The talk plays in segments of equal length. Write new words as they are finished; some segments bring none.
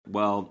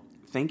Well,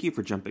 thank you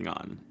for jumping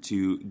on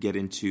to get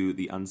into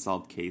the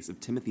unsolved case of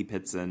Timothy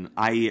Pitzen.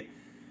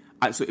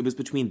 So it was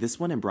between this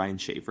one and Brian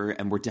Schaefer,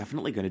 and we're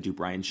definitely going to do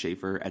Brian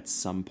Schaefer at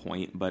some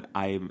point. But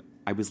I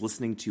was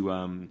listening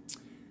to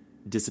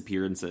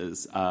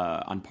Disappearances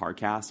on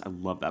Parcast. I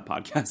love that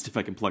podcast. If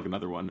I can plug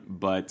another one,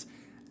 but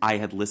I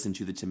had listened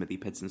to the Timothy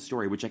Pitzen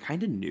story, which I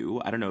kind of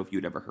knew. I don't know if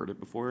you'd ever heard it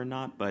before or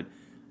not, but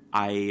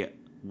I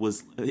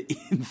was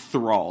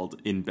enthralled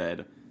in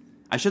bed.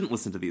 I shouldn't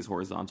listen to these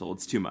horizontal.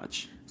 It's too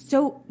much.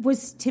 So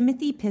was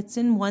Timothy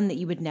Pitzen one that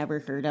you had never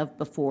heard of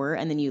before,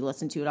 and then you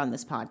listened to it on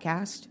this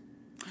podcast?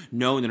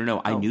 No.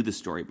 Oh. I knew the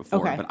story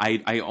before, okay. But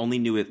I only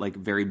knew it like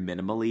very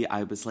minimally.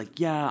 I was like,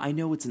 yeah, I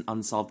know it's an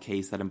unsolved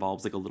case that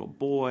involves like a little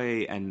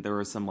boy, and there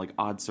are some like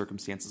odd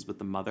circumstances with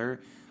the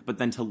mother. But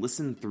then to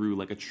listen through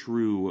like a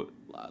true,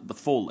 the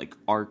full like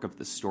arc of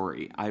the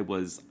story,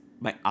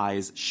 my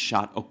eyes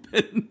shot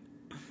open.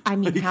 I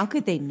mean, how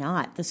could they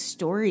not? The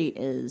story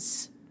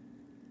is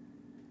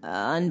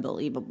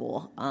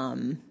unbelievable.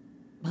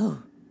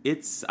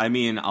 It's, I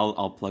mean,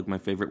 I'll plug my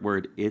favorite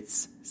word.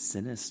 It's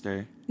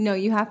sinister. No,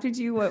 you have to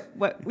do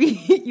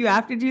you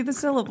have to do the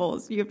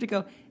syllables. You have to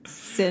go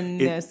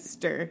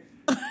sinister.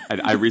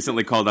 I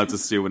recently called out to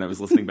Stu when I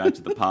was listening back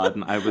to the pod,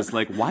 and I was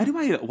like, why do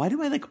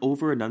I like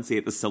over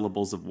enunciate the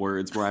syllables of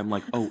words where I'm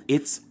like, oh,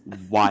 it's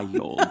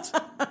wild.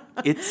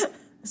 It's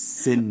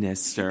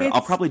sinister.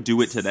 I'll probably do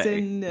it today.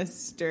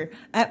 Sinister.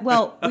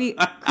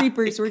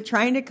 Creepers, we're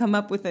trying to come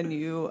up with a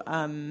new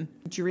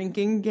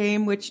drinking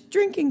game, which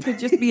drinking could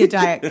just be a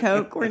Diet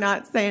Coke. We're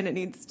not saying it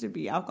needs to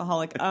be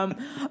alcoholic.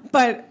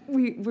 But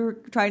we're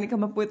trying to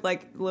come up with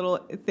like little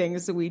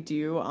things that we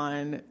do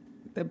on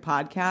the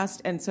podcast.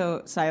 And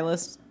so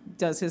Silas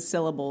does his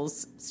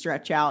syllables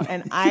stretch out,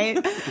 and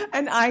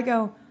I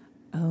go,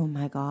 oh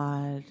my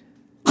God.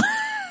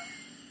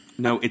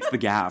 No, it's the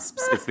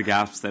gasps. It's the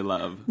gasps they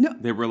love. No,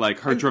 they were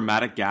like, her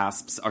dramatic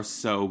gasps are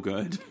so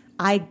good.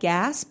 I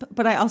gasp,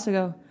 but I also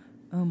go,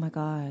 oh my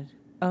God.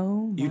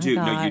 Oh my God. You do.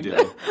 No, you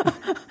do.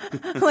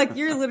 Like,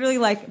 you're literally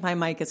like, my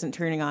mic isn't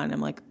turning on.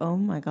 I'm like, oh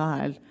my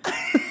God.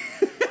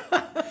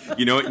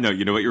 You know what? No,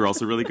 you know what you're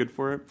also really good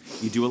for?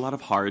 You do a lot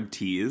of hard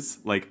T's.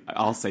 Like,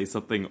 I'll say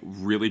something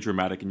really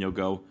dramatic and you'll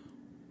go,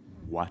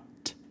 what?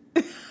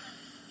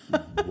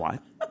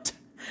 What?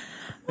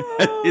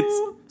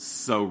 It's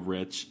so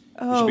rich.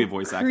 You should be a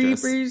voice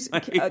Creepers,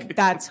 actress.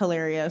 That's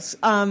hilarious.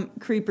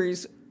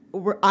 Creepers,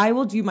 I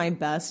will do my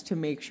best to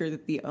make sure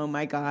that the oh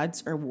my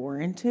gods are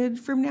warranted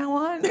from now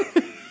on.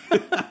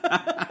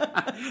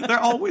 They're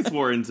always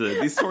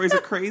warranted. These stories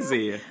are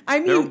crazy. I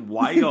mean, they're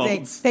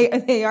wild.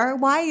 They are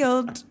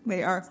wild.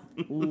 They are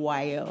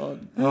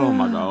wild. Oh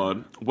my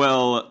God.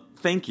 Well,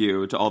 thank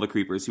you to all the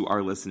creepers who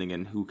are listening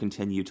and who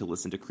continue to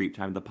listen to Creep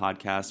Time, the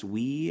podcast.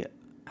 We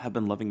have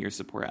been loving your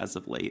support as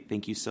of late.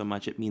 Thank you so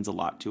much. It means a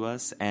lot to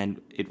us, and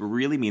it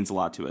really means a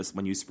lot to us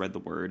when you spread the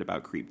word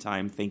about Creep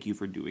Time. Thank you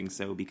for doing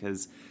so,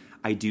 because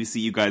I do see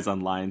you guys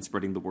online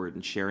spreading the word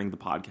and sharing the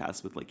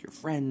podcast with like your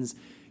friends,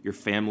 your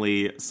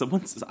family.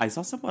 I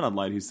saw someone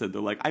online who said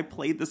they're like, I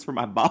played this for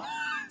my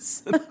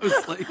boss. And I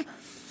was like,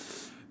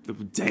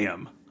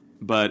 damn.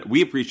 But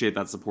we appreciate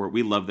that support.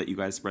 We love that you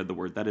guys spread the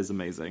word. That is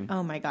amazing.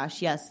 Oh my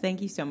gosh, yes.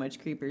 Thank you so much,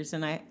 Creepers.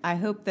 And I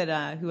hope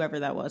that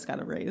whoever that was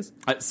got a raise.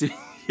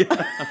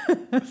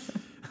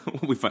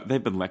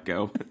 They've been let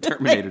go.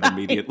 Terminated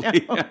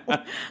immediately.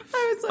 I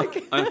was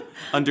like...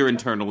 under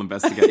internal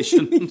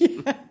investigation.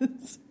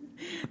 Yes.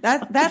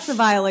 That's a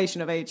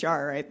violation of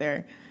HR right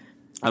there.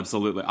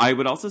 Absolutely. I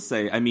would also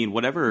say, I mean,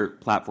 whatever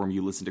platform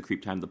you listen to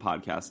Creep Time, the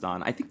podcast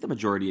on, I think the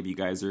majority of you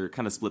guys are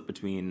kind of split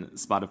between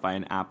Spotify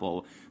and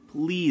Apple.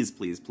 Please,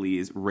 please,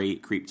 please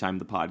rate Creep Time,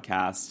 the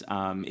podcast.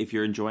 If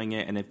you're enjoying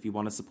it and if you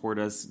want to support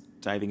us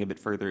diving a bit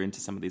further into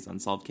some of these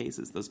unsolved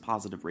cases, those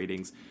positive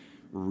ratings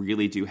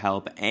really do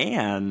help.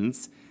 And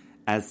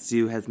as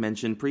Stu has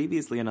mentioned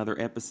previously in other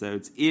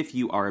episodes, if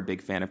you are a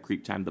big fan of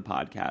Creep Time, the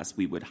podcast,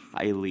 we would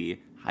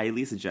highly,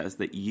 highly suggest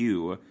that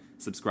you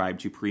subscribe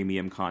to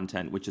premium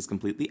content, which is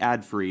completely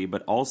ad-free,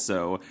 but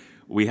also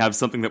we have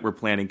something that we're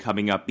planning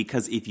coming up,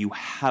 because if you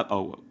have,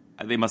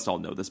 they must all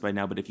know this by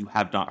now, but if you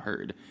have not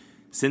heard,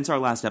 since our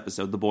last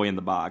episode, The Boy in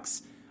the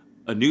Box,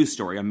 a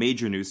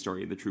major news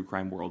story in the true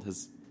crime world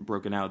has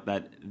broken out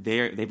that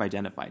they've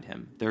identified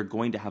him. They're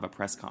going to have a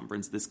press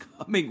conference this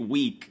coming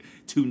week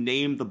to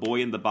name the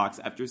Boy in the Box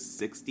after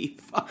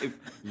 65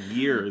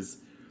 years.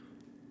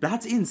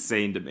 That's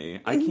insane to me.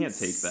 I can't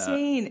take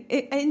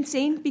that.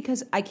 Insane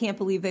because I can't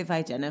believe they've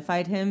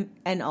identified him,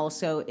 and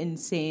also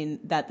insane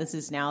that this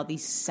is now the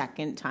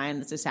second time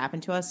this has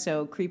happened to us.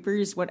 So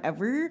creepers,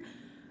 whatever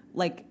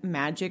like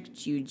magic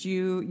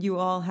juju you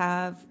all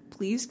have,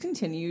 please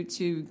continue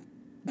to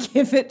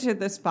give it to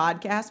this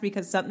podcast,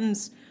 because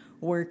something's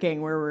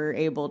working where we're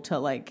able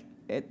to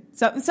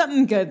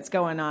something good's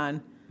going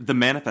on. The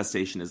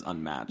manifestation is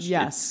unmatched.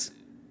 Yes.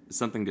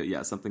 Something good,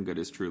 yeah. Something good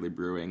is truly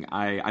brewing.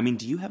 I mean,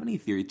 do you have any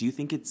theory? Do you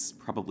think it's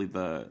probably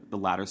the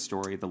latter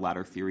story, the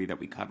latter theory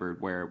that we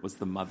covered, where it was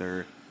the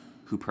mother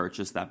who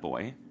purchased that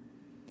boy?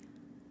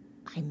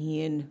 I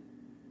mean,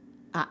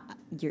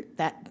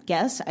 that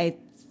guess, I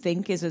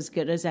think is as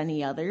good as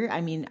any other.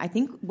 I mean, I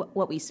think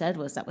what we said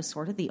was that was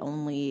sort of the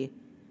only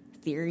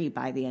theory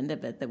by the end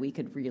of it that we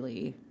could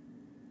really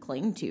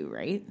cling to,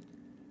 right?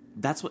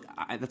 That's what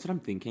I'm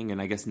thinking,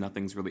 and I guess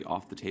nothing's really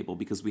off the table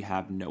because we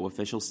have no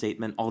official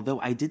statement.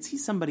 Although I did see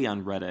somebody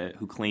on Reddit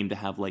who claimed to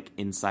have like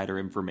insider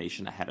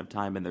information ahead of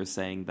time, and they're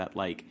saying that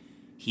like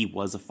he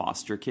was a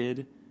foster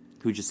kid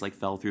who just like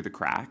fell through the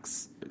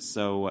cracks.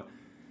 So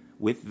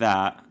with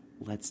that,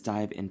 let's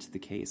dive into the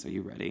case. Are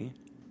you ready?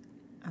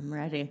 I'm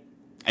ready.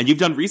 And you've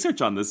done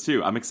research on this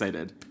too. I'm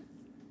excited.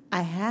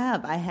 I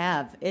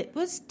have. It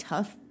was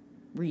tough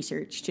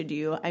research to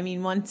do. I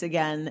mean, once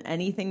again,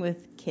 anything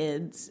with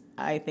kids,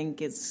 I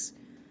think is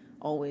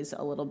always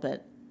a little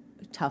bit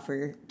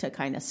tougher to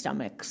kind of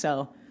stomach.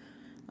 So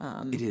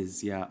it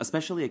is, yeah.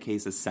 Especially a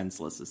case as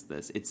senseless as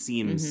this. It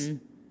seems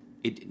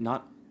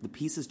the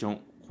pieces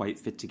don't quite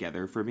fit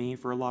together for me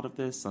for a lot of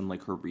this,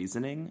 unlike her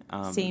reasoning.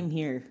 Same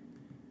here.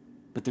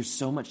 But there's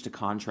so much to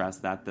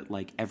contrast that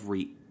like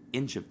every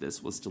inch of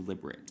this was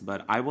deliberate.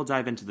 But I will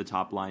dive into the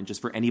top line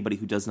just for anybody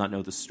who does not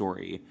know the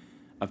story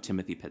of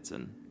Timothy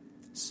Pitzen.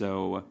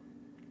 So,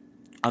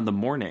 on the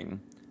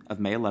morning of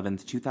May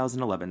 11th,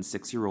 2011,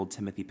 6-year-old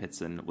Timothy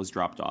Pitzen was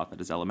dropped off at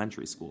his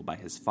elementary school by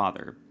his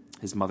father.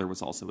 His mother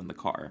was also in the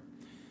car.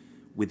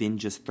 Within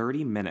just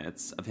 30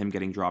 minutes of him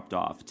getting dropped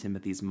off,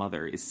 Timothy's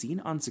mother is seen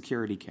on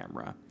security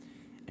camera,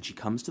 and she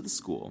comes to the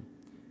school,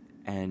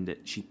 and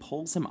she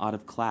pulls him out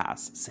of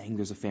class, saying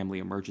there's a family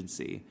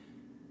emergency,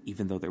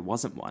 even though there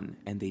wasn't one,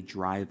 and they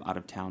drive out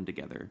of town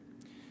together.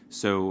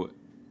 So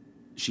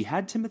she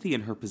had Timothy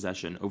in her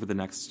possession over the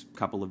next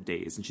couple of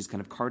days, and she's kind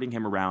of carting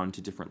him around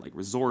to different like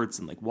resorts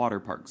and like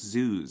water parks,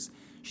 zoos.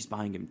 She's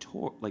buying him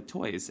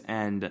toys,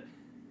 and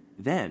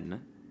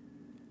then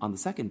on the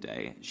second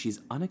day,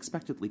 she's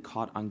unexpectedly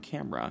caught on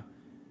camera,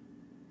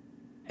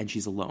 and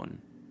she's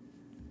alone.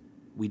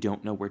 We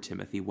don't know where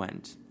Timothy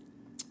went.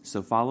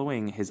 So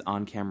following his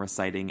on-camera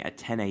sighting at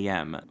 10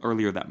 a.m.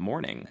 earlier that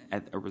morning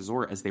at a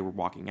resort as they were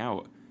walking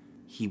out,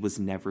 he was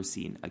never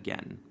seen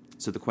again.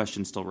 So the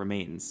question still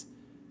remains,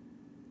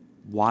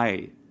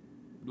 why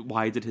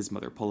did his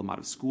mother pull him out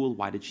of school?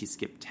 Why did she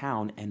skip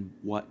town? And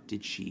what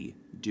did she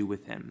do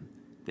with him?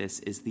 This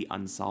is the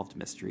unsolved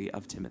mystery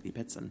of Timothy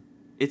Pitzen.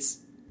 It's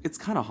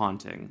kind of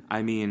haunting.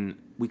 I mean,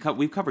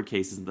 we've covered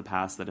cases in the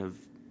past that have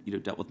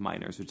dealt with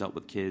minors or dealt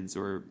with kids,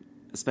 or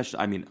especially,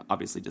 I mean,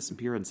 obviously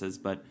disappearances,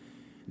 but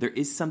there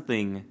is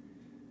something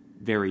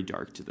very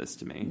dark to this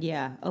to me.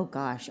 Yeah. Oh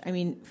gosh. I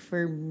mean,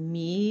 for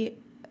me,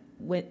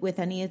 with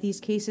any of these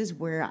cases,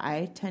 where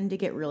I tend to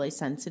get really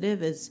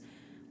sensitive is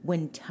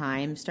when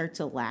time starts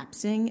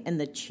elapsing and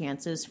the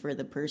chances for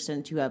the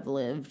person to have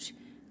lived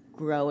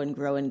grow and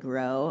grow and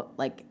grow.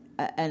 Like,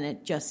 and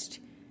it just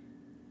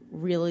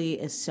really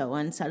is so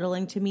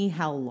unsettling to me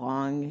how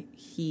long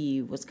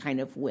he was kind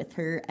of with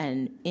her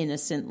and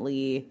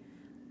innocently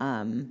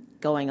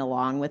going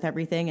along with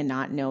everything and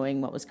not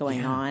knowing what was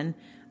going on,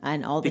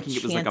 and all thinking the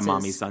chances. It was like a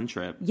mommy-son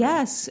trip.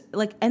 Yes,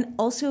 like, and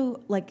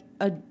also like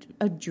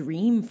a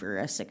dream for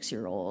a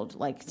 6-year-old,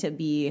 like to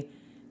be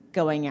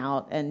going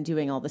out and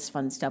doing all this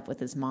fun stuff with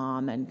his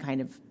mom and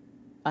kind of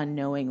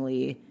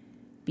unknowingly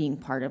being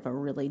part of a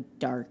really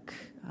dark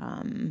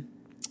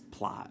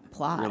plot.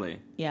 Really,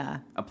 yeah,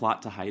 a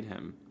plot to hide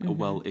him.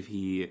 Well, if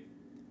he,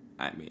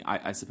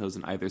 I suppose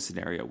in either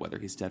scenario, whether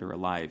he's dead or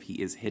alive, he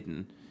is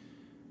hidden.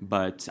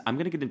 But I'm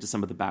going to get into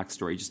some of the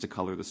backstory just to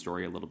color the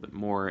story a little bit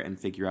more and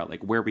figure out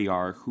like where we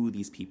are, who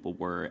these people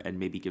were, and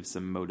maybe give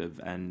some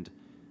motive and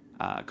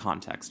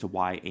context to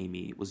why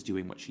Amy was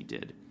doing what she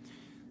did.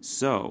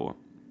 So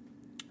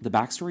the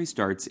backstory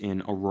starts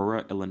in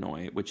Aurora,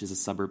 Illinois, which is a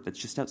suburb that's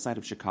just outside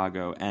of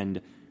Chicago. And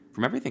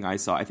from everything I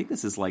saw, I think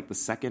this is like the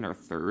second or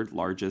third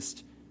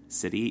largest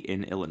city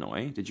in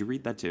Illinois. Did you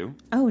read that too?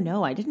 Oh,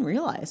 no, I didn't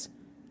realize.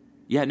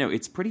 Yeah, no,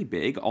 it's pretty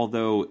big,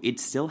 although it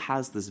still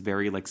has this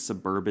very, like,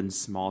 suburban,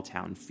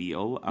 small-town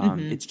feel.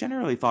 It's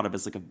generally thought of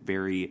as, like, a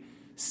very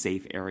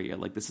safe area.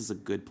 Like, this is a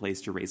good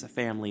place to raise a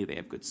family. They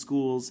have good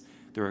schools.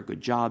 There are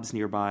good jobs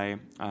nearby.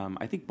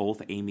 I think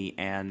both Amy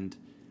and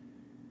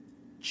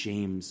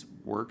James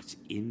worked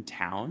in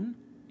town.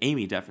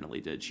 Amy definitely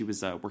did. She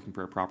was working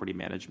for a property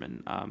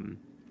management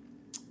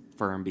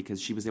firm because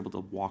she was able to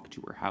walk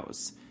to her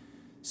house.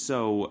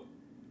 So,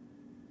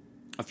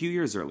 a few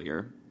years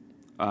earlier,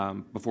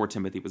 before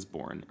Timothy was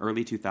born,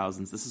 early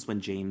 2000s, this is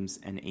when James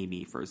and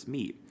Amy first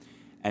meet.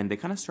 And they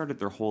kind of started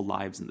their whole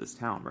lives in this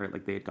town, right?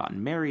 Like, they had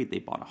gotten married, they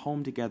bought a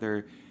home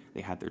together,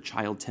 they had their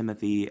child,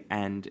 Timothy,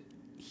 and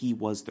he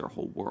was their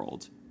whole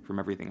world, from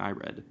everything I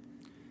read.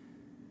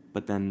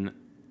 But then,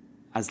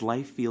 as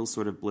life feels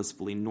sort of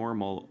blissfully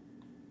normal,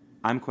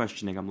 I'm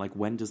questioning, I'm like,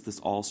 when does this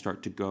all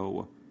start to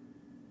go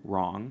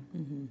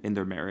wrong in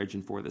their marriage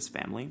and for this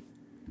family?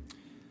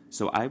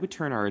 So I would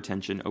turn our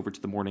attention over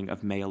to the morning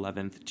of May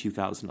 11th,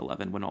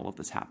 2011, when all of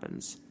this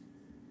happens.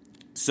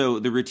 So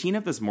the routine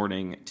of this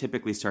morning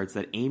typically starts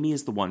that Amy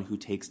is the one who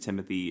takes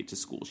Timothy to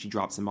school. She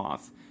drops him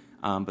off.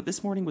 But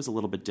this morning was a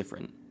little bit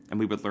different. And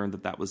we would learn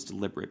that that was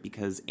deliberate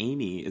because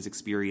Amy is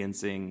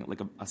experiencing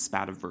like a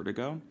spat of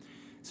vertigo.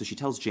 So she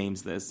tells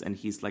James this, and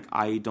he's like,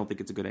 I don't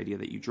think it's a good idea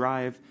that you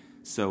drive.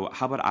 So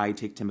how about I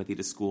take Timothy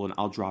to school and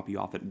I'll drop you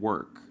off at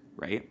work,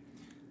 right?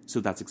 So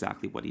that's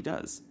exactly what he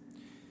does.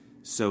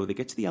 So they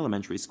get to the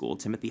elementary school.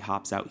 Timothy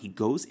hops out. He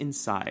goes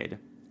inside,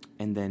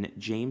 and then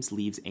James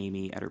leaves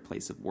Amy at her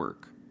place of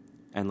work.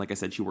 And like I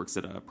said, she works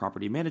at a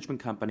property management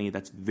company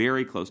that's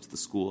very close to the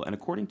school. And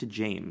according to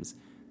James,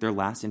 their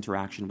last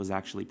interaction was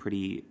actually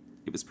pretty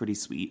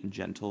sweet and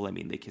gentle. I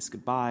mean, they kiss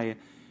goodbye.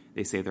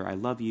 They say their I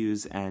love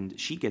yous, and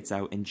she gets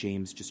out and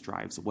James just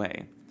drives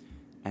away.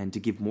 And to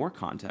give more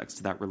context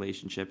to that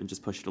relationship and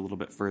just push it a little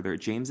bit further,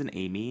 James and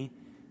Amy,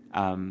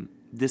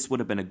 this would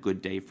have been a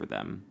good day for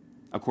them,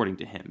 according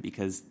to him,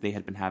 because they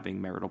had been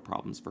having marital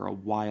problems for a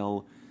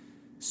while.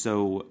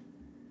 So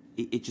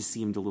it just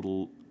seemed a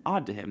little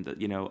odd to him that,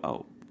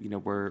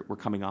 we're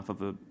coming off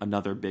of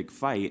another big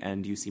fight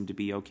and you seem to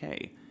be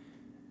okay.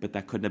 But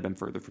that couldn't have been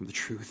further from the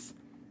truth.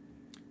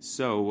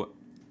 So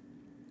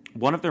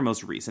one of their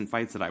most recent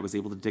fights that I was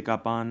able to dig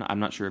up on, I'm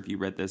not sure if you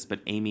read this, but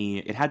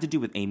it had to do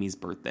with Amy's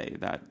birthday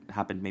that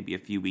happened maybe a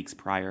few weeks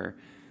prior,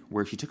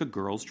 where she took a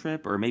girls'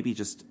 trip, or maybe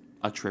just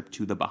a trip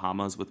to the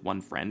Bahamas with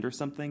one friend or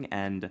something,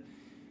 and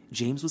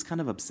James was kind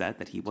of upset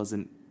that he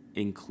wasn't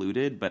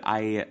included, but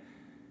I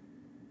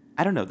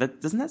don't know,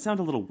 doesn't that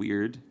sound a little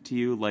weird to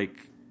you?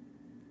 Like,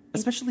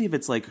 especially if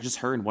it's like just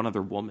her and one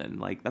other woman,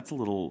 like that's a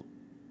little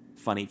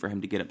funny for him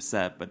to get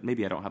upset, but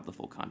maybe I don't have the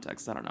full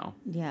context. I don't know.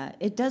 Yeah,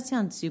 it does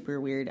sound super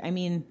weird. I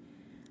mean,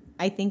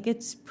 I think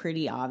it's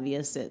pretty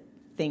obvious that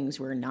things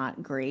were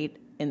not great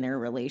in their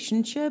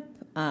relationship.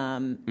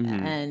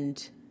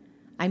 And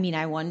I mean,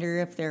 I wonder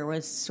if there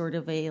was sort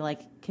of a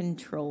like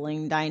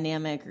controlling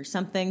dynamic or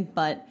something,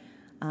 but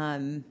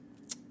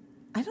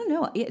I don't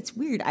know. It's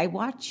weird. I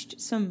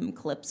watched some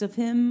clips of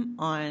him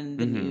on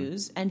the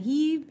news, and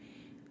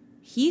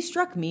he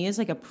struck me as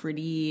like a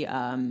pretty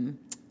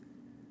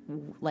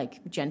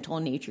like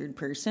gentle-natured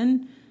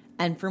person.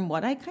 And from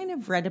what I kind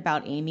of read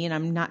about Amy, and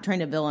I'm not trying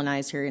to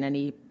villainize her in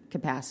any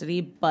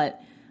capacity,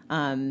 but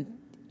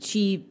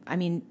she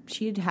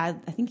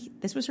had, I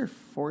think this was her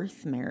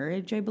fourth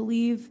marriage, I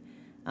believe.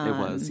 It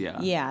was, yeah.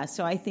 Yeah,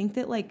 so I think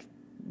that like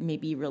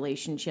maybe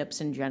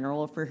relationships in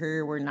general for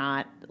her were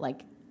not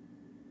like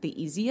the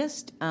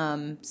easiest.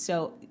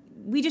 So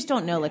we just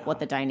don't know like what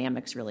the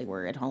dynamics really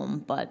were at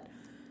home, but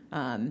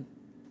no,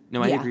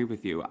 I agree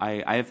with you.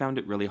 I have found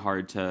it really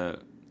hard to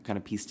kind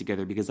of piece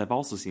together because I've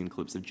also seen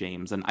clips of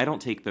James, and I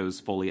don't take those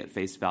fully at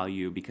face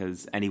value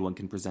because anyone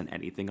can present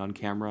anything on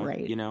camera,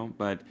 right.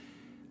 But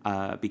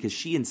because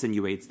she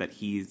insinuates that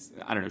he's,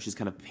 I don't know, she's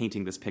kind of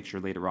painting this picture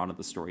later on in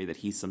the story that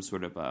he's some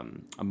sort of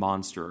a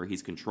monster or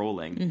he's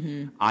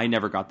controlling. I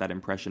never got that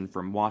impression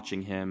from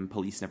watching him.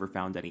 Police never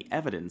found any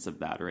evidence of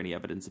that or any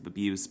evidence of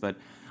abuse, but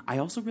I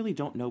also really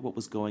don't know what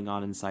was going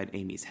on inside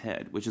Amy's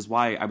head, which is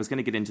why I was going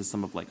to get into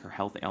some of like her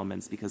health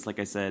ailments because, like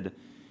I said,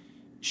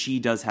 she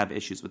does have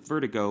issues with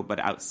vertigo, but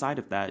outside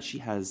of that, she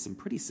has some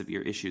pretty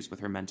severe issues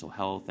with her mental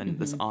health and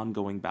this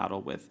ongoing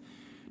battle with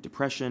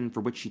depression,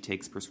 for which she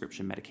takes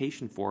prescription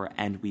medication for,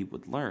 and we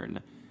would learn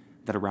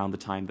that around the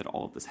time that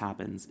all of this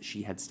happens,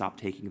 she had stopped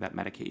taking that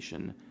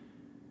medication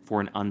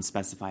for an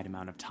unspecified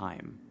amount of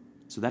time.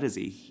 So that is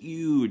a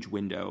huge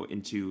window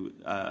into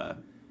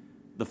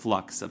the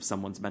flux of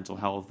someone's mental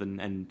health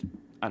and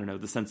I don't know,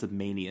 the sense of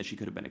mania she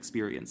could have been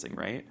experiencing,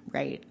 right?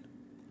 Right.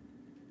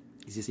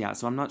 Yeah,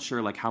 so I'm not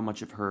sure like how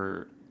much of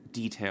her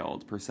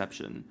detailed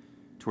perception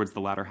towards the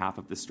latter half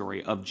of this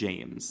story of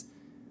James,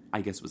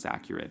 I guess, was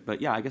accurate.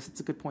 But yeah, I guess it's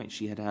a good point.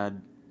 She had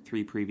had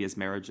 3 previous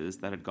marriages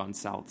that had gone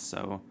south,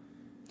 so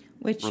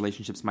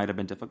relationships might have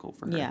been difficult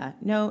for her. Yeah,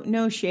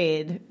 no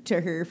shade to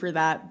her for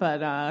that,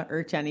 but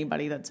or to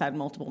anybody that's had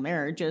multiple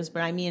marriages.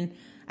 But I mean,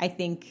 I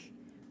think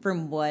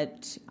from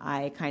what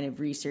I kind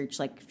of researched,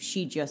 like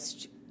she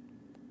just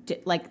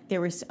like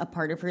there was a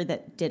part of her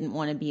that didn't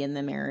want to be in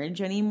the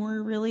marriage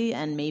anymore, really,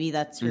 and maybe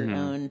that's her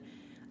own.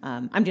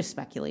 I'm just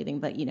speculating,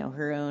 but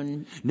her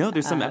own. No,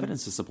 there's some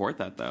evidence to support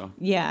that, though.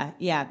 Yeah.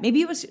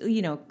 Maybe it was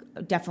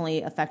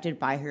definitely affected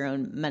by her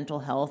own mental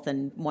health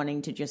and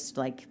wanting to just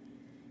like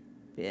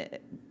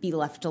be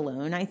left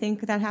alone. I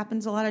think that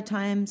happens a lot of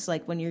times.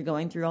 Like when you're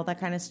going through all that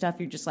kind of stuff,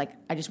 you're just like,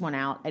 I just want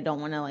out. I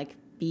don't want to like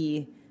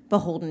be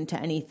beholden to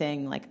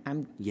anything. Like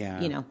I'm,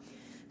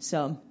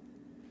 so.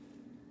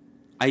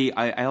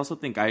 I also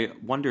think I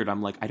wondered,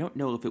 I'm like, I don't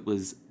know if it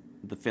was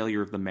the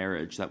failure of the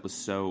marriage that was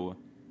so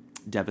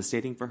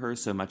devastating for her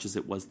so much as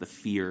it was the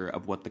fear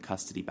of what the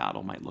custody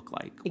battle might look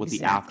like, what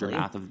the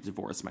aftermath of the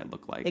divorce might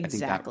look like.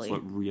 Exactly. I think that's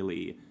what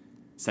really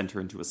sent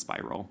her into a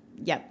spiral.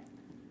 Yep.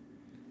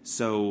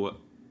 So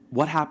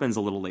what happens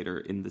a little later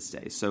in this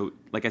day? So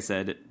like I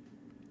said,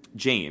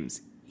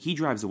 James, he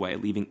drives away,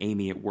 leaving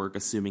Amy at work,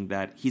 assuming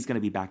that he's going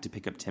to be back to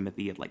pick up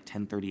Timothy at like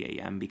 10:30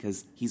 a.m.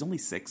 because he's only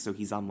 6, so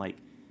he's on like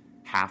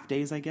half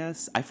days, I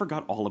guess. I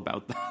forgot all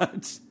about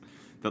that.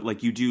 That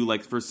like you do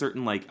like for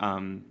certain like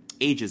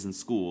ages in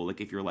school, like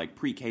if you're like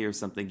pre-K or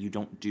something, you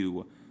don't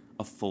do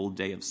a full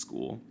day of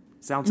school.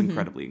 Sounds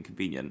incredibly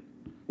inconvenient.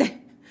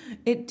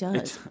 It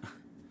does.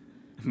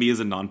 Me as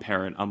a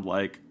non-parent, I'm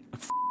like,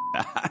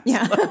 bad.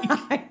 Yeah,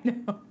 I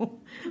know.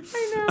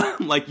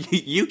 Like,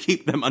 you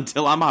keep them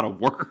until I'm out of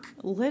work.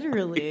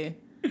 Literally.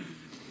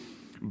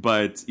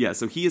 But yeah,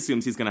 so he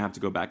assumes he's going to have to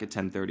go back at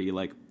 10:30,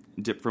 like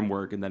dip from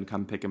work and then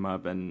come pick him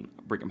up and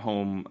bring him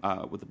home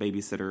with a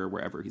babysitter or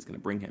wherever he's going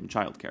to bring him,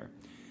 childcare.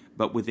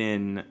 But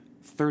within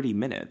 30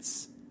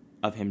 minutes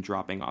of him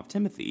dropping off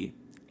Timothy,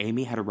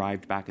 Amy had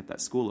arrived back at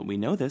that school. And we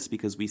know this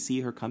because we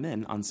see her come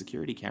in on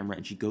security camera,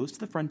 and she goes to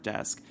the front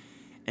desk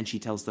and she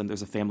tells them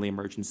there's a family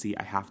emergency.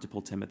 I have to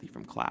pull Timothy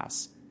from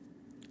class.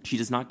 She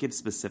does not give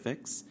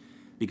specifics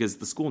because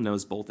the school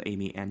knows both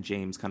Amy and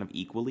James kind of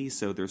equally,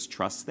 so there's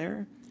trust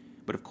there.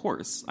 But of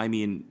course, I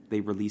mean,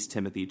 they released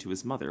Timothy to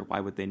his mother. Why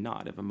would they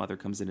not? If a mother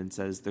comes in and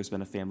says there's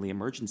been a family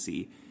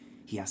emergency,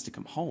 he has to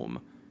come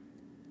home.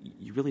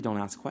 You really don't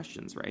ask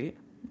questions, right?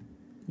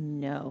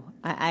 No.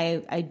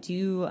 I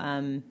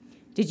do.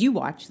 Did you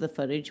watch the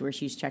footage where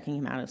she's checking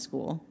him out of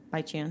school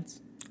by chance?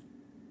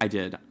 I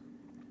did.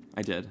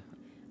 I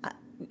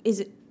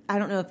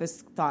don't know if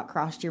this thought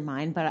crossed your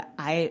mind, but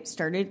I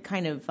started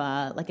kind of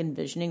like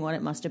envisioning what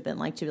it must have been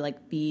like to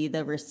like be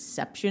the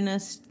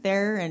receptionist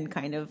there, and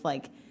kind of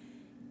like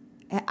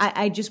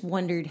I just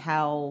wondered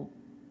how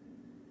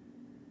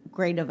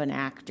great of an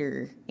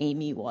actor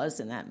Amy was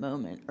in that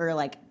moment, or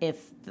like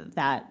if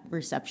that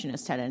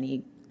receptionist had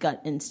any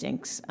gut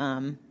instincts,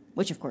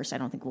 which of course I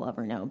don't think we'll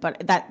ever know,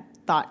 but that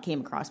thought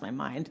came across my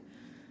mind.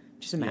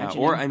 Just imagine.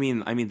 Yeah, or I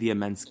mean the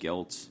immense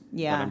guilt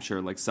that I'm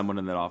sure like someone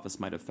in that office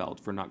might have felt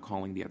for not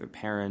calling the other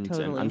parent.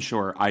 Totally.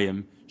 And I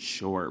am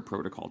sure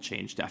protocol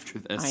changed after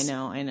this. I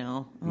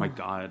know. Oh my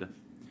God.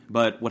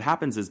 But what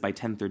happens is by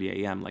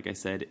 10:30 a.m., like I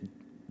said,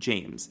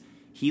 James,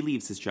 he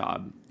leaves his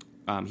job.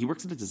 He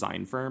works at a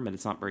design firm, and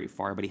it's not very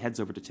far, but he heads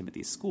over to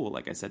Timothy's school,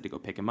 like I said, to go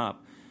pick him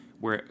up,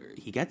 where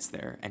he gets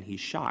there, and he's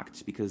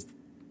shocked because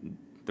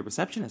the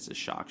receptionist is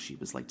shocked. She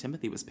was like,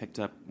 Timothy was picked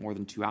up more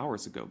than 2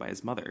 hours ago by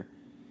his mother.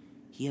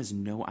 He has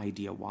no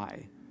idea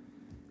why.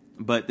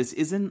 But this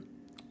isn't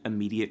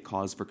immediate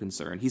cause for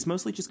concern. He's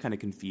mostly just kind of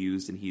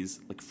confused, and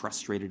he's like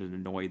frustrated and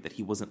annoyed that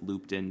he wasn't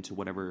looped into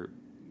whatever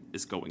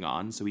is going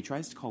on. So he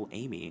tries to call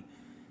Amy,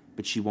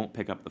 but she won't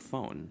pick up the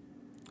phone.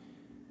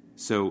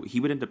 So he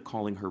would end up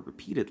calling her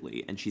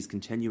repeatedly, and she's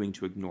continuing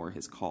to ignore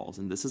his calls.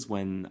 And this is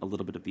when a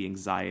little bit of the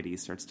anxiety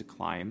starts to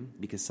climb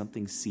because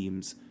something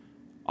seems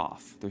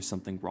off. There's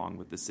something wrong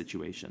with this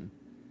situation.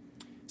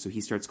 So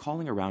he starts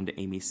calling around to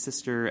Amy's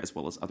sister as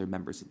well as other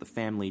members of the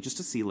family just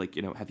to see, like,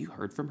 have you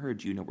heard from her?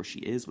 Do you know where she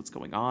is? What's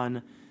going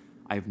on?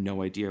 I have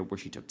no idea where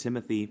she took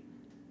Timothy.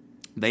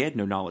 They had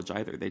no knowledge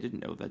either. They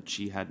didn't know that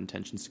she had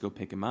intentions to go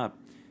pick him up.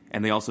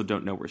 And they also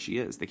don't know where she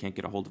is. They can't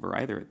get a hold of her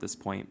either at this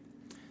point.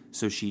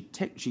 So she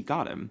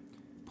got him,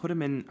 put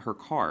him in her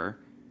car,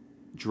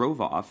 drove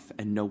off,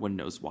 and no one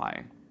knows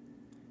why.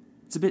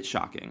 It's a bit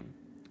shocking.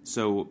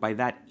 So by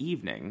that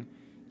evening,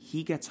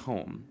 he gets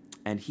home,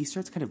 and he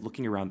starts kind of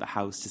looking around the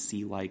house to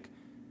see, like,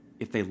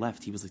 if they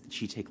left. He was like, did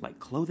she take, like,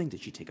 clothing? Did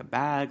she take a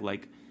bag?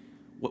 Like,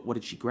 what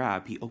did she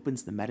grab? He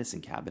opens the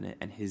medicine cabinet,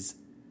 and his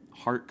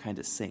heart kind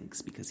of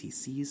sinks because he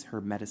sees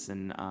her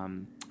medicine,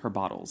 her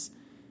bottles.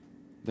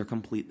 They're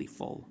completely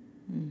full.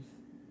 Mm.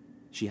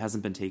 She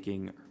hasn't been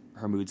taking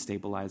her mood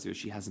stabilizers.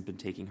 She hasn't been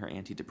taking her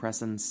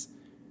antidepressants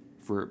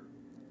for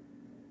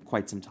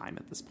quite some time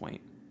at this point.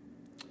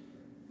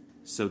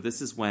 So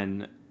this is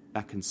when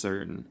that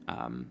concern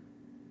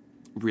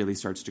really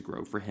starts to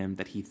grow for him,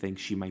 that he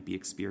thinks she might be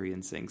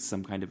experiencing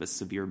some kind of a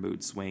severe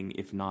mood swing,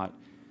 if not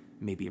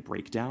maybe a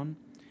breakdown.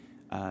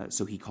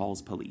 So he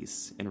calls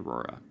police in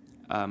Aurora.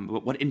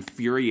 But what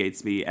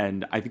infuriates me,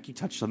 and I think you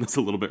touched on this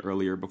a little bit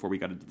earlier before we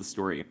got into the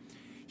story,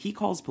 he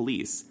calls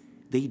police.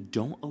 They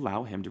don't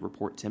allow him to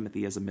report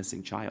Timothy as a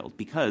missing child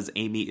because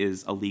Amy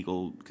is a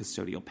legal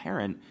custodial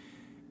parent.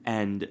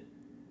 And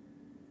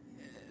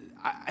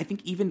I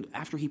think even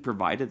after he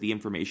provided the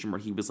information where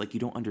he was like, you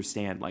don't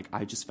understand, like,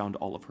 I just found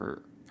all of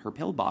her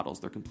pill bottles.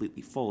 They're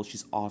completely full.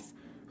 She's off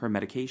her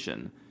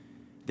medication.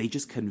 They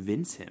just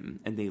convince him,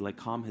 and they, like,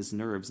 calm his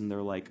nerves, and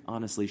they're like,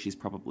 honestly, she's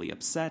probably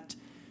upset.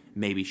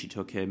 Maybe she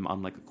took him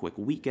on, like, a quick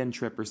weekend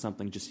trip or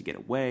something just to get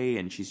away,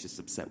 and she's just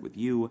upset with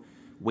you.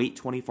 Wait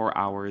 24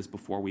 hours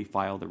before we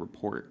file the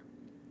report,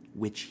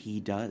 which he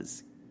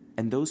does.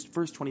 And those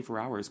first 24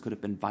 hours could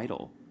have been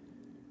vital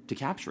to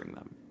capturing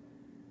them.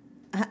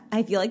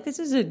 I feel like this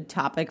is a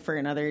topic for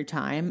another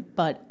time,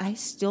 but I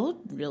still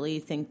really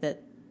think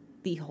that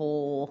the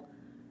whole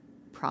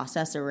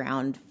process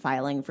around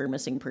filing for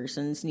missing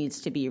persons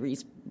needs to be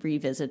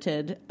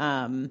revisited.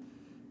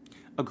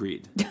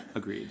 Agreed.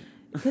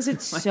 Because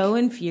it's so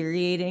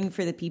infuriating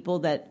for the people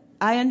that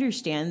I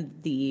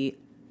understand the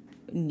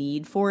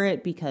need for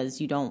it, because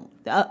you don't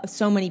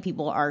so many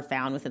people are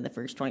found within the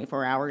first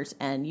 24 hours,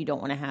 and you don't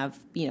want to have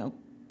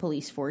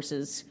police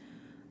forces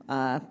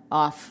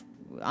off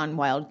on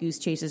wild goose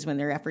chases when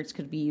their efforts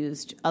could be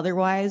used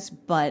otherwise.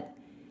 But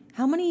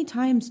how many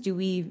times do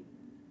we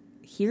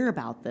hear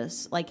about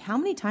this? Like, how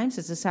many times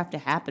does this have to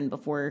happen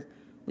before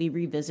we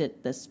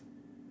revisit this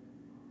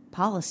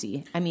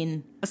policy. I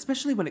mean,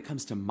 especially when it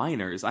comes to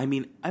minors. I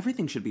mean,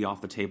 everything should be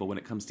off the table when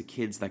it comes to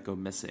kids that go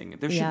missing.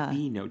 There should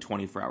be no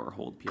 24-hour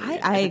hold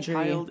period. I if agree. a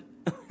child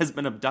has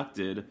been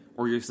abducted,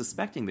 or you're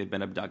suspecting they've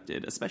been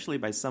abducted, especially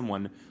by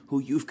someone who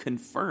you've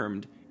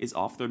confirmed is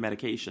off their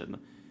medication,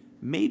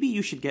 maybe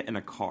you should get in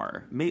a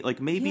car.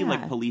 Maybe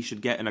police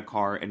should get in a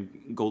car and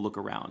go look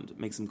around,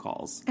 make some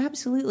calls.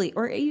 Absolutely.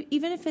 Or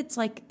even if it's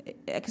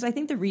because I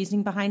think the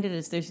reasoning behind it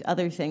is there's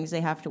other things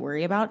they have to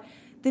worry about.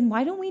 Then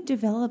why don't we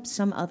develop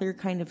some other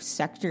kind of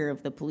sector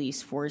of the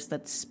police force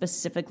that's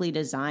specifically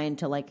designed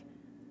to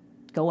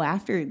go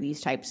after these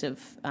types of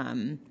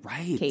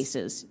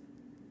cases?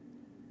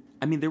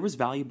 I mean, there was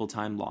valuable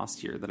time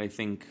lost here that I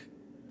think,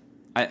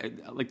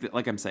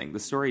 like I'm saying, the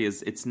story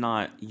it's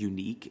not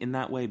unique in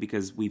that way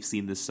because we've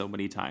seen this so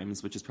many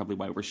times, which is probably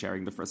why we're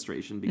sharing the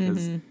frustration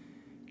because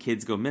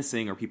kids go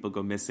missing or people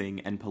go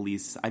missing and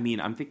police. I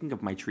mean, I'm thinking of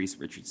Mitrice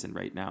Richardson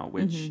right now,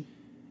 which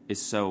is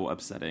so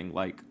upsetting.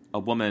 Like a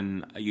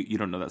woman, you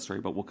don't know that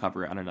story, but we'll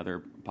cover it on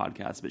another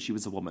podcast. But she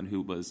was a woman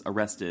who was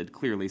arrested,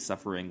 clearly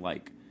suffering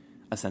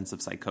a sense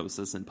of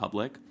psychosis in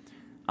public.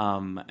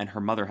 And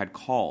her mother had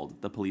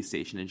called the police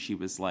station and she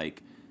was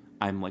like,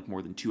 I'm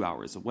more than 2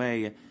 hours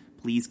away.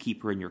 Please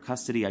keep her in your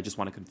custody. I just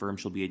want to confirm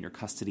she'll be in your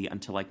custody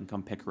until I can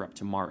come pick her up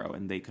tomorrow.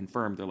 And they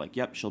confirmed, they're like,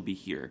 yep, she'll be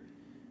here.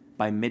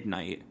 By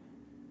midnight,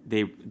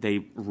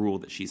 they rule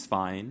that she's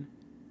fine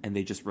and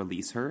they just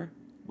release her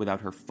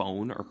without her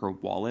phone or her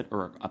wallet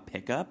or a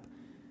pickup.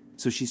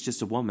 So she's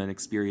just a woman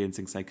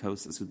experiencing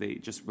psychosis who they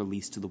just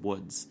released to the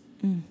woods.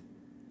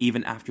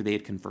 Even after they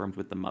had confirmed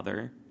with the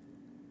mother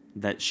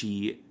that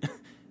she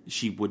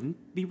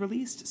wouldn't be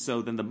released.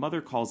 So then the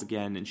mother calls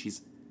again and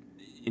she's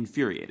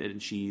infuriated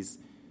and she's,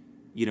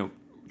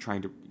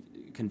 trying to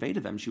convey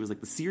to them. She was like,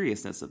 the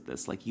seriousness of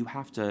this, we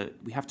have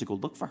to go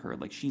look for her.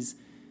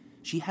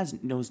 She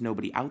knows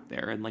nobody out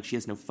there and she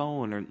has no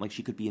phone or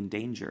she could be in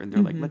danger. And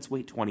they're like, let's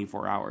wait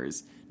 24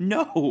 hours.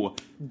 No,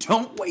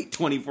 don't wait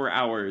 24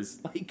 hours.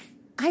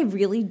 I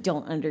really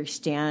don't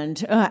understand.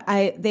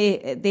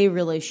 They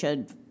really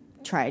should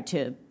try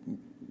to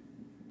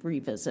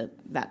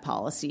revisit that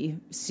policy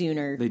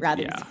sooner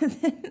rather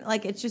than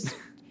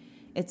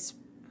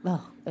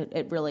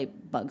it really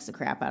bugs the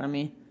crap out of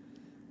me.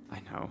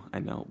 I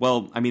know.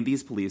 Well, I mean,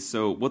 these police,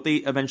 so what they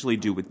eventually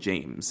do with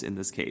James in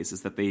this case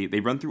is that they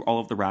run through all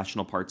of the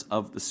rational parts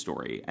of the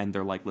story, and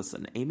they're like,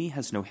 listen, Amy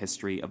has no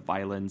history of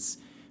violence.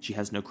 She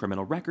has no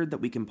criminal record that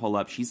we can pull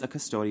up. She's a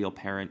custodial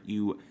parent.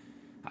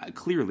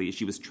 Clearly,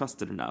 she was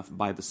trusted enough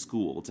by the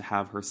school to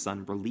have her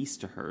son released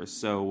to her,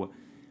 so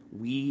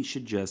we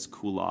should just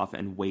cool off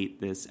and wait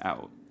this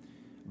out.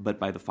 But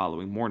by the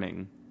following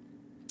morning,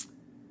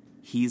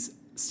 he's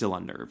still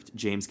unnerved.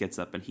 James gets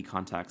up and he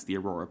contacts the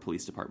Aurora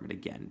Police Department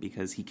again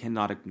because he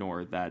cannot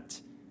ignore that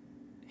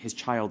his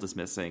child is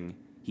missing.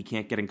 He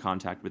can't get in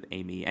contact with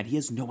Amy, and he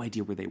has no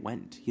idea where they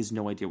went. He has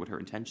no idea what her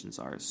intentions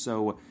are.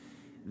 So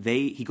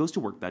he goes to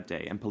work that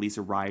day, and police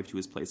arrive to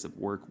his place of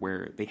work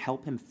where they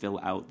help him fill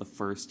out the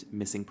first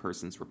missing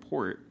persons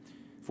report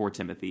for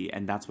Timothy,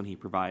 and that's when he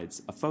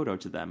provides a photo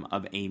to them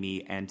of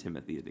Amy and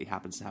Timothy that he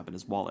happens to have in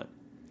his wallet.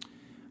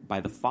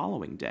 By the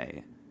following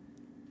day,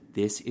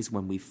 this is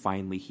when we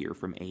finally hear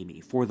from Amy.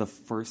 For the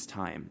first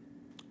time,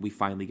 we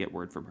finally get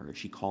word from her.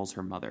 She calls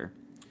her mother.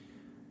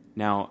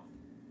 Now,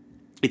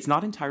 it's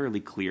not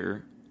entirely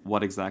clear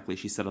what exactly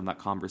she said on that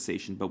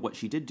conversation, but what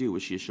she did do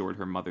was she assured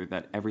her mother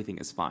that everything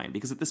is fine.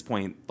 Because at this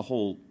point, the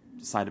whole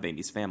side of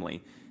Amy's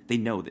family, they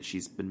know that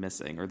she's been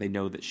missing, or they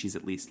know that she's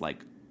at least,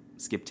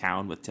 skipped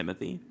town with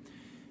Timothy.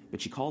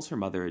 But she calls her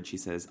mother and she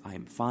says,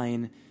 I'm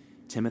fine.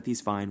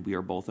 Timothy's fine. We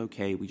are both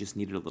okay. We just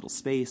needed a little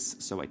space.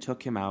 So I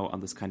took him out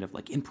on this kind of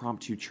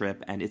impromptu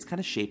trip, and it's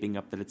kind of shaping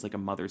up that it's like a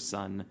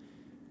mother-son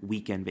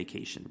weekend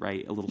vacation,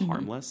 right? A little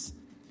harmless.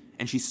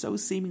 And she's so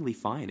seemingly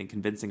fine and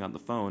convincing on the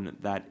phone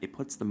that it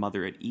puts the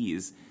mother at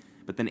ease.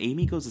 But then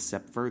Amy goes a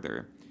step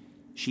further.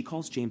 She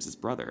calls James's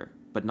brother,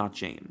 but not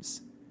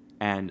James.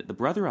 And the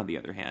brother, on the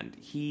other hand,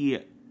 he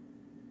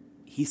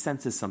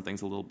senses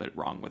something's a little bit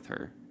wrong with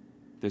her.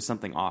 There's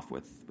something off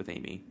with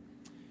Amy.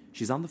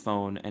 She's on the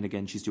phone, and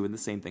again, she's doing the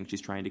same thing. She's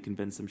trying to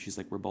convince him. She's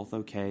like, we're both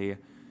okay.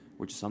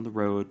 We're just on the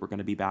road. We're going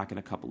to be back in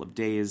a couple of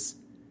days.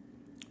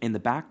 In the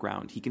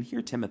background, he can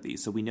hear Timothy,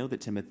 so we know that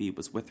Timothy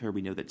was with her.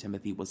 We know that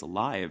Timothy was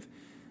alive,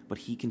 but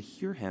he can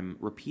hear him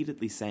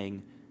repeatedly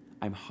saying,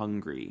 I'm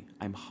hungry,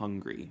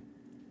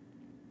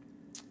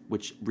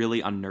 which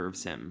really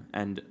unnerves him.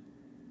 And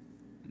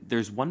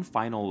there's one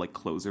final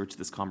closer to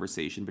this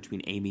conversation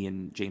between Amy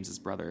and James's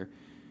brother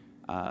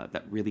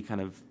that really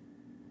kind of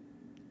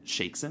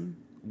shakes him,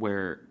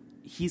 where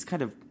he's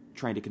kind of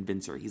trying to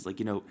convince her. He's like,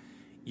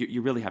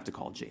 you really have to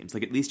call James.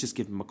 At least just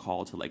give him a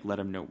call to let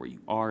him know where you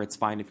are. It's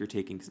fine if you're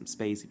taking some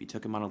space, if you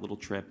took him on a little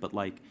trip, but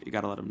you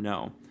got to let him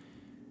know.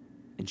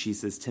 And she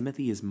says,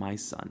 Timothy is my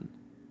son.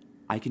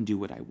 I can do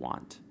what I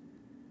want.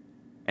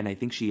 And I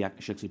think she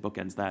actually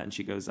bookends that, and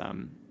she goes,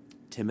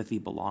 Timothy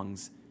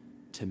belongs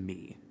to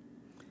me.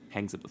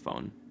 Hangs up the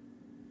phone.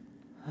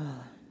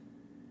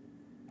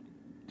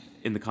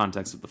 In the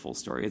context of the full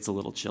story, it's a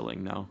little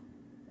chilling, no?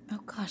 Oh,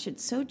 gosh,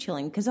 it's so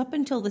chilling. Because up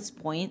until this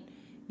point,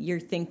 you're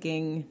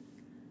thinking,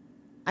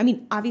 I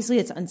mean, obviously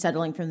it's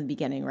unsettling from the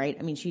beginning, right?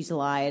 I mean, she's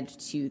lied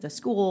to the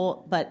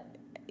school, but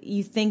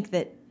you think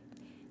that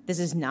this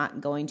is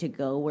not going to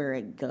go where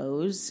it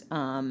goes.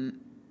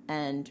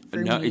 And for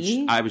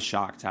me, I was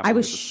shocked. I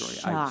was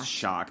shocked. I was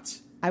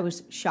shocked. I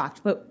was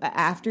shocked. But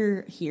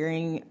after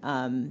hearing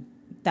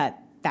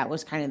that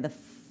was kind of the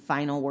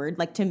final word,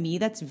 like, to me,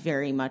 that's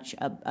very much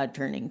a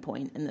turning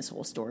point in this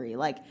whole story.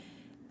 Like,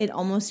 it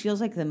almost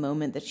feels like the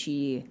moment that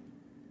she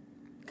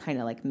kind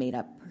of like made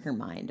up her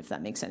mind, if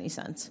that makes any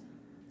sense.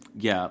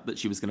 Yeah, that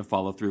she was going to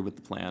follow through with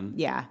the plan.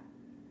 Yeah.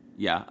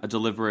 Yeah, a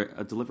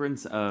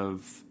deliverance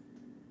of,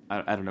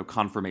 I don't know,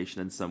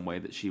 confirmation in some way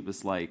that she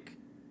was like,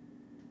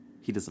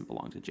 he doesn't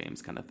belong to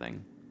James kind of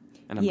thing.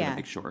 And I'm going to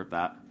make sure of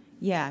that.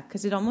 Yeah,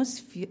 because it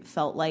almost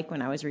felt like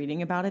when I was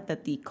reading about it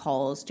that the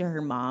calls to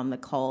her mom, the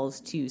calls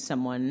to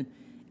someone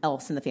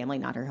else in the family,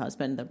 not her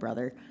husband, the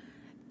brother,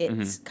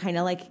 it's kind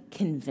of like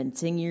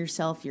convincing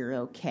yourself you're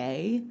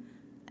okay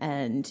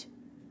and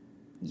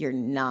you're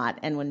not.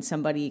 And when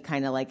somebody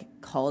kind of like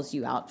calls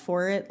you out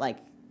for it, like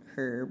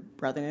her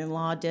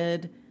brother-in-law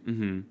did,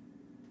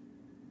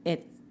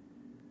 it,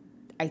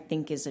 I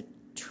think, is a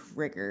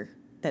trigger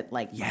that,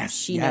 like,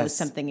 she knows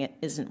something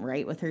isn't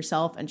right with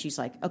herself, and she's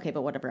like, okay,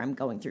 but whatever, I'm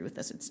going through with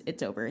this.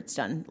 It's over. It's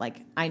done.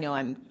 Like, I know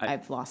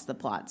I've lost the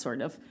plot,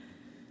 sort of.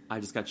 I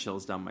just got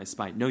chills down my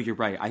spine. No, you're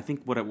right. I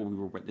think what we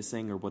were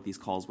witnessing, or what these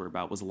calls were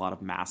about, was a lot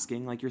of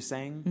masking, like you're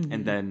saying.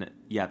 And then,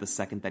 the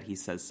second that he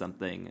says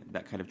something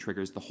that kind of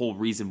triggers the whole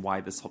reason why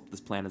this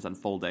plan is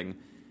unfolding,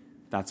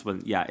 that's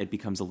when, it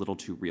becomes a little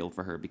too real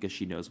for her, because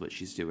she knows what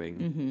she's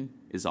doing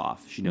is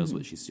off. She knows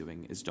what she's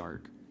doing is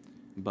dark.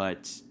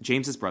 But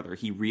James's brother,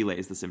 he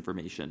relays this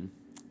information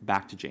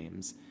back to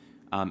James.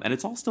 And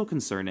it's all still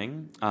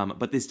concerning,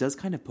 but this does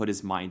kind of put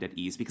his mind at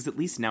ease, because at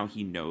least now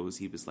he knows.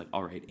 He was like,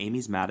 all right,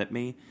 Amy's mad at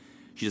me.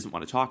 She doesn't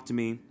want to talk to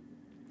me.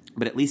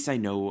 But at least I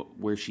know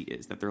where she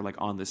is, that they're like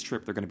on this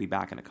trip. They're going to be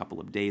back in a couple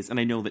of days. And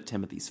I know that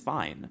Timothy's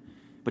fine,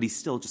 but he's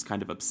still just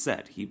kind of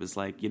upset. He was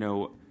like,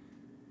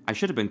 I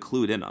should have been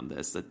clued in on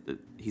this, that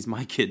he's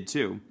my kid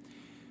too.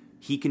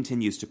 He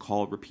continues to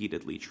call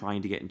repeatedly,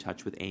 trying to get in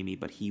touch with Amy,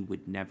 but he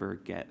would never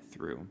get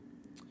through.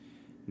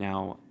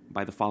 Now,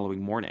 by the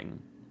following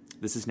morning,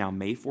 this is now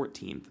May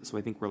 14th, so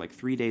I think we're like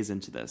 3 days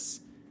into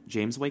this.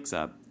 James wakes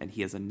up, and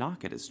he has a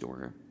knock at his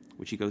door,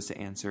 which he goes to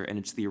answer, and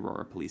it's the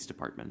Aurora Police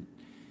Department.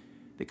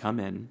 They come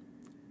in,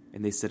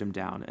 and they sit him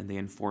down, and they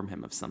inform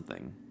him of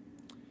something.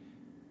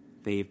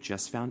 They've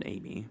just found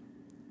Amy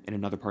in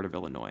another part of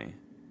Illinois,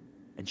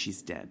 and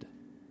she's dead.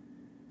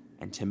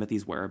 And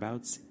Timothy's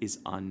whereabouts is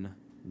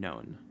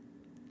unknown.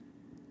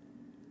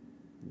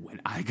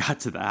 When I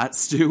got to that,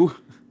 Stu,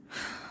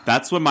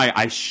 that's when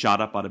I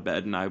shot up out of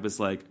bed, and I was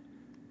like,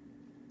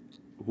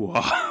 whoa.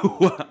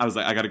 I was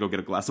like, I gotta go get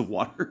a glass of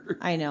water.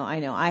 I know.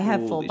 I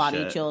have full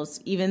body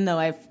chills. Even though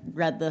I've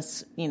read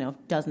this,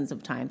 dozens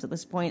of times at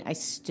this point, I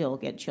still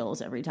get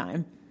chills every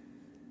time.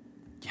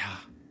 Yeah.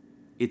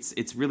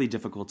 It's really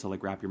difficult to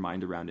like wrap your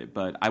mind around it,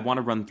 but I want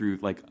to run through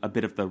like a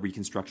bit of the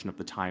reconstruction of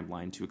the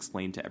timeline to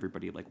explain to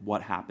everybody like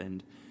what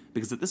happened,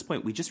 because at this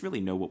point we just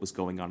really know what was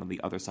going on the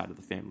other side of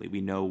the family.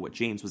 We know what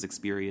James was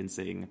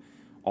experiencing,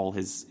 all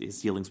his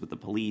dealings with the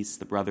police,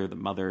 the brother, the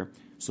mother.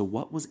 So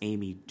what was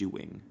Amy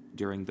doing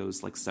during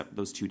those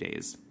those 2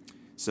 days?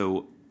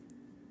 So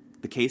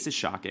the case is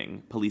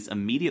shocking. Police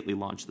immediately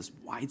launch this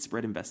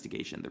widespread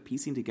investigation. They're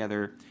piecing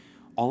together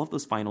all of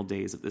those final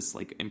days of this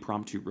like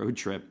impromptu road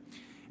trip.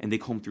 And they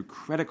comb through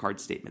credit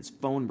card statements,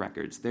 phone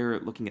records.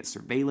 They're looking at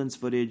surveillance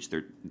footage.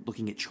 They're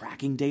looking at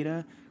tracking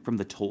data from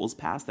the tolls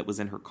pass that was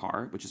in her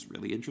car, which is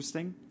really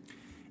interesting.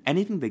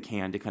 Anything they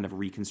can to kind of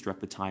reconstruct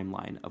the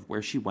timeline of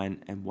where she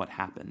went and what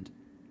happened.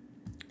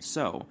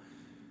 So,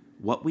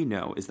 what we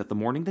know is that the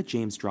morning that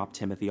James dropped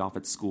Timothy off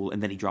at school,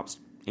 and then he drops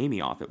Amy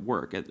off at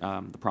work at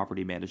the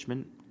property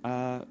management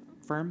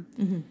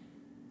firm,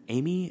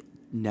 Amy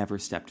never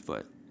stepped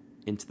foot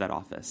into that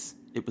office.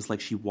 It was like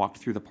she walked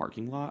through the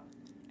parking lot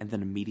and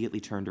then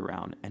immediately turned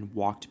around and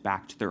walked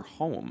back to their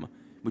home,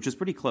 which was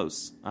pretty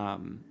close.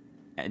 And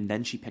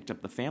then she picked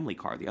up the family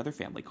car, the other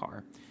family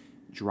car,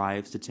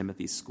 drives to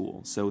Timothy's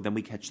school. So then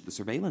we catch the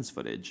surveillance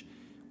footage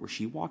where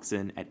she walks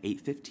in at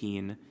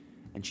 8:15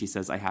 and she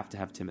says, I have to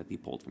have Timothy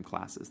pulled from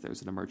classes.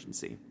 There's an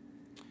emergency.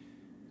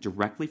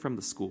 Directly from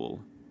the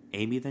school,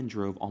 Amy then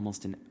drove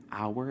almost an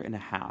hour and a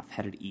half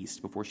headed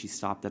east before she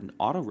stopped at an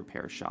auto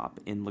repair shop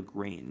in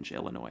LaGrange,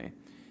 Illinois.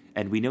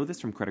 And we know this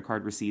from credit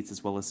card receipts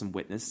as well as some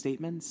witness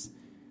statements.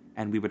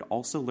 And we would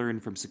also learn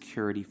from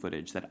security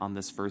footage that on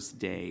this first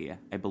day,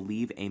 I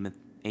believe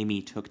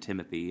Amy took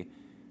Timothy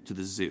to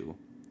the zoo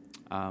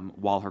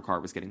while her car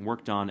was getting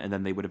worked on. And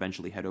then they would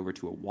eventually head over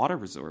to a water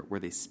resort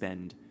where they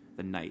spend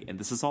the night. And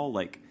this is all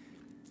like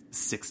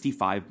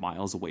 65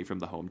 miles away from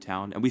the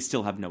hometown. And we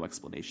still have no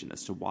explanation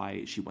as to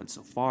why she went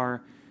so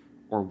far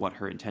or what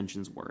her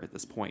intentions were at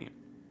this point.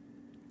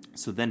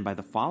 So then by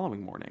the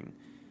following morning,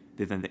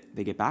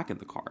 they get back in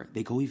the car.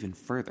 They go even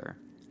further.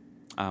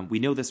 We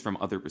know this from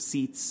other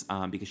receipts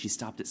because she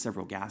stopped at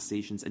several gas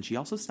stations, and she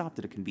also stopped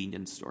at a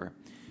convenience store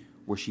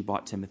where she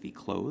bought Timothy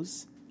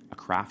clothes, a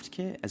craft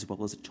kit, as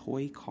well as a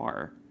toy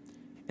car.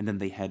 And then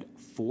they head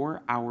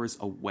 4 hours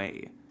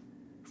away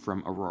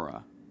from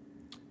Aurora.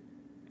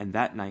 And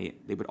that night,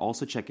 they would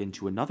also check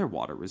into another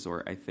water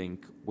resort, I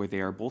think, where they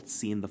are both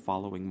seen the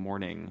following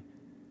morning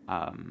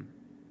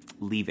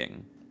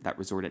leaving that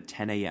resort at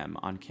 10 a.m.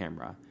 on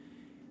camera.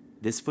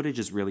 This footage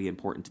is really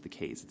important to the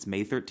case. It's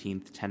May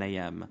 13th, 10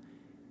 a.m.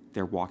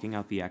 They're walking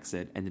out the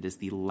exit, and it is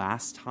the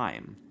last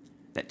time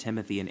that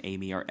Timothy and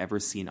Amy are ever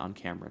seen on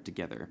camera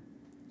together.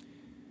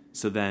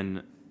 So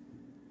then,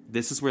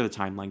 this is where the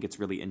timeline gets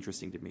really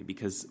interesting to me,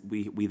 because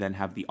we then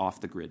have the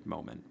off-the-grid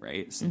moment,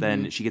 right? So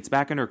then she gets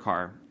back in her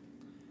car,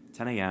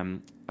 10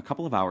 a.m., a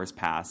couple of hours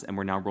pass, and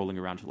we're now rolling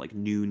around to like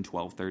noon,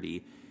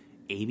 12:30.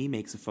 Amy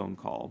makes the phone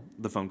call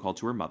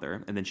to her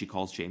mother, and then she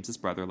calls James's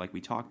brother like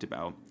we talked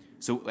about.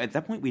 So at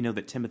that point, we know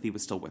that Timothy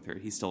was still with her.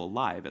 He's still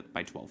alive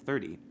by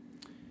 12:30.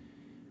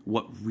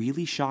 What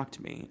really shocked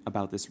me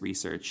about this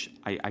research,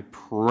 I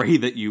pray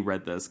that you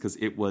read this because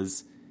it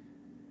was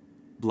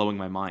blowing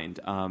my mind.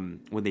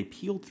 When they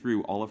peeled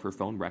through all of her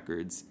phone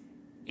records,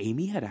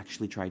 Amy had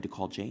actually tried to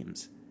call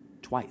James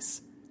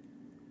twice.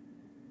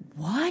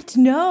 What?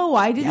 No,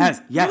 I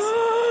didn't. Yes.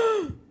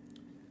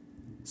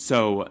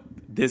 So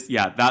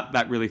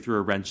that really threw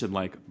a wrench in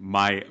like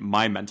my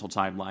mental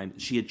timeline.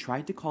 She had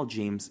tried to call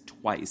James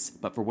twice,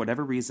 but for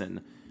whatever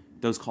reason,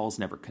 those calls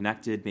never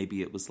connected.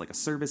 Maybe it was like a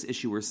service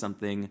issue or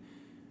something,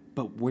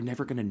 but we're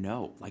never going to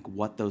know like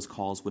what those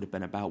calls would have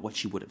been about, what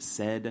she would have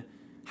said,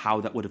 how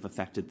that would have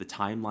affected the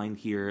timeline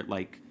here.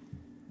 Like,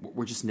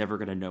 we're just never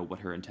going to know what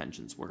her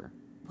intentions were.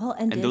 Well,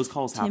 and those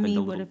calls Timmy happened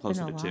a would little have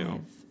closer been to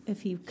alive 2.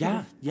 if he could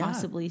have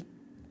possibly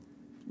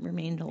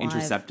remained alive.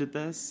 Intercepted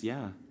this,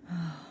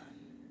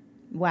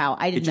 Wow,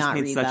 I did not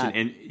read that.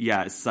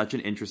 It's such an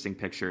interesting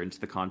picture into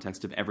the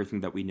context of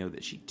everything that we know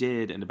that she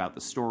did and about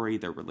the story,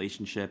 their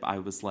relationship. I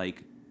was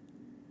like,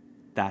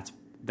 that's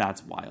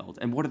wild.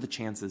 And what are the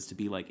chances to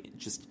be like,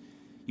 just,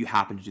 you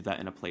happen to do that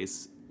in a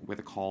place where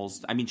the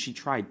calls, I mean, she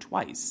tried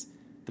twice.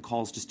 The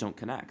calls just don't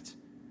connect.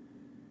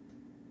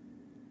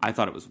 I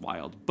thought it was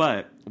wild.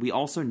 But we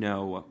also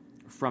know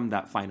from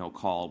that final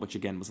call, which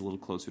again was a little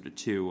closer to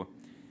 2,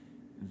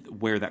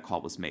 where that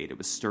call was made. It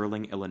was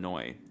Sterling,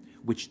 Illinois,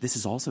 which, this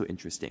is also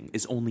interesting,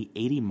 is only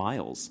 80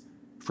 miles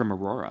from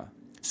Aurora.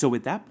 So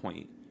at that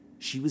point,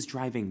 she was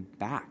driving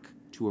back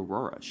to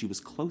Aurora. She was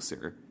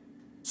closer.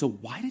 So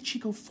why did she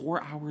go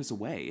 4 hours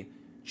away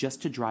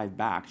just to drive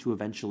back to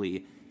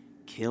eventually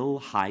kill,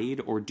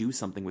 hide, or do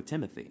something with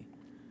Timothy?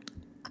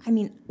 I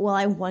mean, well,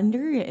 I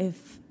wonder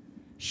if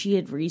she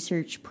had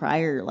researched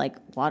prior, like,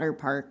 water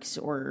parks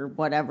or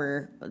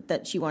whatever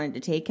that she wanted to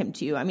take him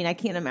to. I mean, I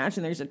can't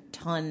imagine there's a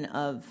ton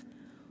of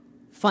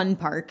fun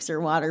parks or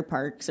water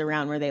parks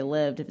around where they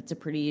lived if it's a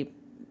pretty...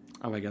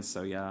 Oh, I guess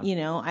so, yeah. You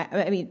know,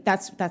 I mean,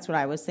 that's what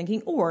I was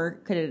thinking. Or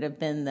could it have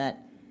been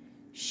that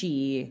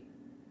she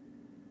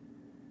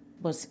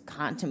was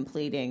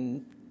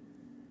contemplating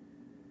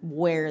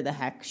where the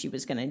heck she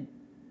was going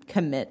to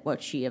commit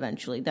what she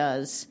eventually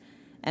does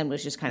and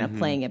was just kind of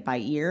playing it by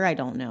ear? I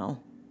don't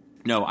know.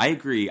 No, I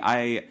agree.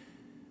 I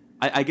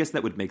guess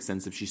that would make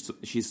sense if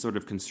she's sort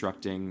of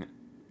constructing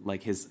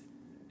like his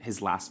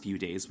last few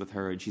days with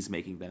her, and she's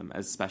making them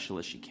as special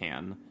as she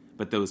can.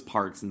 But those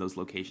parks and those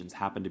locations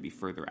happen to be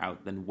further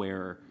out than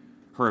where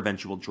her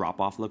eventual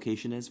drop-off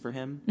location is for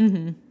him.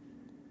 Mm-hmm.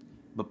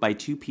 But by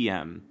 2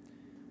 p.m.,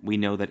 we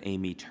know that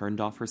Amy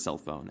turned off her cell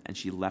phone and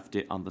she left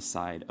it on the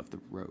side of the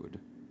road.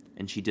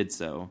 And she did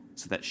so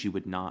that she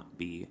would not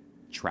be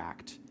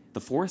tracked.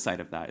 The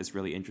foresight of that is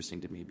really interesting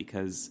to me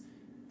because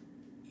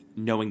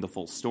knowing the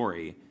full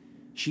story,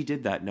 she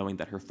did that knowing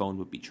that her phone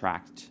would be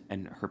tracked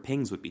and her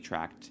pings would be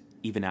tracked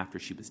even after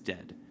she was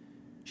dead.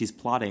 She's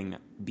plotting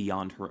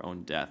beyond her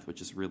own death,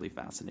 which is really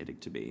fascinating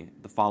to me.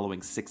 The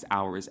following 6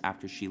 hours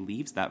after she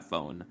leaves that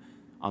phone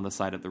on the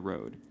side of the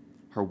road,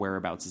 her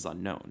whereabouts is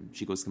unknown.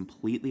 She goes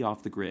completely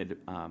off the grid,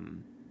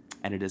 and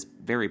it is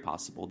very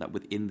possible that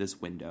within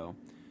this window,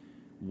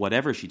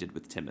 whatever she did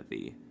with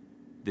Timothy,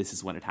 this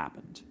is when it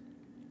happened.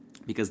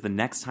 Because the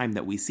next time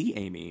that we see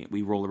Amy,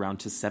 we roll around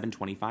to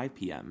 7:25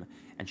 p.m.,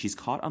 and she's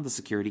caught on the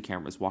security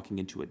cameras walking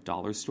into a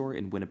dollar store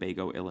in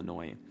Winnebago,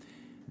 Illinois.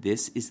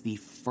 This is the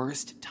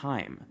first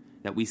time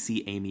that we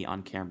see Amy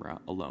on camera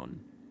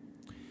alone.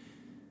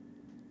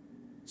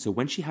 So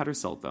when she had her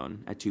cell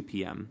phone at 2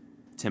 p.m.,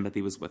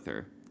 Timothy was with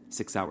her.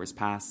 6 hours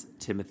pass,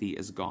 Timothy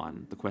is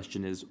gone. The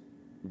question is,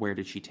 where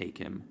did she take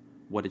him?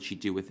 What did she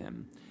do with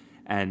him?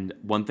 And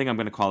one thing I'm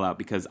going to call out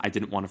because I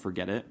didn't want to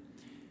forget it,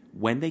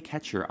 when they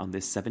catch her on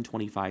this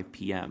 7:25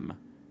 p.m.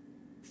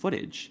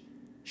 footage,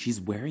 she's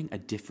wearing a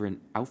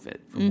different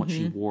outfit from what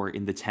she wore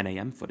in the 10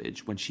 a.m.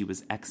 footage when she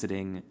was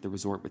exiting the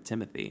resort with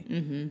Timothy.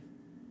 Mm-hmm.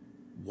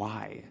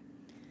 Why?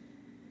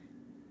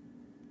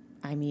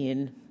 I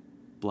mean...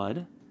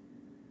 Blood?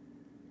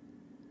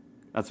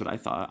 That's what I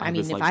thought. I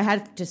mean, if I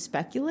had to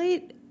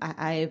speculate,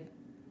 I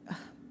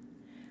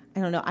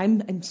don't know.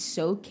 I'm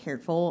so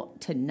careful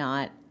to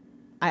not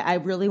I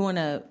really want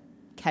to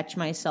catch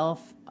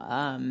myself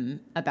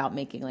about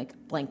making like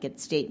blanket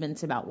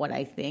statements about what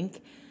I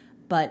think.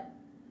 But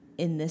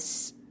in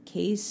this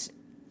case,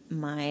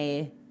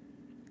 my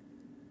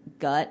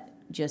gut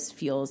just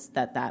feels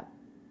that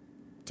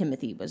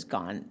Timothy was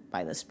gone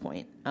by this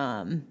point.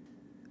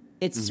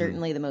 It's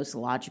certainly the most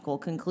logical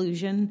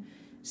conclusion.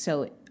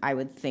 So I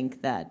would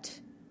think that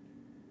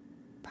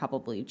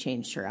probably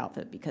changed her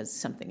outfit because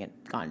something had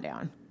gone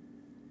down.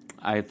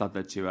 I thought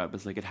that too. I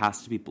was like, it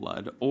has to be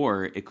blood,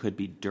 or it could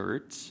be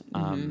dirt,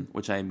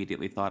 which I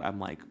immediately thought, I'm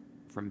like,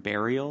 from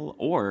burial,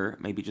 or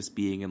maybe just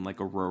being in like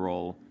a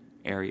rural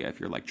area if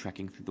you're like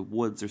trekking through the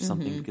woods or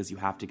something, because you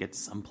have to get to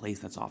some place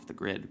that's off the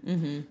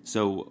grid.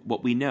 So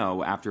what we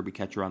know after we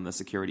catch her on the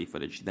security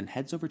footage, she then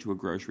heads over to a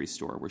grocery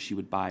store where she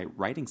would buy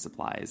writing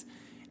supplies,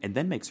 and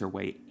then makes her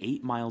way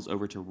 8 miles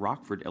over to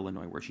Rockford,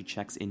 Illinois, where she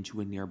checks into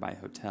a nearby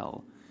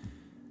hotel.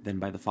 Then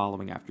by the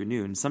following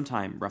afternoon,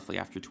 sometime roughly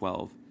after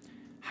 12,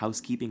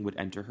 housekeeping would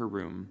enter her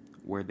room,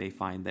 where they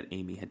find that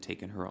Amy had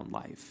taken her own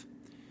life.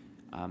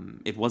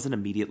 It wasn't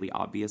immediately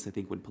obvious, I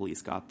think, when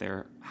police got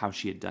there, how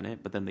she had done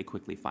it, but then they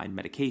quickly find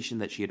medication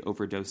that she had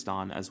overdosed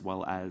on, as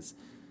well as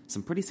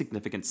some pretty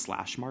significant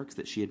slash marks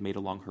that she had made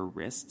along her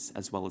wrists,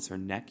 as well as her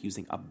neck,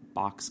 using a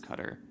box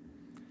cutter.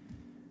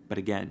 But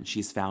again,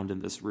 she's found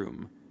in this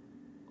room,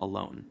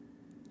 alone.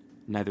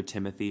 Neither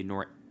Timothy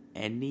nor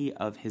any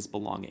of his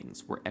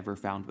belongings were ever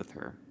found with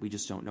her. We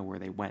just don't know where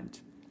they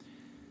went.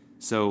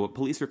 So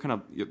police are kind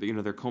of,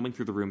 they're combing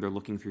through the room, they're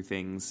looking through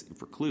things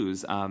for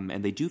clues,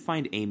 and they do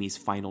find Amy's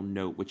final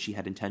note, which she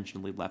had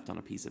intentionally left on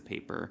a piece of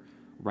paper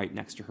right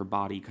next to her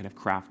body, kind of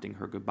crafting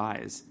her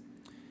goodbyes.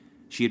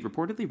 She had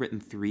reportedly written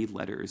 3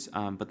 letters,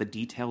 but the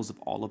details of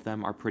all of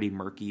them are pretty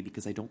murky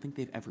because I don't think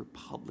they've ever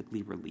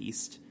publicly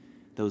released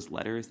those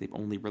letters. They've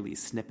only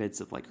released snippets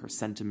of like her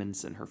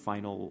sentiments and her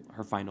final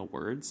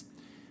words.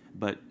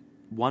 But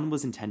one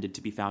was intended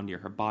to be found near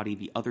her body.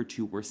 The other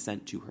 2 were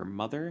sent to her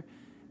mother,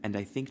 and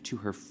I think to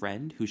her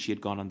friend who she had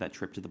gone on that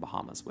trip to the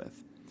Bahamas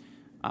with.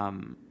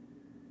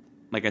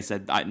 Like I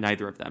said,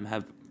 neither of them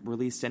have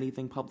released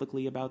anything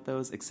publicly about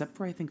those, except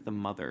for I think the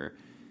mother.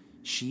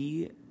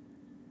 She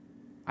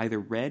either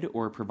read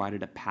or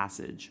provided a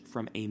passage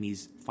from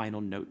Amy's final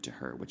note to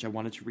her, which I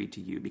wanted to read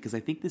to you, because I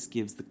think this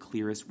gives the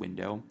clearest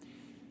window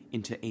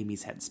into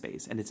Amy's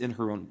headspace, and it's in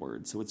her own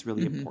words, so it's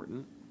really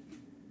important.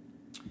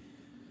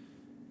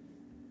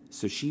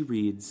 So she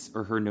reads,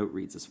 or her note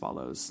reads as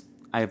follows: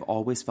 I have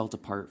always felt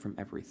apart from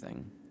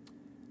everything.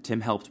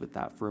 Tim helped with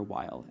that for a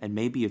while, and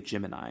maybe if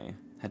Jim and I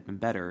had been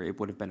better, it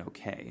would have been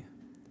okay.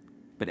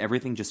 But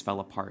everything just fell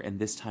apart, and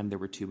this time there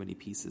were too many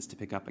pieces to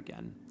pick up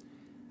again.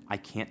 I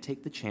can't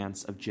take the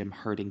chance of Jim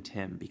hurting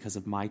Tim because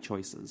of my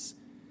choices,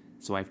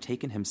 so I've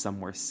taken him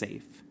somewhere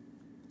safe.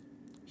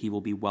 He will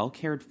be well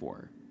cared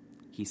for.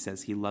 He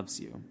says he loves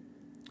you.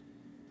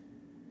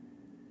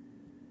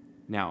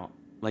 Now,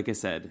 like I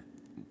said,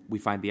 we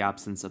find the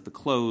absence of the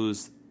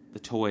clothes, the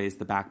toys,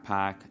 the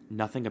backpack.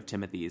 Nothing of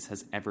Timothy's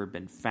has ever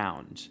been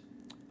found.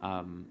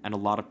 And a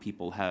lot of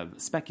people have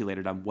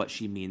speculated on what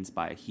she means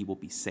by he will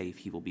be safe,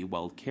 he will be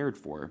well cared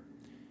for.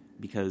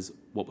 Because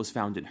what was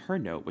found in her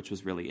note, which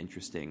was really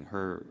interesting,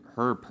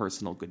 her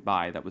personal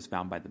goodbye that was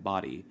found by the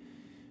body,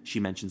 she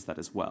mentions that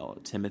as well.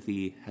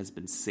 Timothy has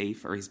been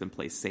safe, or he's been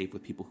placed safe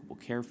with people who will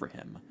care for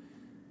him,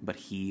 but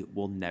he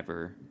will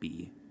never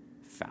be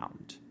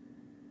found.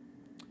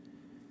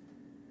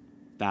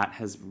 That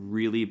has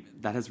really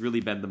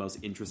been the most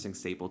interesting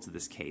staple to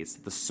this case.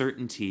 The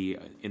certainty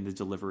in the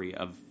delivery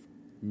of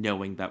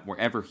knowing that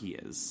wherever he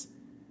is,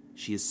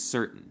 she is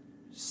certain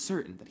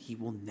that he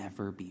will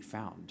never be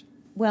found.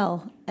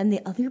 Well, and the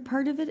other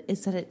part of it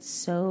is that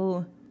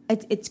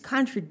it's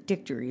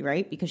contradictory,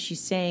 right? Because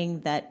she's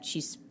saying that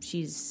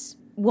she's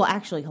well,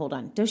 actually, hold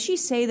on. Does she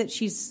say that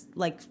she's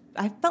like,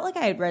 I felt like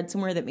I had read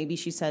somewhere that maybe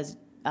she says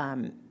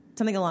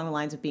something along the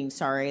lines of being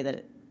sorry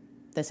that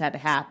this had to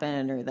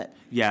happen, or that...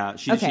 Yeah,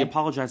 she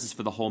apologizes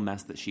for the whole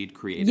mess that she'd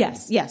created.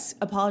 Yes,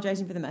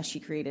 apologizing for the mess she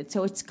created.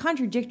 So it's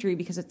contradictory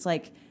because it's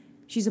like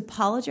she's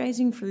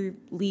apologizing for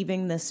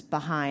leaving this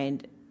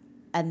behind,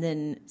 and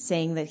then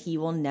saying that he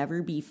will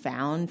never be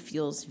found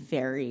feels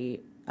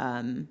very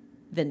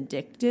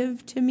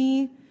vindictive to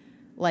me.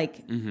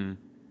 Like, and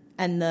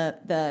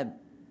the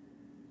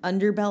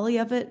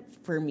underbelly of it,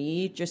 for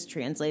me, just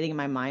translating in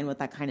my mind what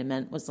that kind of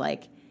meant was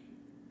like,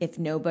 if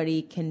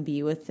nobody can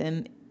be with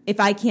him... If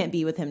I can't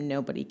be with him,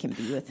 nobody can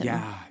be with him.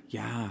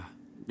 Yeah.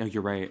 No,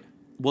 you're right.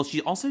 Well,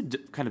 she also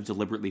kind of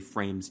deliberately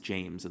frames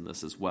James in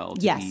this as well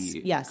to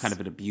be kind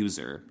of an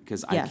abuser,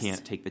 because I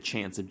can't take the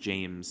chance of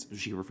James.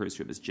 She refers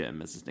to him as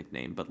Jim as his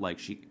nickname, but like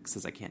she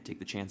says, I can't take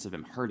the chance of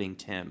him hurting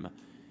Tim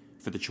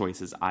for the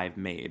choices I've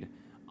made.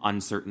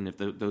 Uncertain if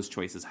those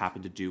choices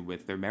happen to do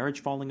with their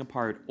marriage falling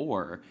apart,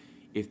 or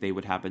if they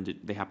happen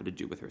to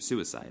do with her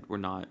suicide. We're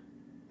not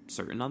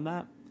certain on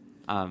that.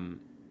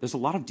 There's a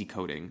lot of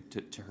decoding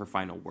to her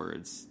final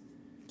words.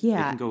 Yeah.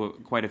 It can go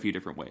quite a few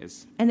different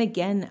ways. And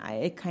again,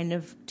 it kind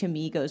of, to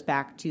me, goes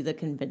back to the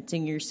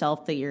convincing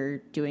yourself that you're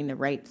doing the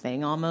right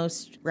thing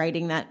almost.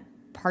 Writing that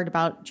part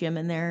about Jim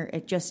in there,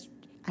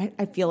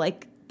 I feel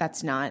like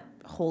that's not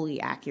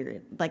wholly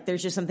accurate. Like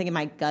there's just something in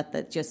my gut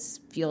that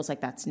just feels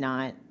like that's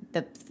not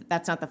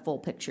the full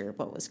picture of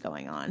what was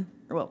going on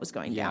or what was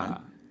going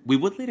down. We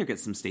would later get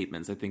some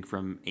statements, I think,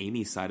 from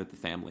Amy's side of the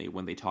family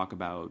when they talk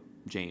about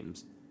Jim,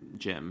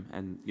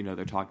 and, you know,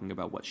 they're talking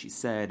about what she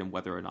said and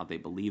whether or not they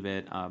believe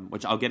it,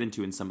 which I'll get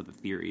into in some of the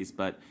theories.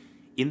 But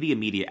in the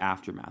immediate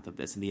aftermath of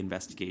this, in the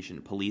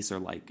investigation, police are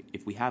like,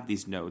 if we have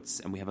these notes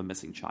and we have a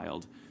missing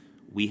child,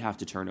 we have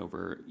to turn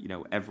over, you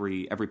know,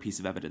 every piece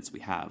of evidence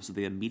we have. So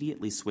they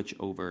immediately switch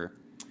over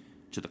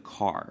to the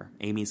car,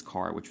 Amy's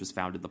car, which was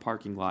found in the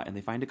parking lot, and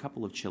they find a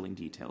couple of chilling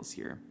details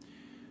here.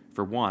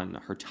 For one,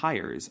 her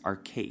tires are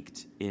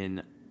caked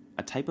in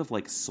a type of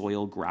like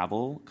soil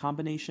gravel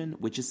combination,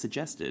 which is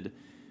suggested,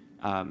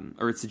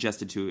 or it's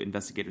suggested to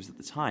investigators at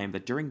the time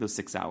that during those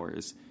 6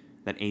 hours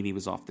that Amy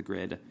was off the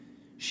grid,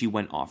 she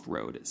went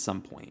off-road at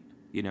some point,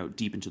 you know,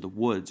 deep into the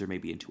woods or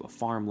maybe into a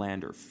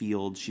farmland or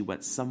field. She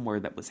went somewhere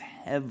that was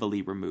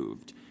heavily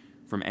removed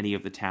from any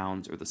of the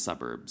towns or the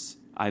suburbs,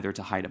 either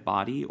to hide a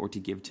body or to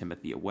give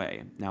Timothy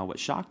away. Now, what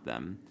shocked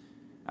them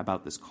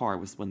about this car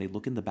was when they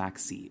look in the back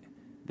seat,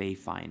 they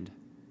find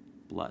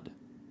blood.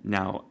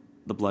 Now,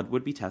 the blood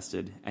would be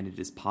tested, and it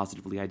is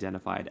positively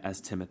identified as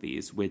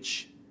Timothy's,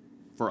 which,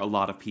 for a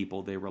lot of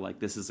people, they were like,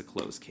 this is a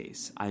closed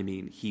case. I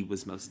mean, he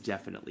was most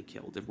definitely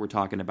killed. If we're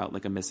talking about,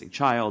 like, a missing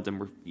child,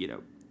 and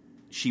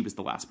she was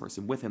the last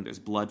person with him, there's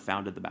blood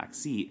found in the back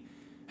seat,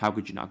 how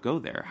could you not go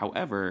there?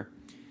 However,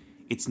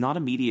 it's not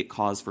immediate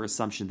cause for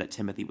assumption that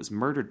Timothy was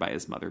murdered by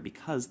his mother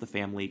because the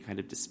family kind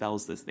of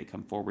dispels this. They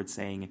come forward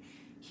saying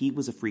he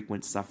was a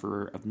frequent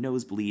sufferer of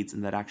nosebleeds,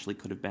 and that actually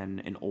could have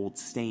been an old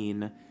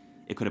stain.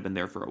 It could have been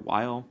there for a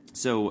while.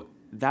 So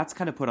that's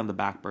kind of put on the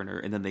back burner,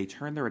 and then they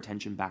turn their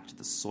attention back to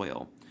the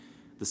soil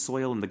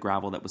and the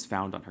gravel that was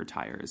found on her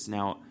tires.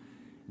 Now,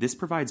 this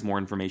provides more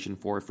information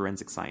for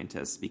forensic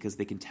scientists because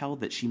they can tell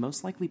that she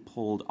most likely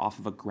pulled off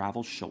of a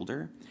gravel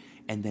shoulder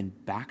and then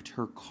backed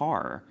her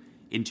car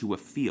into a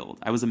field.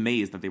 I was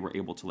amazed that they were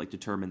able to like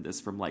determine this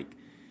from like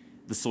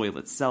the soil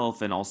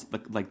itself and also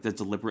like the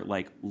deliberate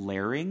like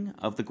layering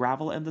of the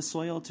gravel and the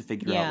soil to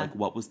figure out like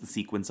what was the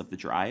sequence of the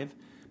drive,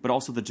 but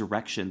also the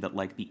direction that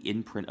like the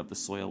imprint of the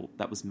soil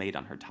that was made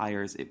on her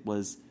tires. It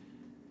was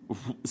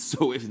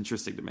so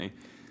interesting to me.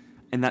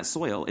 And that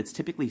soil, it's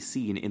typically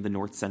seen in the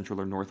north central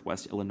or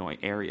northwest Illinois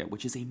area,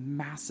 which is a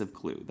massive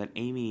clue that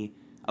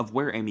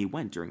where Amy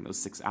went during those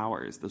 6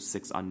 hours, those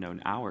 6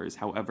 unknown hours.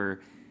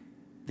 However,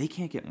 they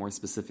can't get more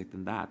specific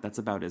than that. That's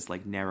about as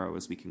like narrow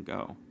as we can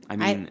go. I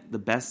mean, the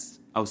best.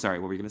 Oh, sorry.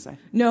 What were you going to say?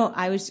 No,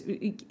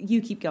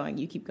 you keep going.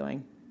 You keep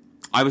going.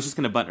 I was just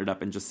going to button it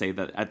up and just say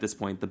that at this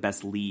point, the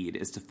best lead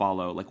is to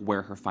follow like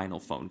where her final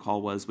phone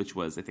call was, which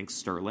was, I think,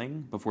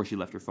 Sterling, before she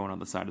left her phone on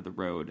the side of the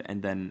road.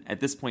 And then at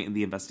this point in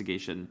the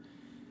investigation,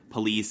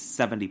 police,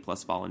 70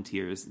 plus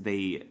volunteers,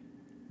 they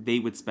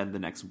would spend the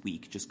next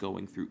week just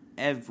going through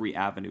every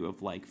avenue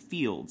of like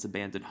fields,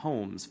 abandoned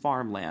homes,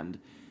 farmland.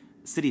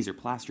 Cities are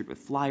plastered with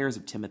flyers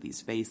of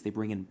Timothy's face. They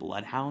bring in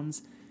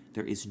bloodhounds.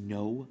 There is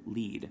no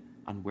lead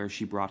on where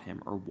she brought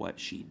him or what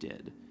she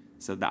did.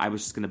 So I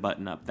was just going to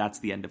button up. That's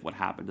the end of what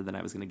happened. And then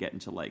I was going to get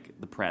into like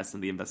the press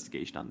and the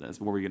investigation on this.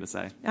 What were you going to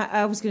say?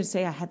 I was going to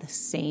say I had the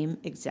same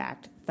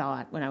exact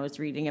thought when I was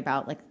reading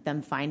about like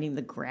them finding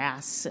the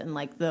grass and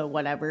like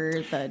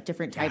the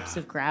different types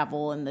of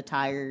gravel and the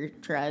tire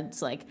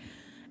treads. Like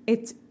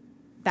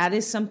that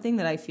is something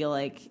that I feel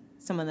like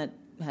someone that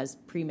has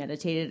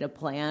premeditated a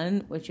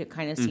plan, which it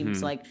kind of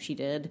seems like she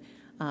did,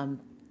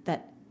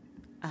 that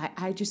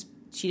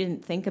she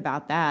didn't think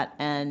about that.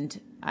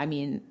 And I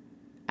mean,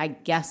 I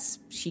guess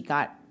she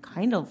got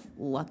kind of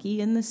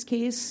lucky in this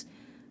case,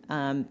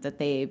 that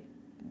they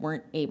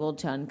weren't able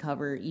to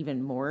uncover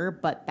even more.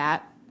 But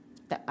that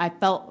I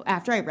felt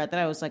after I read that,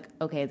 I was like,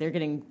 okay, they're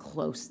getting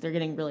close. They're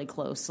getting really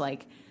close.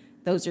 Like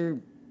those are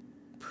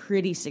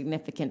pretty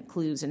significant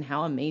clues, and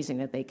how amazing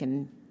that they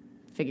can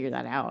figure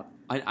that out.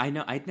 I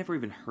know I'd never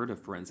even heard of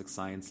forensic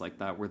science like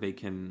that, where they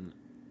can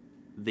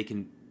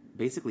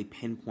basically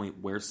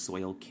pinpoint where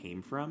soil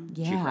came from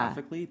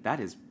geographically. That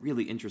is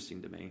really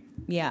interesting to me.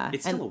 Yeah.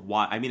 It's still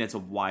it's a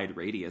wide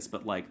radius,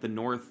 but like the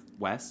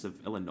northwest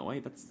of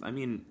Illinois,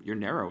 you're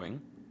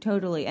narrowing.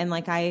 Totally. And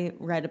like I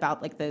read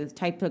about like the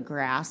type of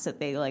grass that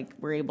they like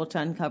were able to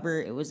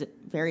uncover. It was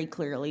very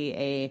clearly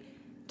a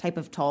type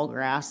of tall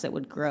grass that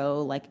would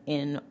grow like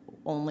in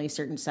only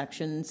certain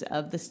sections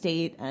of the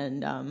state.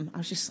 And I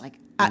was just like,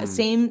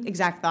 same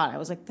exact thought. I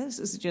was like, this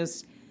is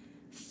just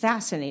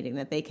fascinating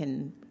that they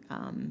can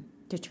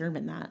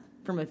determine that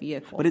from a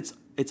vehicle. But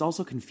it's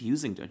also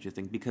confusing, don't you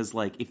think? Because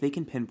like if they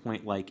can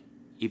pinpoint like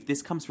if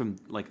this comes from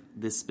like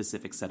this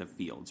specific set of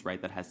fields,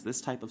 right, that has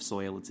this type of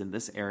soil, it's in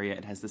this area,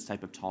 it has this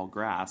type of tall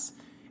grass,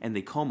 and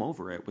they comb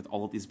over it with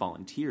all of these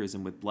volunteers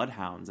and with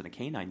bloodhounds and a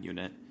canine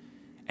unit,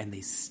 and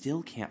they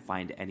still can't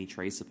find any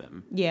trace of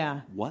him.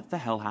 Yeah. What the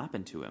hell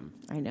happened to him?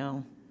 I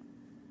know.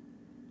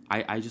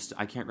 I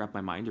can't wrap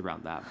my mind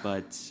around that.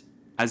 But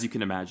as you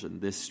can imagine,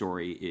 this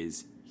story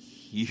is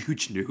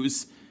huge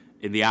news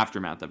in the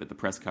aftermath of it, the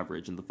press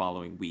coverage in the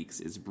following weeks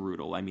is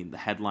brutal. I mean, the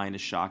headline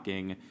is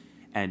shocking,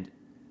 and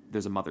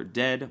there's a mother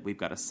dead. We've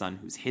got a son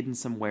who's hidden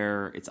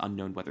somewhere. It's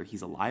unknown whether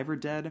he's alive or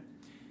dead.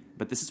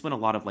 But this is when a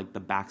lot of like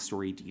the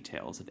backstory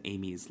details of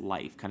Amy's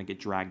life kind of get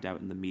dragged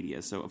out in the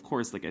media. So of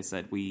course, like I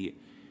said, we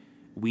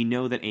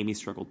know that Amy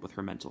struggled with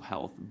her mental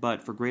health,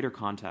 but for greater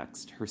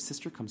context, her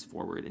sister comes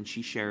forward and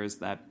she shares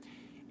that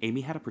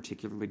Amy had a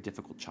particularly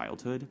difficult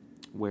childhood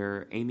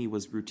where Amy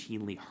was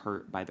routinely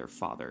hurt by their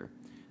father.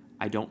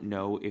 I don't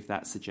know if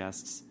that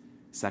suggests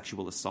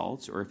sexual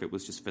assault or if it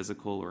was just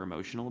physical or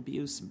emotional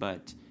abuse,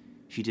 but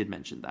she did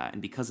mention that.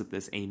 And because of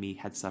this, Amy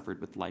had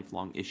suffered with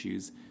lifelong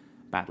issues,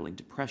 battling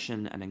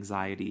depression and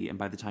anxiety. And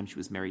by the time she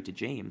was married to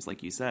James,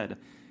 like you said,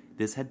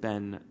 this had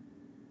been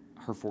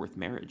her fourth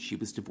marriage. She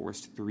was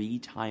divorced 3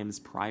 times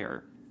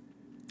prior.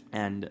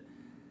 And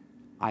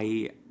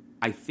I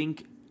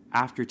think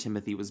after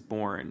Timothy was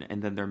born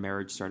and then their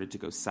marriage started to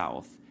go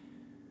south,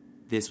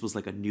 this was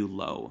like a new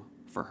low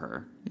for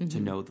her to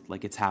know that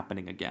like it's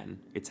happening again.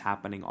 It's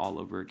happening all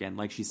over again.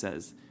 Like she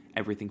says,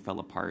 everything fell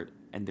apart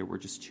and there were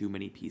just too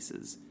many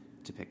pieces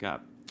to pick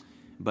up.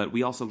 But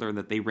we also learned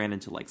that they ran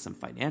into like some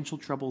financial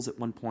troubles at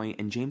one point,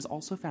 and James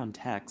also found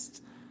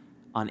texts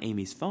on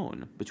Amy's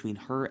phone between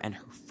her and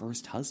her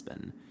first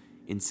husband,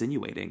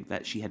 insinuating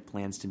that she had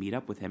plans to meet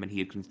up with him, and he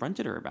had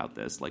confronted her about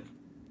this like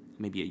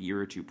maybe a year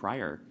or 2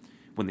 prior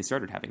when they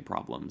started having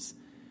problems.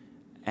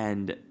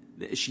 And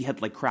she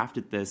had like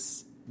crafted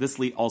this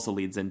also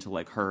leads into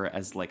like her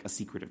as like a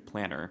secretive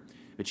planner,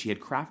 but she had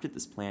crafted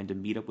this plan to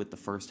meet up with the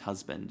first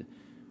husband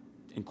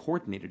and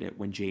coordinated it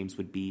when James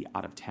would be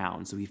out of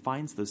town. So he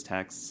finds those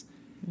texts,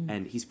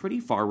 and he's pretty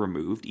far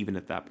removed, even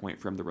at that point,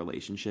 from the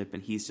relationship,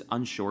 and he's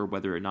unsure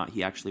whether or not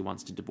he actually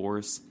wants to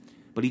divorce,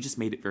 but he just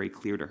made it very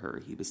clear to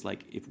her. He was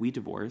like, if we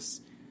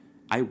divorce,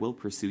 I will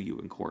pursue you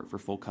in court for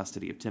full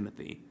custody of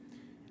Timothy.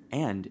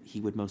 And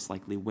he would most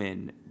likely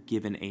win,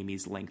 given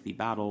Amy's lengthy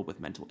battle with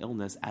mental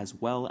illness, as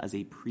well as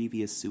a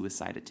previous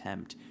suicide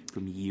attempt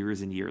from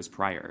years and years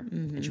prior.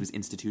 And she was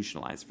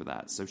institutionalized for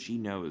that. So she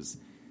knows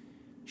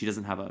she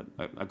doesn't have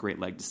a great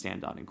leg to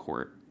stand on in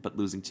court, but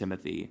losing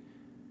Timothy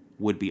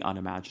would be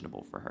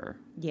unimaginable for her.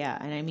 Yeah,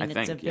 and I mean,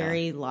 it's a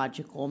very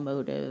logical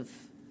motive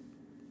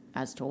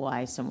as to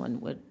why someone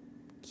would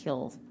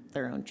kill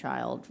their own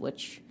child,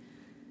 which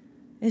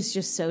is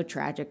just so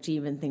tragic to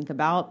even think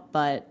about.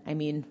 But, I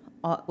mean,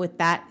 with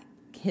that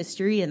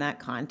history and that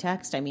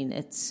context, I mean,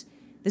 this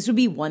would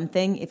be one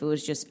thing if it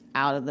was just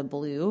out of the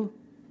blue,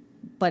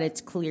 but it's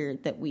clear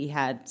that we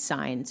had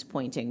signs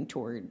pointing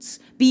towards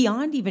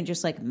beyond even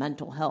just like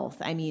mental health.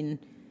 I mean,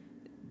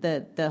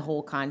 the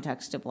whole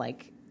context of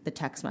like the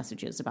text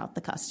messages about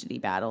the custody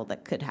battle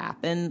that could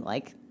happen,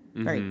 like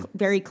very,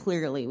 very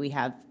clearly we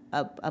have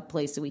a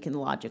place that we can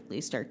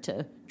logically start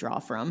to draw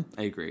from.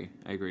 I agree.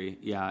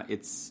 Yeah,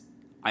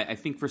 I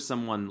think for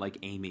someone like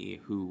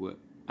Amy, who,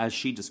 as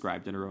she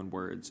described in her own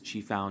words,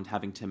 she found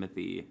having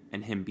Timothy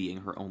and him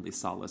being her only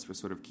solace for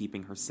sort of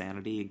keeping her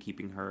sanity and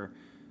keeping her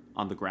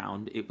on the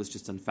ground. It was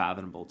just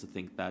unfathomable to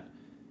think that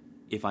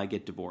if I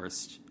get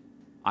divorced,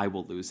 I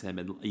will lose him.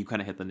 And you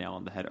kind of hit the nail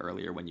on the head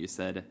earlier when you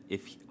said,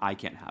 if I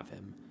can't have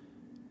him,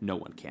 no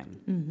one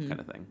can, kind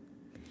of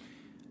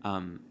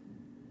thing.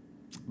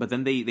 But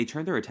then they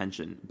turned their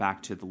attention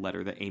back to the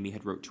letter that Amy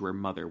had wrote to her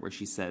mother, where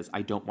she says,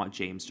 I don't want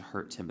James to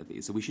hurt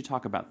Timothy. So we should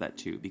talk about that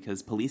too,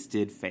 because police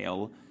did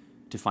fail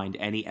to find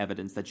any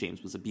evidence that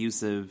James was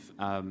abusive.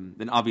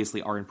 And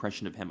obviously our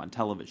impression of him on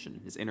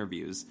television, his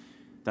interviews,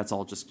 that's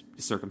all just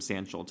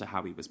circumstantial to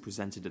how he was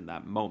presented in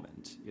that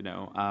moment, you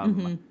know?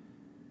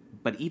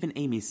 But even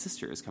Amy's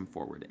sister has come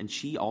forward, and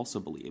she also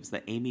believes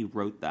that Amy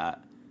wrote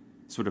that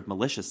sort of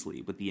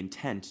maliciously with the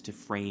intent to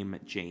frame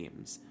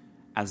James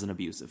as an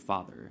abusive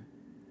father.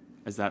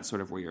 Is that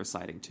sort of where you're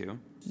siding to?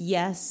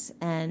 Yes,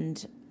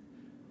 and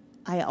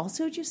I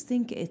also just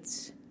think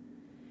it's...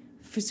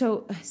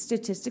 So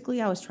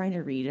statistically, I was trying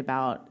to read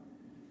about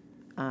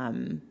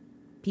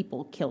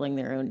people killing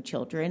their own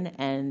children,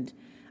 and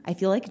I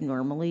feel like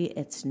normally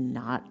it's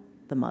not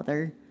the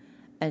mother.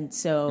 And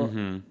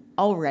so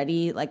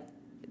already, like,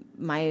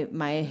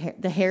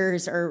 the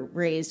hairs are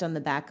raised on the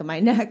back of my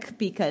neck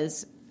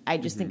because I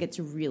just think it's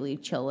really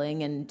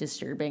chilling and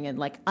disturbing and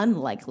like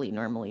unlikely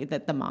normally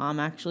that the mom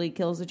actually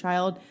kills a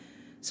child.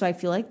 So I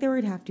feel like there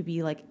would have to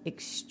be like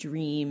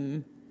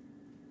extreme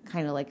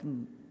kind of like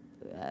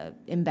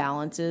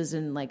imbalances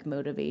and like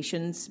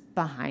motivations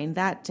behind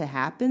that to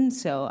happen.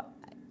 So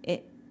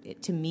it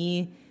to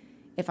me,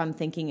 if I'm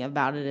thinking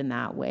about it in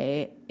that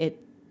way,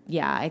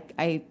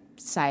 I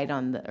side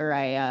on the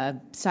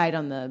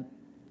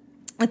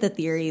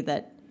theory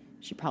that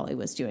she probably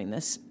was doing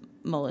this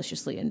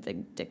maliciously and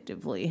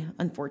vindictively,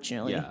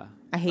 unfortunately. Yeah.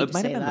 I hate to say that. It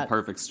might have been the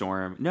perfect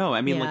storm. No,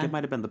 I mean, like, it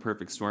might have been the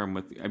perfect storm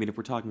with, I mean, if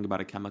we're talking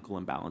about a chemical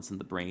imbalance in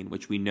the brain,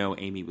 which we know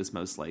Amy was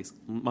most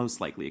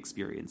likely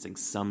experiencing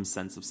some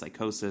sense of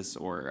psychosis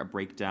or a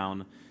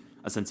breakdown,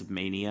 a sense of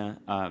mania.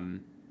 I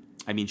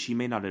mean, she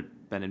may not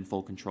have been in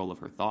full control of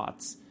her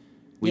thoughts.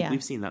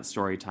 We've seen that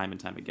story time and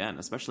time again,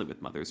 especially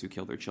with mothers who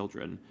kill their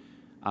children.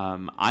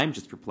 I'm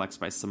just perplexed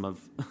by some of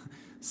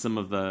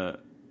the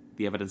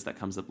evidence that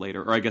comes up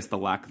later, or I guess the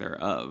lack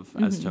thereof,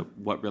 as to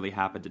what really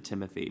happened to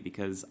Timothy,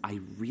 because I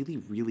really,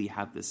 really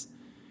have this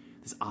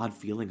odd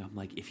feeling. I'm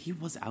like, if he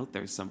was out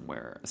there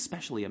somewhere,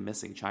 especially a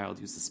missing child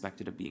who's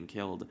suspected of being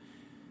killed,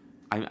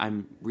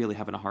 I'm really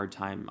having a hard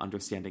time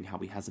understanding how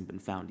he hasn't been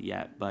found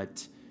yet.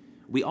 But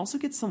we also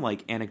get some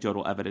like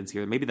anecdotal evidence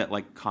here, maybe that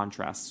like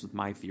contrasts with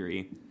my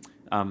theory.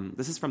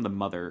 This is from the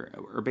mother,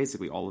 or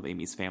basically all of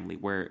Amy's family,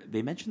 where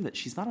they mentioned that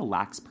she's not a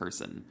lax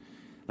person.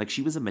 Like,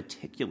 she was a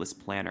meticulous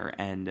planner,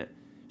 and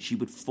she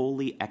would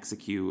fully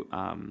execute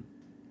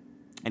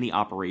any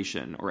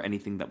operation or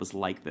anything that was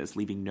like this,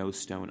 leaving no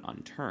stone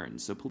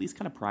unturned. So police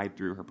kind of pried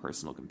through her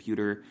personal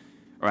computer,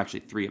 or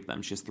actually 3 of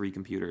them. She has 3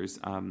 computers,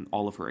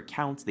 all of her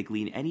accounts. They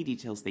glean any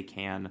details they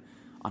can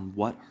on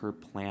what her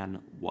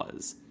plan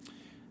was.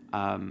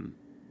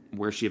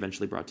 Where she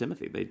eventually brought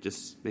Timothy.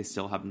 They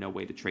still have no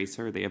way to trace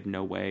her. They have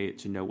no way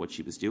to know what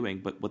she was doing.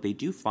 But what they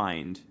do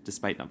find,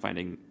 despite not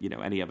finding,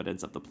 any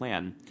evidence of the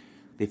plan,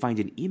 they find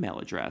an email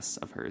address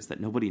of hers that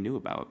nobody knew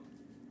about.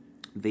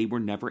 They were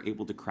never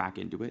able to crack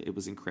into it. It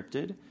was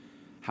encrypted.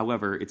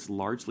 However, it's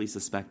largely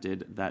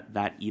suspected that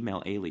that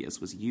email alias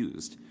was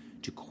used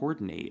to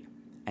coordinate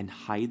and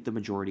hide the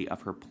majority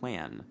of her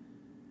plan,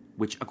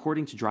 which,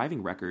 according to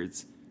driving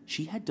records,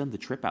 she had done the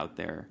trip out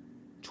there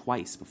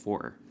twice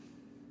before.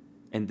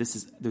 And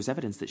there's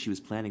evidence that she was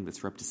planning this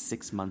for up to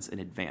 6 months in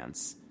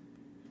advance.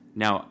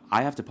 Now,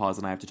 I have to pause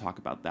and I have to talk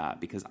about that,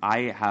 because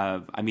I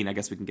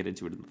guess we can get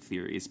into it in the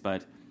theories,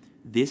 but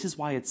this is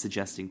why it's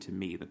suggesting to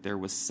me that there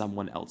was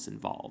someone else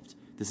involved.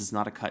 This is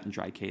not a cut and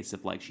dry case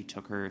of like she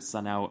took her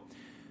son out,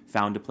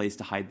 found a place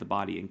to hide the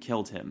body and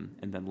killed him,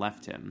 and then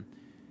left him.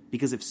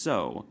 Because if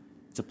so,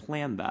 to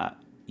plan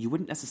that, you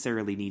wouldn't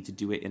necessarily need to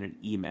do it in an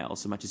email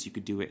so much as you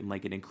could do it in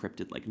like an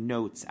encrypted like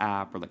notes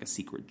app or like a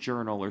secret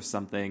journal or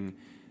something.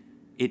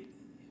 It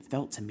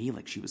felt to me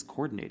like she was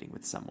coordinating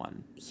with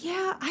someone.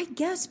 Yeah, I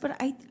guess, but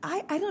I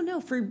don't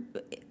know.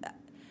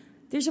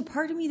 There's a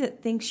part of me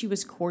that thinks she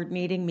was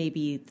coordinating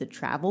maybe the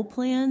travel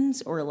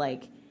plans, or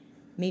like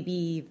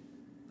maybe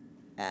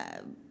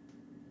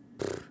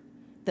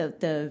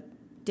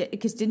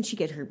because didn't she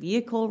get her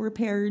vehicle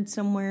repaired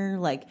somewhere?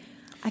 Like,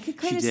 I could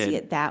kind of see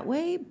it that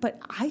way, but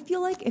I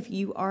feel like if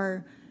you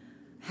are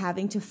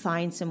having to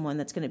find someone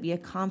that's going to be a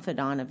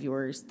confidant of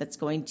yours, that's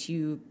going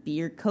to be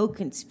your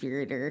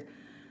co-conspirator,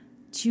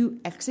 to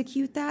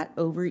execute that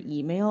over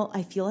email,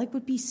 I feel like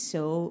would be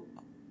so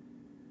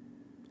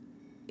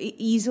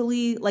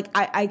easily, like,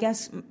 I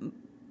guess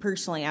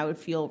personally I would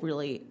feel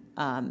really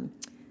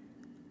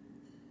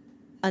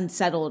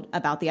unsettled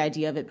about the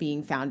idea of it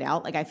being found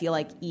out. Like, I feel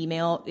like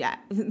email,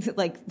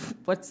 like,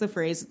 what's the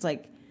phrase? It's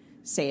like,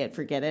 say it,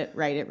 forget it,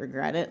 write it,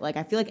 regret it. Like,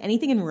 I feel like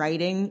anything in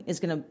writing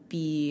is going to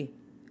be,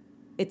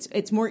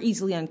 it's more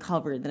easily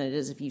uncovered than it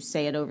is if you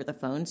say it over the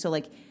phone. So,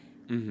 like,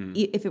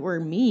 if it were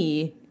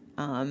me,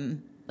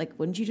 like,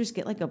 wouldn't you just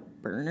get like a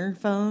burner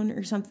phone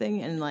or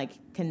something and like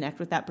connect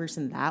with that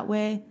person that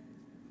way?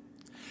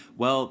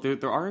 Well,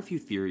 there are a few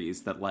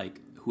theories that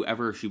like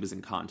whoever she was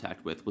in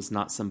contact with was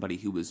not somebody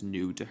who was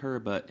new to her,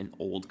 but an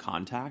old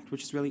contact,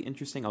 which is really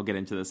interesting. I'll get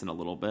into this in a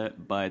little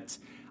bit, but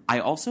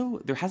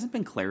there hasn't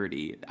been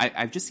clarity.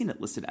 I've just seen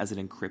it listed as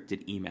an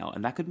encrypted email,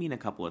 and that could mean a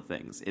couple of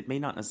things. It may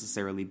not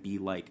necessarily be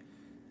like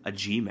a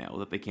Gmail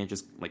that they can't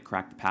just like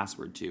crack the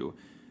password to.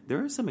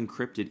 There are some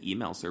encrypted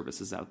email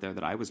services out there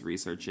that I was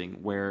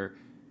researching where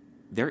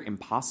they're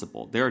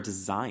impossible. They're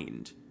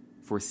designed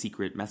for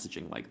secret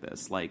messaging like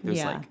this. Like,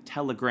 there's like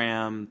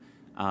Telegram,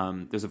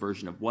 there's a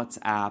version of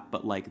WhatsApp,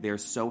 but like they're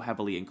so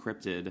heavily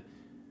encrypted,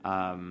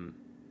 and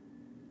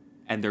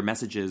their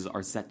messages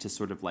are set to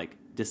sort of like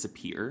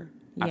disappear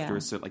after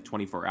a certain like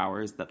 24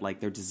 hours, that like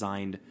they're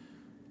designed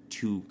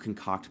to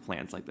concoct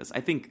plans like this. I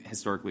think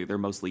historically they're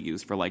mostly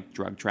used for like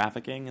drug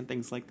trafficking and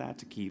things like that,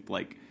 to keep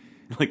like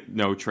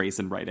no trace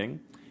in writing.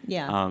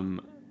 Yeah.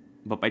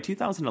 But by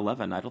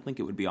 2011, I don't think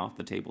it would be off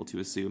the table to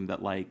assume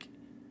that like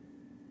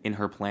in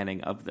her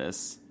planning of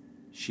this,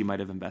 she might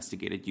have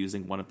investigated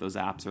using one of those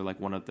apps or like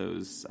one of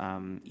those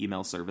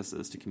email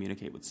services to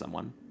communicate with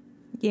someone.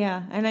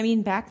 Yeah. And I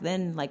mean, back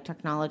then, like,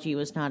 technology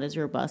was not as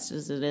robust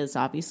as it is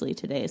obviously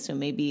today. So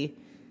maybe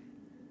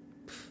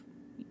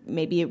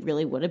it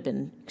really would have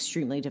been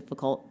extremely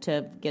difficult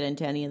to get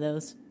into any of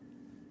those.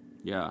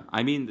 Yeah,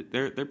 I mean,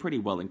 they're pretty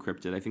well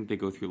encrypted. I think they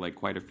go through like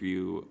quite a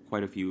few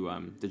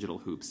digital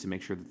hoops to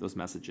make sure that those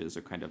messages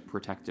are kind of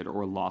protected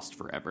or lost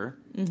forever.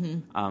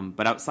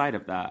 But outside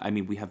of that, I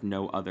mean, we have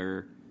no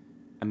other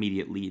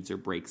immediate leads or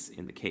breaks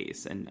in the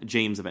case. And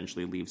James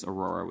eventually leaves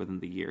Aurora within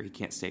the year. He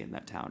can't stay in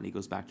that town. He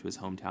goes back to his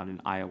hometown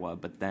in Iowa.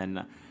 But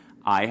then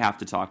I have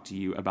to talk to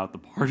you about the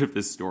part of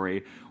this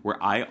story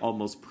where I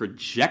almost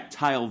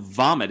projectile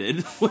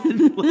vomited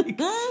when,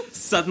 like,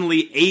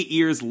 suddenly 8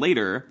 years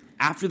later,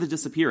 after the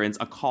disappearance,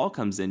 a call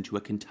comes in to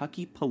a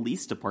Kentucky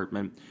police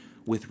department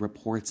with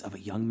reports of a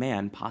young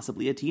man,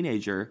 possibly a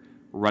teenager,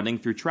 running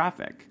through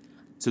traffic.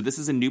 So this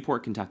is in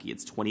Newport, Kentucky.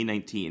 It's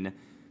 2019.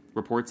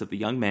 reports of the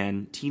young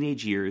man,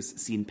 teenage years,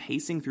 seen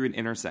pacing through an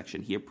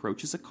intersection. He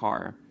approaches a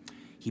car.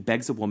 He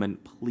begs a woman,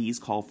 please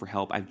call for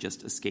help. I've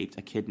just escaped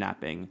a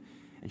kidnapping.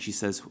 And she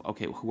says,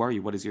 okay, who are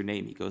you? What is your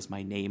name? He goes,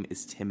 my name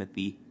is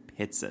Timothy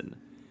Pitzen.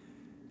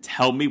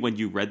 Tell me when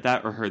you read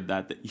that or heard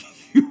that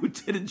you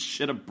didn't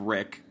shit a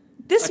brick.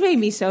 This made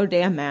me so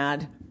damn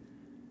mad.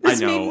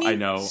 I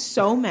know.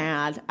 So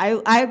mad.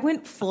 I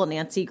went full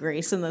Nancy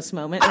Grace in this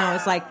moment, and I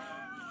was like,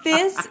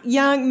 this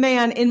young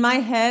man, in my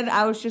head,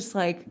 I was just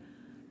like,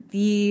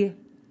 the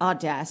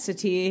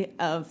audacity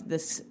of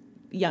this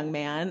young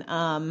man.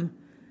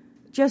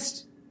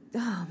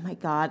 Oh my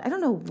God. I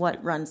don't know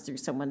what runs through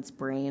someone's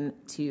brain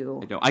to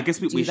I know. I guess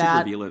we should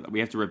that. reveal it.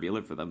 We have to reveal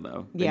it for them,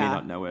 though. They may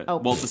not know it. Oh,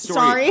 well, the story,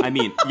 sorry. I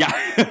mean,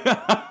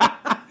 yeah.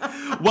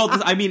 Well,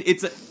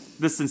 it's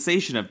the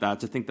sensation of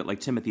that, to think that,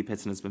 like, Timothy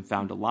Pitzen has been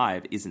found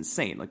alive, is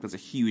insane. Like, that's a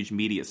huge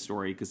media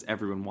story because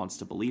everyone wants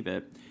to believe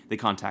it. They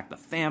contact the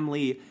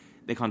family.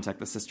 They contact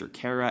the sister,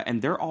 Kara,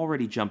 and they're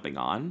already jumping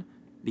on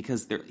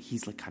because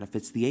he's, like, kind of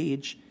fits the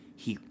age.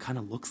 He kind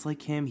of looks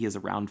like him. He has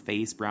a round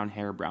face, brown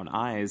hair, brown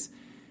eyes.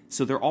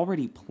 So they're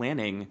already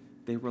planning.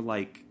 They were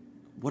like,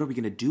 what are we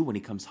going to do when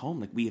he comes home?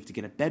 Like, we have to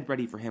get a bed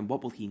ready for him.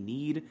 What will he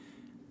need?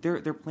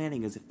 They're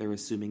planning as if they're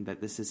assuming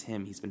that this is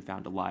him. He's been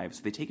found alive.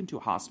 So they take him to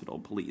a hospital,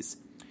 police,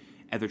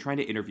 and they're trying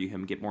to interview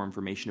him, get more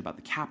information about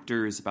the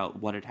captors,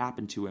 about what had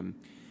happened to him.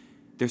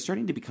 They're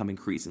starting to become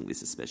increasingly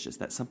suspicious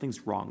that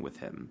something's wrong with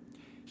him.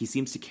 He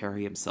seems to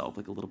carry himself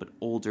like a little bit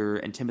older,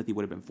 and Timothy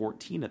would have been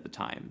 14 at the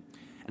time.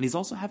 And he's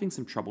also having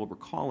some trouble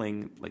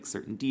recalling, like,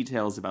 certain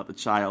details about the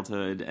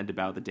childhood and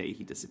about the day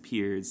he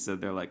disappeared. So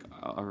they're like,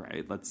 all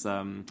right, let's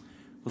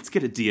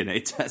get a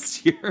DNA test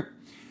here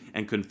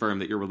and confirm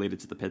that you're related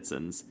to the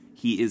Pitzens.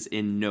 He is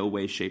in no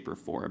way, shape, or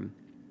form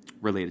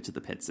related to the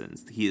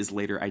Pitzens. He is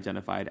later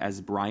identified as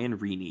Brian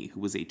Reaney,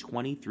 who was a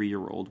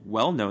 23-year-old,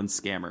 well-known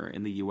scammer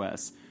in the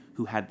U.S.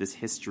 who had this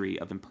history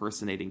of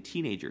impersonating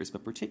teenagers,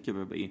 but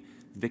particularly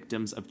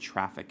victims of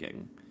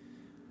trafficking.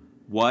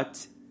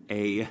 What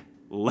a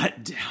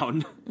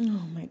letdown.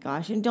 Oh my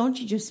gosh. And don't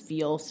you just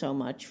feel so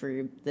much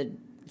for the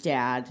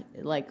dad,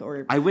 like,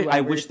 or I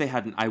wish they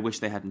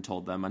hadn't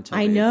told them until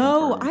I they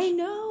know.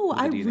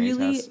 I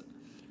really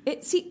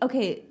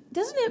okay,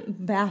 doesn't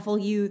it baffle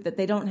you that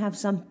they don't have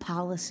some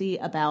policy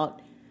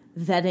about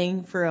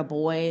vetting for a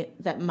boy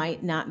that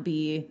might not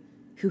be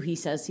who he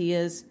says he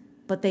is,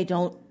 but they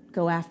don't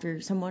go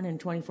after someone in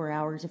 24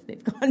 hours if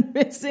they've gone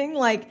missing?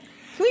 Like,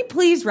 can we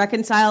please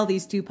reconcile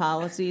these two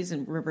policies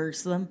and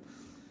reverse them?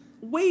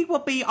 We will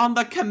be on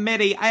the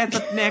committee as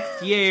of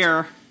next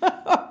year.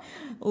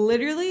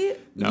 Literally,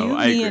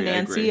 me, and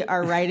Nancy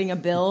are writing a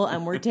bill,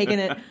 and we're taking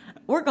it.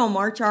 We're going to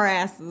march our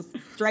asses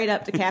straight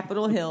up to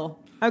Capitol Hill.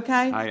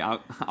 Okay?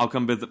 I'll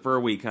come visit for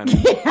a week, honey.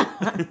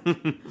 Yeah.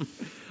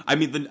 I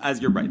mean,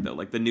 as you're right, though,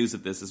 like, the news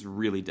of this is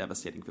really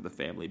devastating for the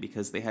family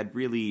because they had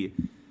really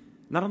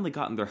not only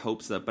gotten their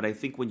hopes up, but I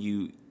think when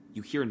you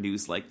hear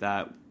news like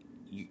that,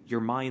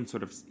 your mind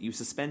sort of, you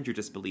suspend your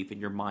disbelief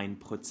and your mind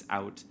puts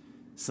out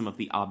some of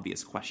the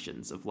obvious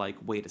questions of, like,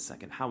 wait a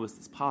second, how is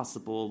this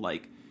possible?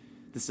 Like,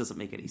 this doesn't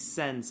make any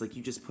sense. Like,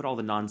 you just put all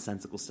the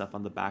nonsensical stuff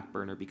on the back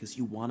burner because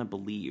you want to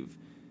believe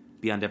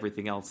beyond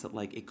everything else that,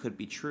 like, it could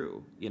be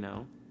true, you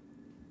know?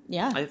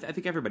 Yeah. I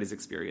think everybody's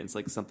experienced,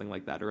 like, something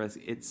like that. Or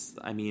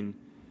I mean,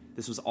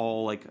 this was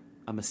all, like,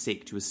 a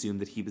mistake to assume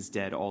that he was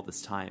dead all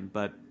this time.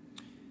 But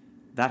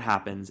that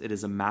happens. It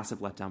is a massive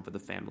letdown for the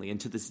family.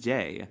 And to this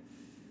day,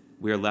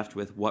 we are left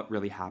with what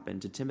really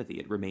happened to Timothy.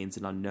 It remains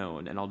an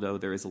unknown, and although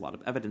there is a lot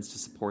of evidence to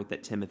support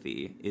that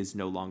Timothy is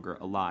no longer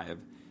alive,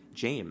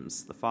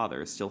 James, the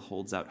father, still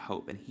holds out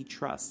hope, and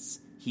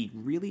he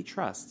really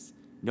trusts,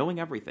 knowing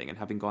everything and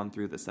having gone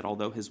through this, that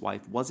although his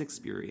wife was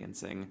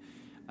experiencing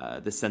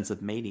the sense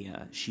of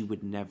mania, she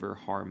would never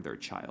harm their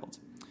child,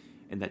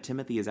 and that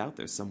Timothy is out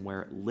there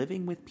somewhere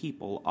living with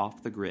people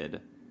off the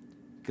grid,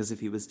 because if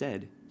he was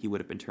dead, he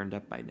would have been turned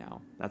up by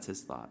now. That's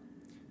his thought.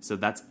 So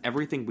that's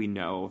everything we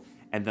know.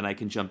 And then I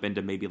can jump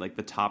into maybe, like,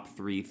 the top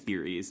 3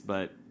 theories.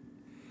 But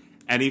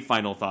any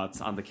final thoughts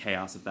on the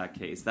chaos of that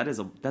case? That's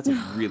a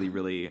really,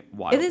 really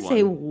wild one. It is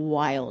a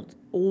wild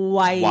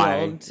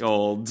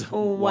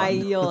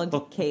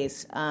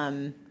case.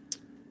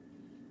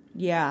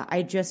 Yeah,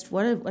 I just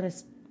what a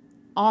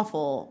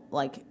awful,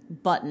 like,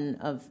 button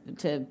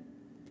to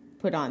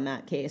put on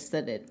that case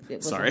that it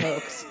was a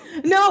hoax.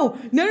 No.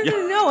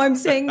 I'm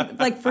saying,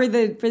 like, for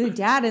the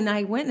dad, and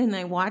I went and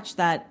I watched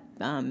that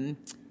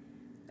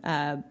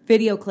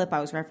video clip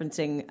I was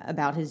referencing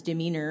about his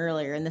demeanor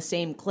earlier. In the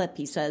same clip,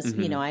 he says,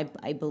 you know,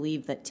 I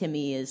believe that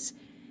Timmy is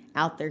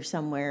out there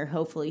somewhere.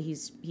 Hopefully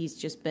he's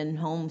just been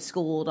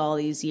homeschooled all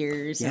these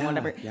years and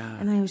whatever. Yeah.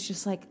 And I was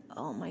just like,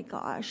 oh my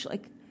gosh,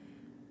 like,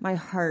 my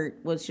heart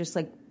was just,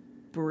 like,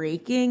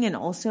 breaking. And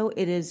also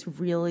it is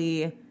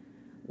really,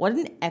 what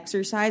an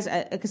exercise,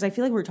 because I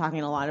feel like we're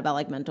talking a lot about,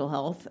 like, mental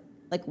health.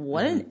 Like,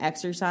 what an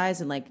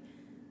exercise in, like,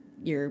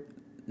 your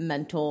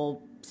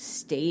mental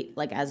state,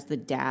 like, as the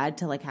dad,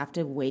 to, like, have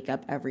to wake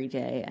up every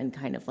day and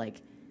kind of,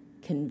 like,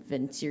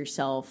 convince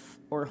yourself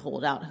or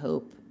hold out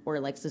hope or,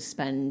 like,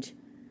 suspend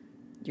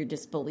your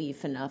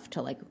disbelief enough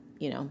to like,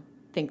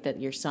 think that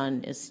your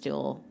son is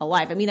still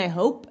alive. I mean, I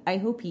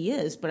hope he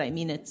is, but I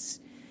mean, it's,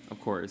 of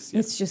course,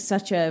 it's just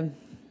such a,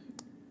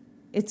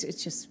 it's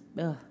just,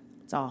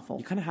 it's awful.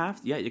 You kind of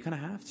have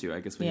to, I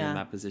guess, when you're in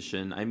that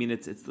position. I mean,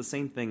 it's the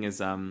same thing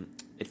as,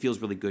 it feels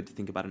really good to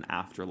think about an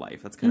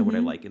afterlife. That's kind of what I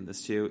like in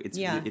this too.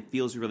 It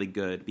feels really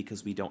good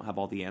because we don't have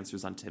all the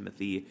answers on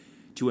Timothy,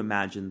 to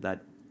imagine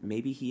that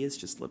maybe he is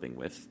just living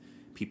with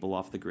people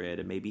off the grid,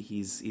 and maybe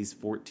he's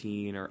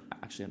 14, or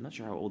actually I'm not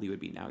sure how old he would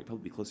be now. He'd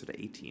probably be closer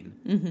to 18.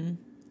 Mm-hmm.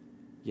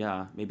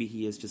 Yeah, maybe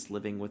he is just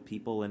living with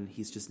people, and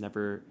he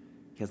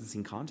hasn't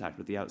seen contact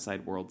with the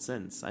outside world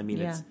since. I mean,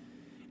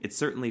 it's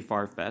certainly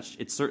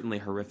far-fetched. It's certainly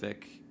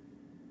horrific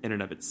in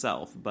and of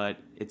itself, but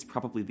it's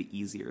probably the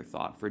easier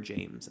thought for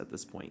James at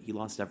this point. He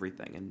lost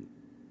everything in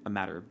a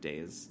matter of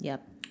days.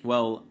 Yep.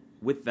 Well,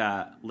 with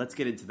that, let's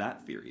get into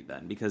that theory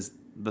then, because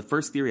the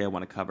first theory I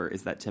want to cover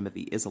is that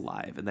Timothy is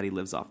alive and that he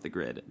lives off the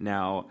grid.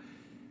 Now,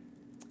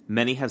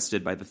 many have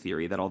stood by the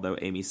theory that although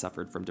Amy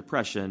suffered from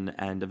depression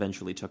and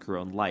eventually took her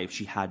own life,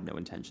 she had no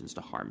intentions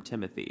to harm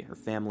Timothy, her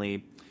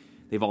family.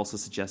 They've also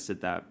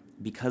suggested that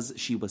because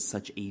she was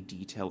such a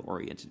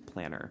detail-oriented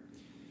planner,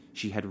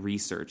 she had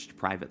researched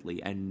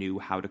privately and knew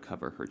how to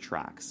cover her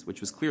tracks,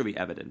 which was clearly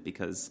evident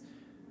because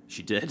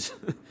she did.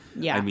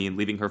 Yeah. I mean,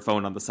 leaving her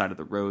phone on the side of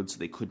the road so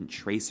they couldn't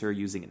trace her,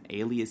 using an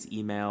alias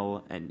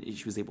email, and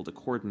she was able to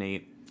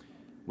coordinate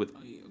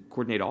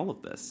all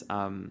of this,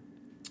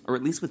 or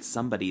at least with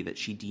somebody that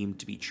she deemed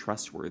to be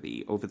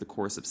trustworthy over the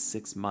course of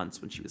 6 months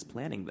when she was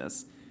planning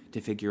this, to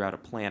figure out a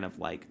plan of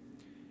like,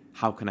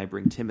 how can I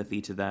bring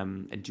Timothy to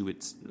them and do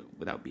it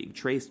without being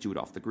traced, do it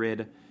off the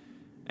grid,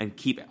 and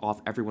keep it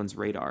off everyone's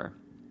radar,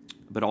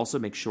 but also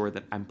make sure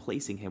that I'm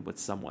placing him with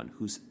someone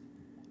who's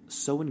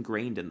so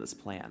ingrained in this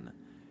plan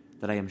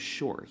that I am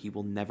sure he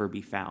will never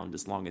be found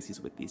as long as he's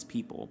with these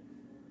people.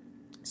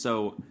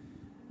 So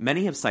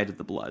many have cited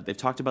the blood. They've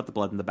talked about the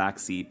blood in the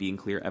backseat being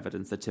clear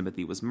evidence that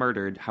Timothy was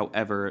murdered.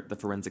 However, the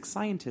forensic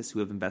scientists who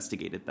have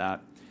investigated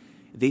that,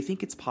 they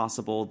think it's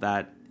possible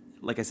that,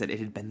 like I said, it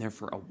had been there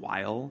for a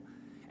while.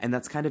 And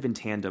that's kind of in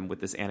tandem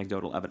with this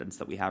anecdotal evidence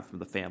that we have from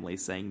the family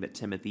saying that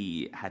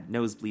Timothy had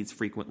nosebleeds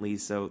frequently.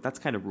 So that's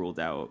kind of ruled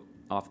out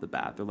off the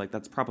bat. They're like,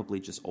 that's probably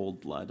just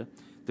old blood.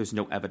 There's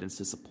no evidence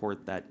to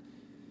support that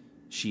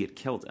she had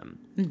killed him.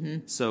 Mm-hmm.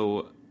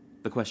 So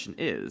the question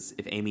is,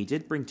 if Amy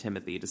did bring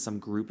Timothy to some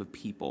group of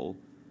people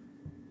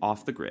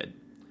off the grid,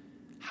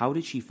 how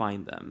did she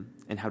find them?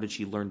 And how did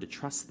she learn to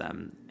trust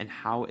them? And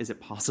how is it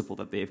possible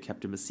that they have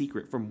kept him a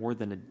secret for more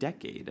than a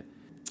decade?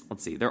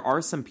 Let's see. There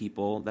are some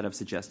people that have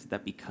suggested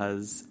that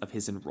because of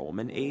his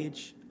enrollment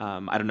age,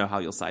 I don't know how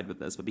you'll side with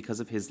this, but because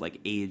of his like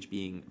age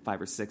being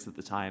 5 or 6 at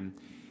the time,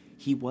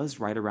 he was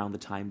right around the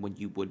time when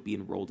you would be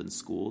enrolled in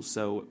school.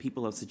 So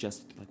people have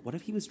suggested, like, what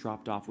if he was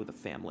dropped off with a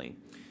family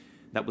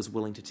that was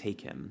willing to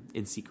take him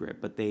in secret,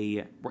 but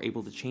they were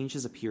able to change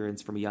his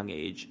appearance from a young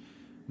age,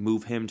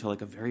 move him to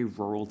like a very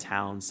rural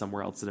town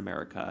somewhere else in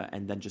America,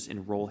 and then just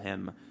enroll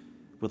him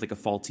with like a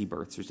faulty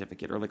birth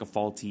certificate or like a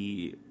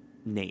faulty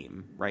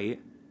name, right?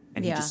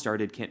 And he just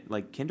started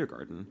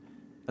kindergarten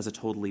as a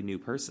totally new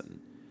person.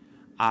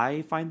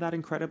 I find that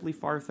incredibly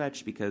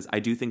far-fetched because I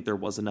do think there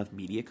was enough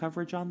media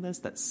coverage on this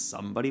that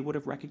somebody would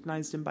have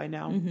recognized him by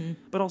now. Mm-hmm.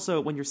 But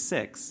also, when you're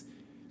 6,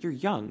 you're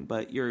young,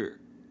 but you're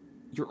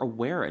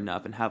aware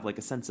enough and have like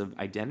a sense of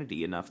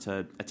identity enough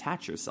to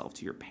attach yourself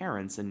to your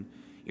parents and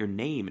your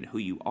name and who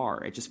you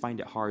are. I just find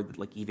it hard that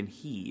like even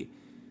he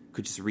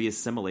could just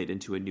reassimilate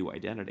into a new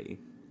identity.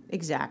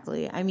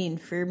 Exactly. I mean,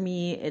 for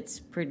me, it's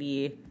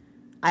pretty...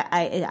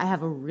 I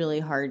have a really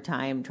hard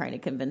time trying to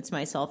convince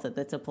myself that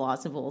that's a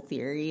plausible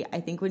theory. I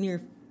think when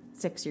you're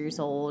 6 years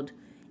old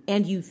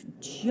and you've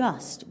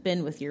just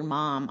been with your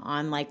mom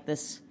on like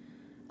this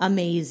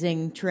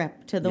amazing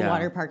trip to the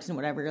water parks and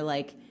whatever,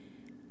 like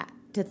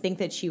to think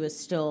that she was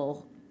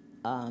still,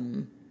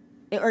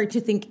 or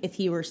to think if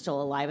he were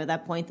still alive at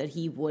that point that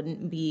he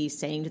wouldn't be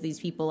saying to these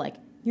people like,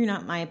 you're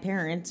not my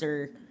parents,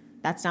 or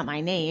that's not my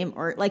name,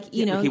 or like,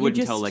 you know, like he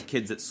wouldn't tell like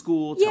kids at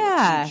school, tell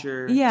a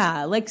teacher.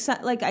 Yeah.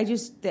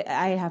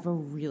 I have a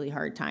really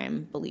hard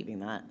time believing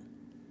that.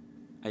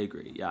 I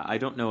agree. Yeah. I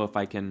don't know if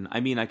I can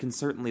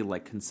certainly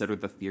like consider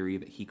the theory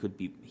that he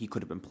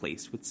could have been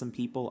placed with some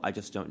people. I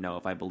just don't know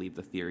if I believe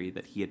the theory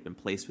that he had been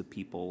placed with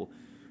people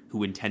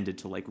who intended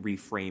to like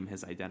reframe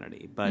his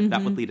identity. But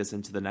that would lead us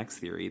into the next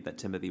theory that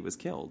Timothy was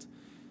killed.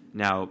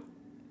 Now,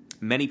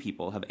 many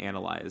people have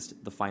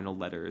analyzed the final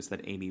letters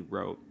that Amy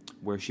wrote,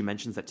 where she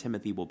mentions that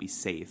Timothy will be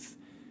safe,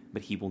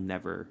 but he will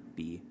never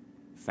be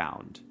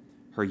found.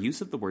 Her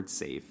use of the word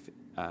safe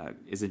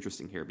is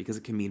interesting here because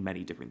it can mean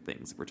many different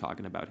things if we're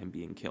talking about him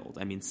being killed.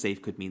 I mean,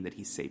 safe could mean that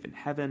he's safe in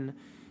heaven,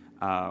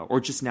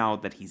 or just now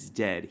that he's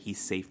dead, he's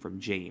safe from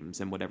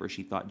James and whatever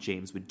she thought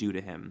James would do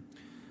to him.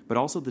 But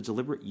also the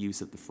deliberate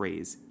use of the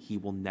phrase, he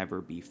will never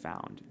be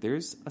found.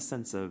 There's a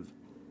sense of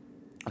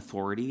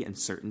authority and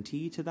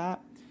certainty to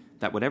that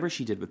whatever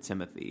she did with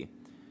Timothy,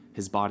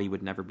 his body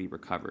would never be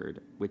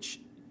recovered, which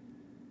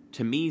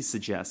to me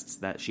suggests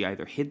that she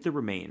either hid the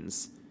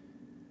remains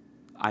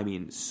I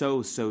mean,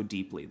 so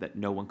deeply that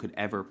no one could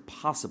ever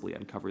possibly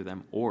uncover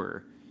them,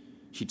 or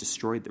she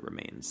destroyed the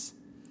remains.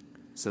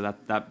 So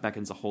that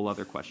beckons a whole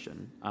other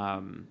question.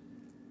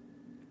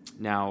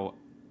 Now,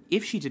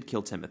 if she did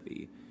kill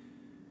Timothy,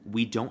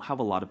 we don't have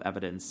a lot of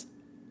evidence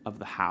of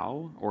the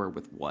how or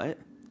with what,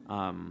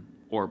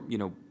 or,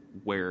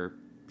 where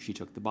she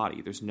took the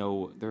body.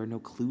 There are no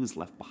clues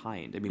left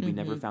behind. I mean, we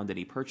never found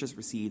any purchase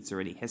receipts or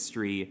any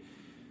history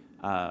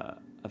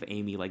of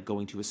Amy like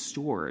going to a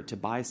store to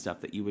buy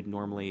stuff that you would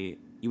normally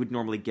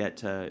get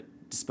to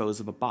dispose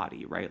of a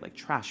body, right? Like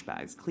trash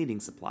bags, cleaning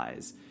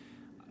supplies,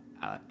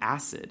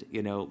 acid,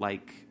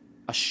 like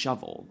a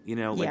shovel,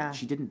 like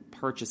she didn't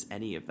purchase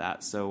any of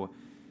that. So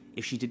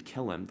if she did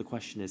kill him, the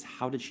question is,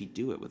 how did she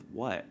do it, with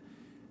what?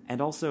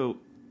 And also,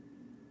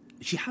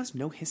 she has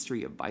no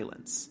history of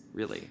violence,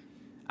 really.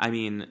 I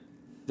mean,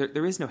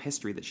 there is no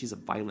history that she's a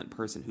violent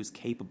person who's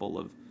capable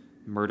of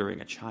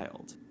murdering a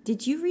child.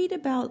 Did you read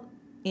about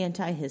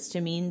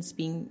antihistamines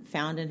being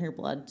found in her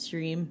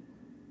bloodstream?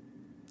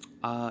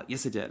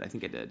 Yes, I did. I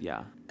think I did,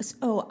 yeah.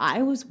 So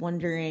I was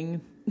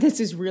wondering,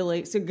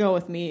 so go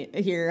with me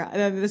here.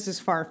 This is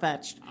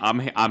far-fetched.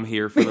 I'm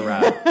here for the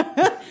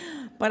ride.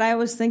 But I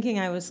was thinking,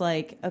 I was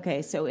like,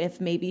 okay, so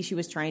if maybe she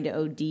was trying to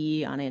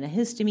OD on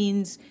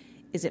antihistamines,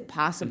 is it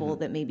possible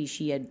that maybe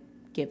she had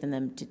given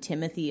them to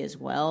Timothy as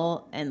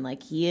well, and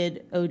like he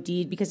had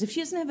OD'd? Because if she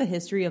doesn't have a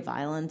history of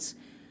violence,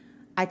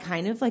 I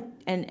kind of like,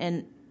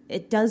 and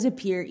it does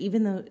appear,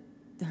 even though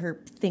her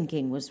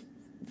thinking was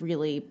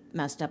really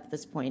messed up at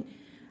this point,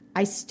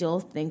 I still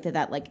think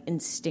that like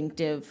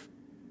instinctive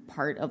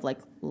part of like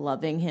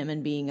loving him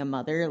and being a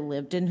mother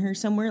lived in her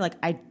somewhere. Like,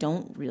 I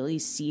don't really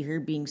see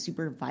her being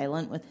super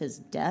violent with his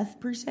death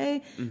per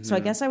se. So I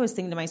guess I was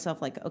thinking to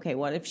myself, like, okay,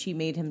 what if she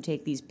made him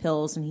take these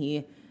pills and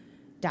he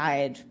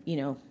died,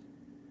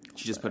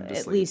 She just put him to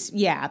sleep. At least,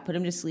 put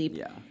him to sleep.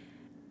 Yeah.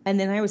 And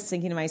then I was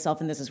thinking to myself,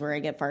 and this is where I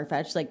get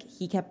far-fetched, like,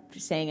 he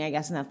kept saying, I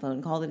guess, in that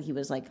phone call that he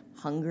was, like,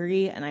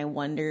 hungry. And I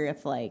wonder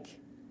if, like,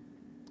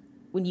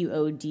 when you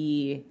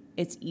OD,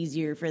 it's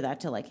easier for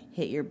that to, like,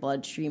 hit your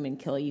bloodstream and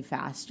kill you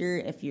faster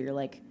if you're,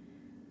 like,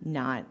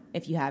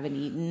 if you haven't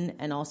eaten.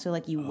 And also,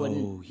 like, you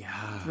wouldn't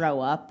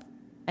throw up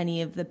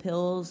any of the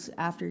pills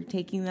after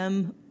taking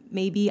them.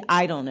 Maybe.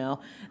 I don't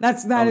know.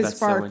 That is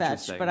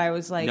far-fetched, so but I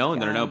was like... No.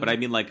 But I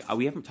mean, like,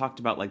 we haven't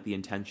talked about, like, the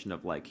intention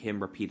of, like, him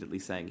repeatedly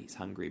saying he's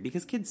hungry.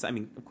 Because kids, I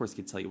mean, of course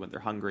kids tell you when they're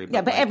hungry.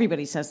 But but like,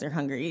 everybody says they're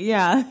hungry.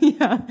 Yeah.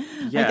 I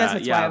guess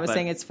that's why I was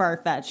saying it's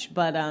far-fetched,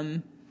 but...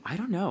 I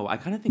don't know. I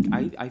kind of think...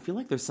 I feel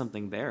like there's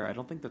something there. I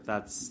don't think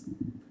that's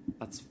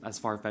as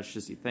far-fetched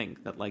as you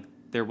think. That, like,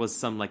 there was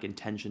some, like,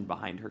 intention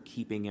behind her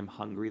keeping him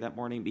hungry that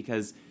morning.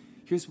 Because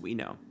here's what we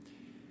know.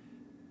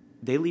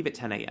 They leave at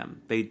 10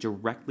 a.m. They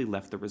directly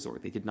left the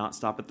resort. They did not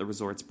stop at the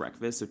resort's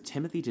breakfast. So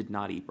Timothy did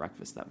not eat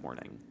breakfast that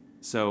morning.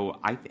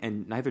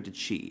 And neither did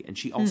she. And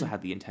she also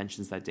had the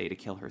intentions that day to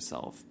kill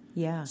herself.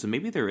 Yeah. So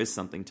maybe there is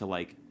something to,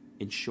 like,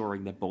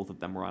 ensuring that both of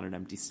them were on an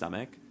empty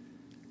stomach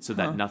so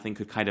that nothing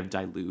could kind of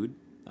dilute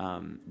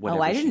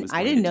whatever I she was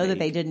going didn't to know that take.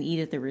 they didn't eat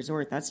at the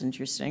resort. That's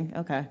interesting.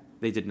 Okay.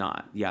 They did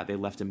not. Yeah, they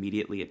left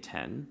immediately at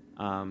 10.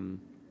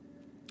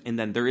 And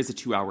then there is a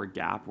 2-hour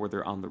gap where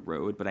they're on the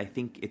road, but I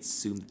think it's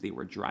assumed that they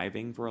were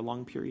driving for a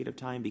long period of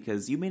time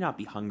because you may not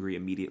be hungry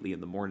immediately in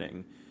the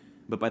morning,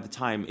 but by the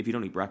time, if you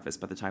don't eat breakfast,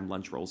 by the time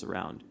lunch rolls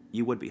around,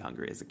 you would be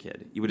hungry as a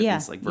kid. You would at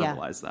least like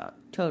verbalize that.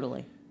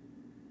 Totally.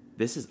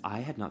 I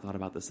had not thought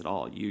about this at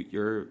all.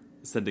 You're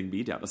sending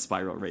me down a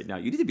spiral right now.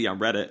 You need to be on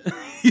Reddit.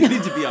 You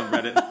need to be on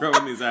Reddit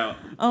throwing these out.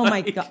 Oh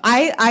my God.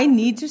 I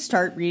need to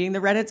start reading the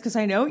Reddits because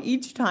I know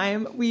each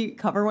time we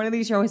cover one of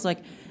these, you're always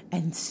like,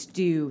 and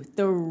Stu,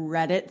 the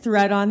Reddit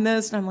thread on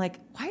this. And I'm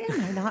like, why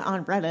am I not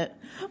on Reddit?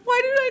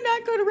 Why did I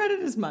not go to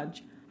Reddit as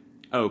much?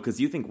 Oh,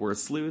 because you think we're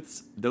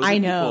sleuths? I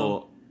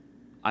know.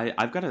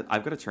 I've got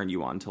to turn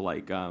you on to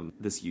like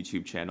this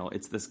YouTube channel.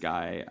 It's this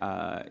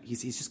guy.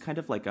 He's just kind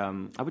of like I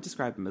would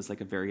describe him as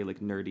like a very like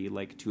nerdy,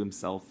 like to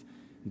himself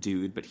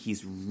dude, but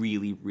he's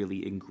really,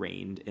 really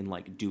ingrained in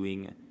like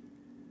doing.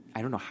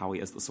 I don't know how he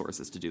has the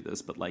sources to do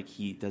this, but like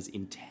he does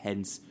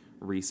intense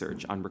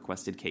research on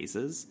requested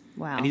cases.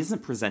 Wow. And he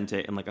doesn't present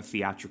it in like a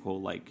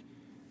theatrical, like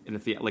in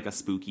like a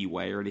spooky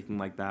way or anything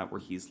like that, where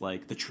he's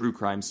like the true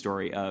crime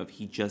story of.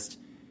 He just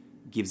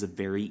gives a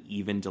very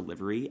even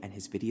delivery, and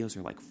his videos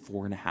are like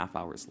 4.5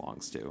 hours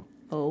long, Stu.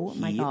 Oh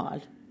my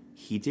God.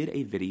 He did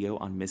a video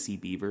on Missy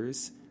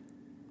Beavers.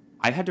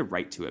 I had to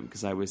write to him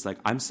because I was like,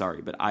 I'm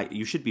sorry, but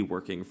you should be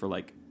working for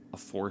like a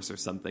force or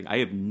something. I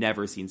have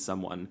never seen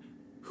someone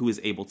who is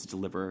able to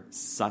deliver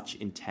such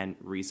intent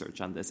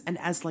research on this. And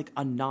as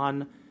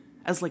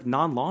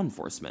non-law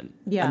enforcement,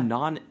 a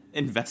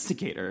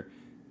non-investigator,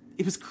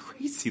 it was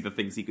crazy the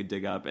things he could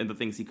dig up and the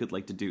things he could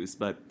like deduce.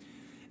 But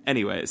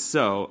anyway,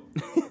 so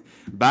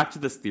back to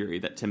this theory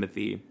that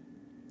Timothy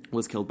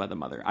was killed by the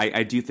mother.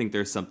 I do think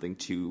there's something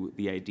to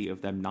the idea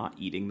of them not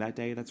eating that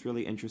day that's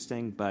really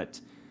interesting, but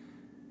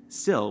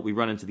still we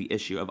run into the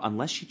issue of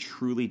unless she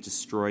truly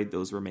destroyed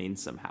those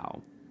remains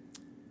somehow,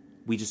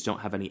 we just don't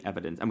have any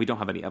evidence, and we don't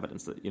have any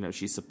evidence that, you know,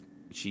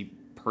 she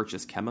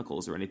purchased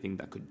chemicals or anything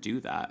that could do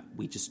that.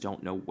 We just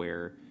don't know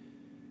where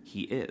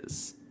he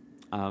is.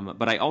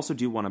 But I also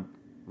do want to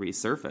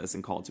resurface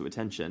and call to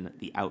attention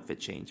the outfit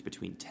change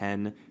between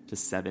 10 to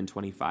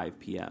 7:25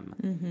 p.m.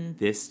 Mm-hmm.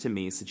 This, to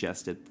me,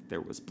 suggested that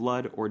there was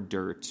blood or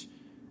dirt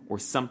or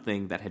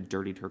something that had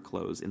dirtied her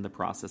clothes in the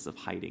process of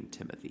hiding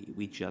Timothy.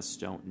 We just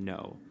don't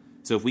know.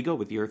 So if we go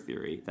with your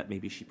theory that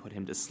maybe she put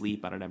him to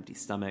sleep on an empty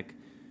stomach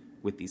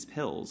with these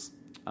pills,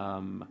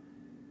 and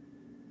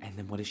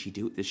then what does she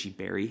do? Does she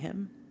bury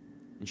him?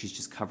 And she's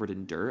just covered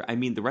in dirt? I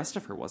mean, the rest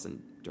of her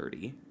wasn't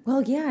dirty.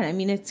 Well, yeah. I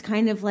mean, it's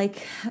kind of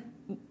like...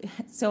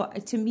 So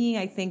to me,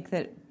 I think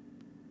that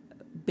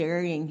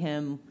burying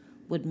him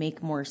would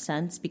make more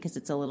sense because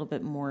it's a little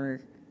bit more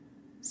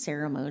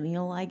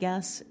ceremonial, I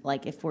guess.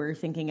 Like if we're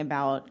thinking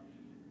about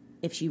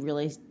if she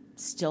really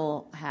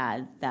still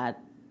had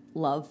that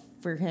love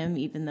for him,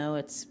 even though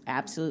it's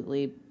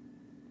absolutely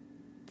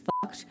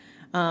fucked.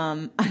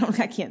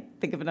 I can't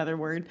think of another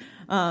word.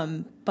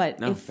 But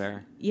no,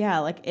 fair. Yeah,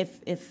 like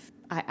if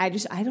I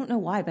don't know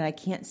why, but I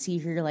can't see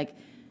her like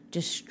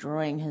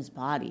destroying his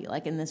body,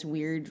 like in this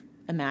weird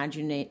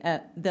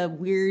the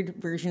weird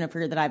version of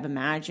her that I've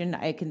imagined.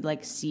 I could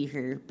like see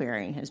her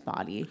burying his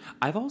body.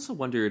 I've also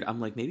wondered, I'm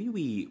like, maybe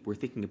we were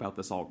thinking about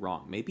this all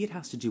wrong. Maybe it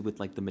has to do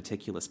with like the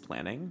meticulous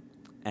planning,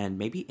 and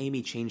maybe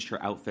Amy changed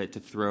her outfit to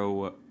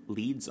throw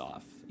leads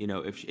off. You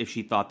know, if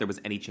she thought there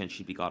was any chance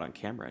she'd be caught on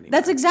camera anymore.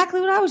 That's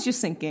exactly what I was just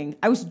thinking.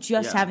 I was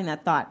just having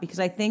that thought because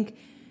I think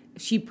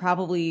she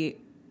probably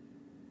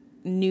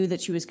knew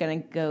that she was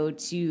going to go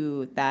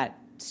to that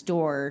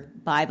store,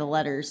 buy the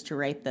letters to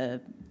write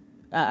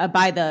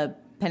buy the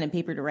pen and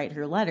paper to write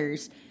her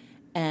letters.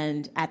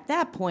 And at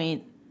that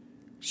point,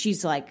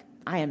 she's like,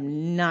 I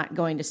am not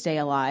going to stay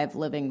alive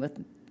living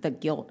with the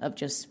guilt of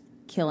just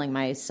killing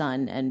my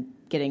son and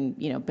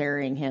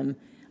burying him.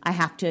 I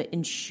have to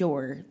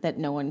ensure that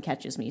no one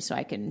catches me so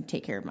I can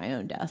take care of my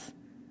own death.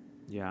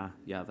 Yeah.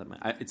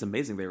 It's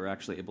amazing they were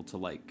actually able to,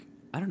 like,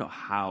 I don't know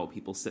how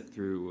people sit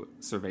through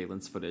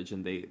surveillance footage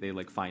and they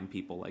like find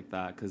people like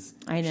that, because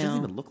she doesn't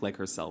even look like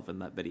herself in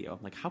that video.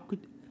 Like, how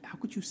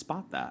could you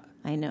spot that?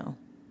 I know.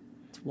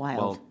 It's wild.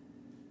 Well,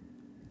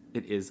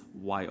 it is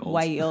wild.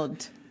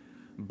 Wild.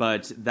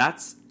 But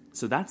that's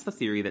the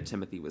theory that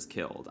Timothy was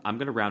killed. I'm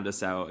going to round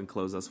us out and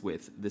close us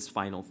with this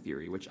final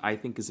theory, which I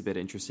think is a bit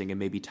interesting and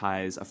maybe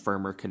ties a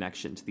firmer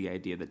connection to the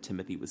idea that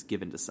Timothy was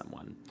given to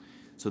someone.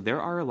 So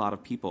there are a lot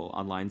of people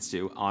online,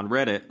 Stu, on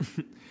Reddit,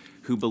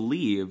 who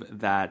believe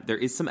that there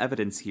is some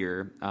evidence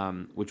here,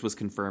 which was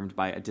confirmed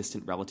by a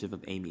distant relative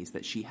of Amy's,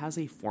 that she has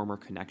a former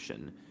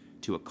connection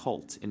to a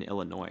cult in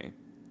Illinois.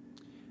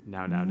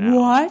 Now.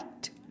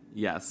 What?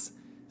 Yes.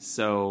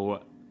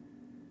 So,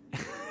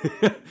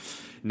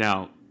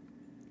 now,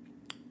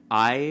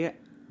 I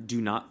do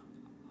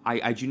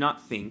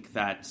not think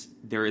that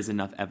there is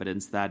enough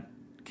evidence that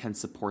can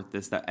support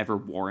this, that ever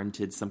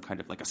warranted some kind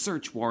of like a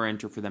search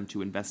warrant or for them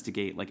to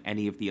investigate like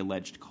any of the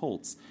alleged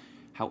cults.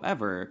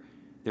 However,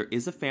 there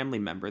is a family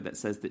member that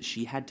says that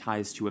she had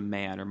ties to a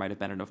man, or might have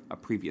been in a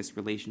previous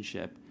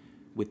relationship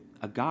with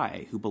a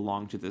guy who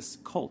belonged to this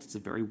cult. It's a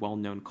very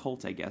well-known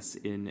cult, I guess,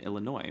 in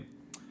Illinois.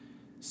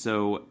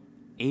 So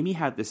Amy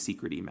had this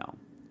secret email,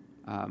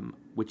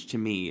 which to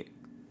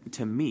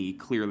me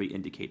clearly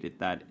indicated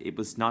that it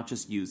was not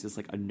just used as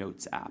like a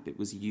notes app. It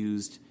was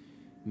used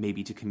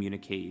maybe to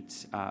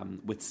communicate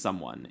with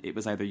someone. It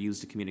was either used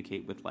to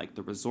communicate with like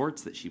the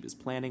resorts that she was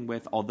planning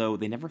with, although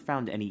they never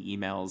found any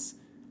emails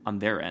on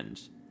their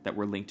end that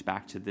were linked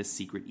back to this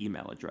secret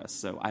email address.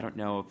 So I don't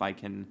know if I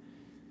can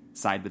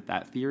side with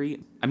that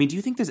theory. I mean, do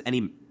you think there's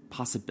any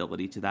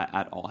possibility to that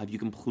at all? Have you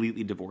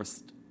completely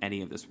divorced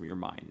any of this from your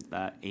mind,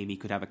 that Amy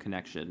could have a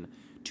connection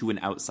to an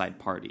outside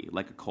party,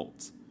 like a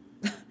cult?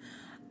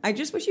 I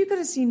just wish you could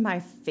have seen my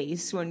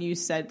face when you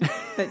said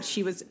that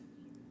she was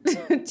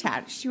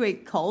attached to a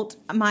cult.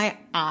 My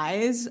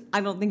eyes, I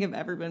don't think have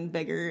ever been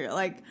bigger.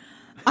 Like,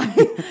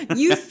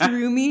 you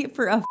threw me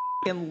for a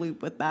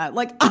loop with that.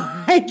 Like,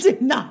 I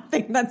did not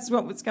think that's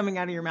what was coming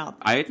out of your mouth.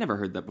 I had never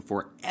heard that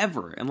before,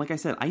 ever. And like I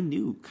said, I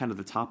knew kind of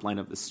the top line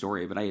of the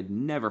story, but I had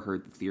never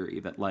heard the theory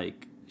that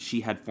like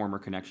she had former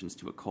connections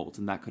to a cult,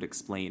 and that could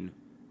explain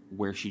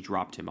where she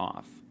dropped him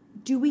off.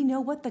 Do we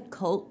know what the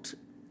cult,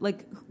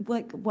 like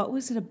what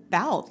was it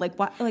about? Like,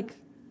 what, like...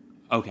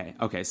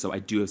 Okay, so I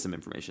do have some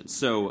information.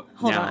 So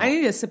Hold on, I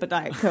need a sip of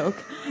Diet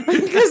Coke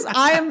because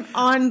I am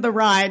on the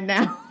ride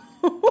now.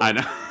 I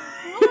know.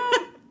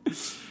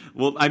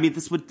 Well, I mean,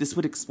 this would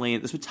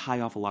tie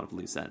off a lot of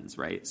loose ends,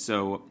 right?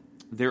 So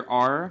there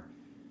are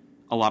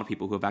a lot of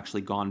people who have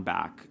actually gone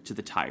back to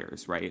the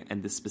tires, right?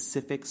 And the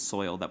specific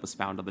soil that was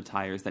found on the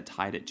tires that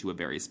tied it to a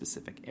very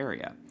specific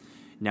area.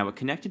 Now, it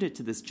connected it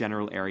to this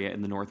general area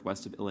in the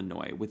northwest of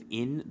Illinois.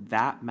 Within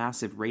that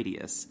massive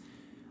radius,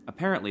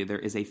 apparently there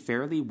is a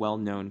fairly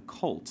well-known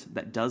cult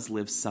that does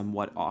live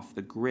somewhat off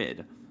the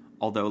grid.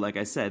 Although, like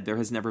I said, there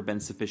has never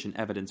been sufficient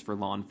evidence for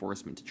law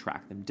enforcement to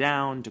track them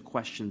down, to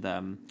question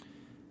them.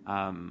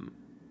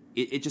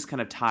 It just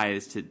kind of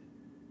ties to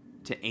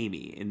to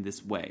Amy in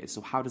this way.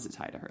 So how does it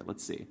tie to her?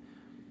 Let's see.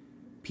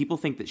 People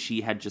think that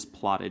she had just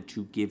plotted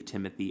to give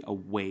Timothy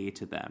away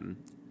to them,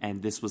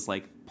 and this was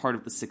like part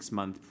of the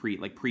 6-month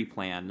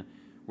pre-plan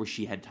where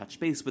she had touched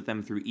base with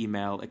them through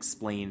email,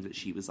 explained that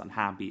she was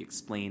unhappy,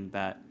 explained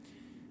that,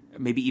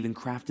 maybe even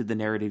crafted the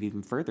narrative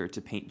even further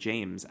to paint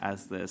James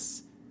as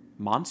this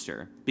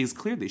monster, because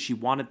clearly she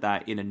wanted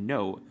that in a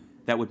note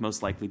that would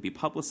most likely be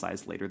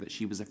publicized later, that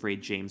she was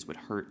afraid James would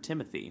hurt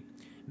Timothy.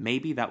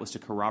 Maybe that was to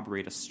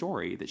corroborate a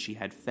story that she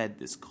had fed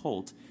this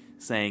cult,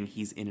 saying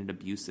he's in an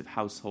abusive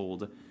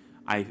household.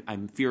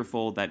 I'm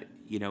fearful that,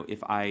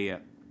 if I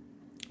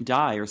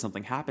die or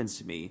something happens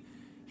to me,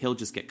 he'll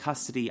just get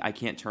custody. I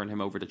can't turn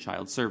him over to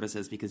child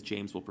services because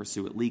James will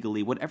pursue it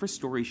legally. Whatever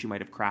story she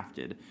might have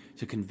crafted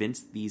to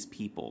convince these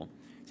people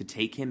to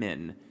take him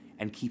in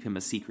and keep him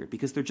a secret,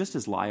 because they're just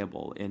as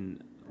liable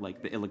in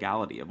like the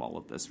illegality of all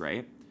of this,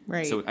 right?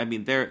 Right. So, I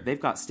mean, they've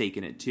got stake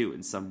in it too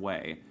in some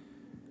way,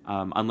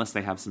 unless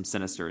they have some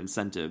sinister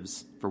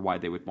incentives for why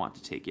they would want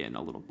to take in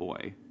a little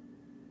boy.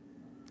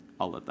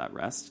 I'll let that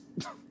rest.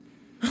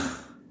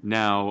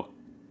 Now,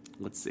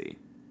 let's see.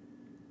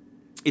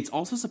 It's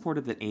also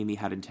supported that Amy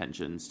had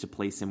intentions to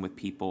place him with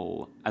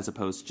people as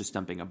opposed to just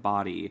dumping a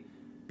body,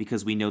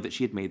 because we know that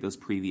she had made those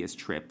previous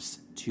trips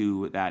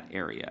to that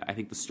area. I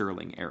think the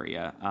Sterling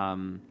area,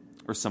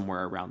 or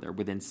somewhere around there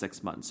within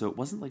 6 months. So it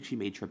wasn't like she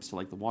made trips to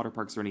like the water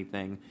parks or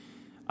anything.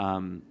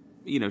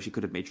 She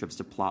could have made trips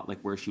to plot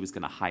like where she was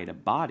going to hide a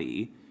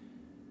body,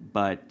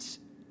 but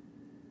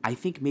I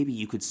think maybe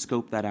you could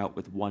scope that out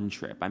with one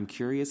trip. I'm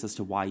curious as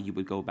to why you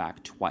would go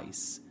back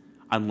twice,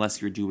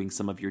 unless you're doing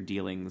some of your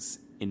dealings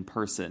in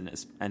person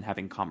and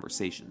having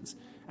conversations,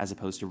 as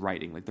opposed to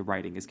writing. Like, the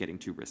writing is getting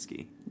too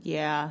risky.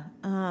 Yeah.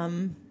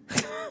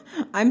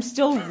 I'm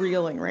still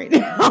reeling right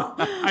now.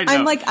 I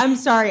know. I'm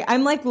sorry.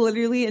 I'm like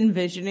literally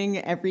envisioning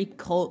every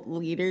cult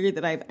leader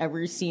that I've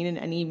ever seen in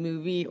any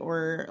movie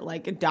or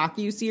like a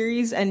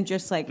docuseries, and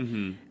just like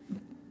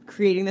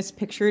creating this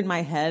picture in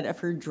my head of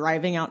her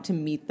driving out to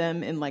meet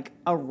them in like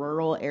a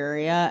rural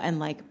area and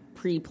like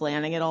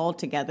pre-planning it all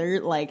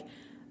together. Like,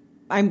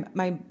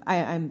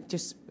 I'm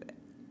just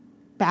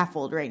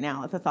baffled right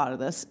now at the thought of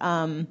this.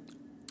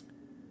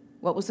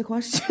 What was the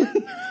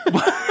question?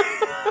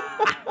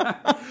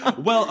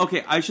 Well,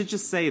 okay, I should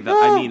just say that,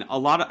 I mean, a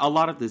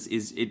lot of this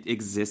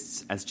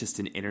exists as just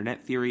an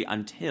internet theory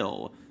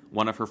until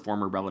one of her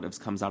former relatives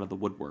comes out of the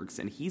woodworks,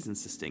 and he's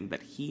insisting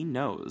that he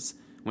knows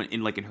when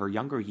in her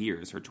younger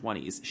years, her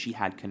 20s, she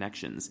had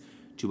connections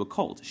to a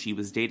cult. She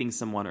was dating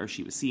someone, or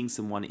she was seeing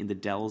someone in the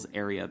Dells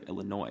area of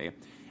Illinois,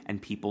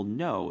 and people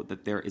know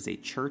that there is a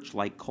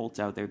church-like cult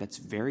out there that's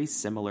very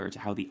similar to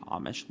how the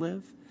Amish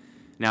live.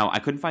 Now, I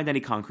couldn't find any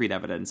concrete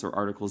evidence or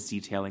articles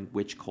detailing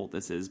which cult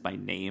this is by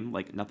name,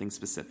 like nothing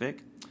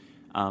specific,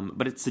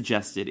 but it's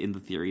suggested in the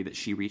theory that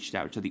she reached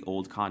out to the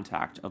old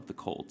contact of the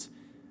cult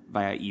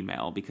via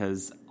email,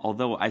 because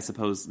although I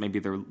suppose maybe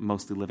they're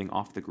mostly living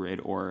off the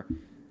grid or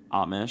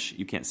Amish,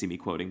 you can't see me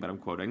quoting, but I'm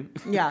quoting.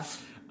 Yeah.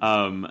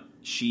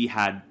 She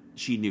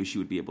knew she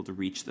would be able to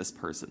reach this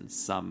person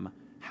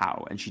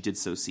somehow, and she did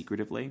so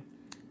secretively.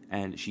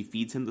 And she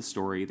feeds him the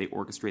story, they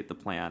orchestrate the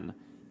plan,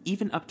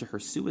 even up to her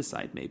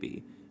suicide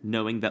maybe,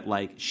 knowing that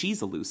like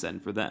she's a loose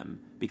end for them,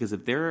 because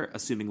if they're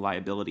assuming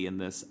liability in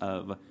this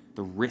of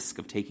the risk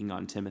of taking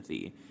on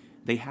Timothy,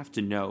 they have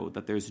to know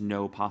that there's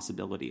no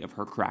possibility of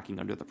her cracking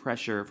under the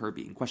pressure, of her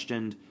being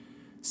questioned.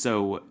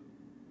 So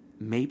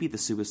maybe the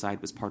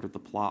suicide was part of the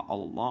plot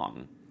all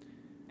along.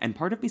 And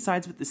part of me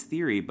sides with this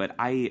theory, but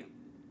I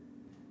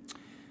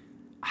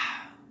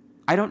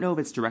don't know if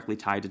it's directly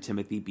tied to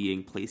Timothy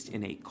being placed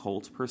in a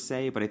cult per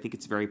se, but I think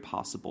it's very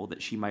possible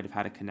that she might have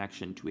had a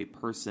connection to a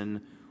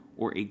person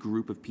or a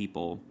group of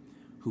people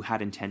who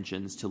had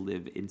intentions to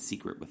live in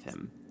secret with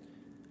him.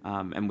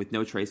 And with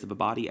no trace of a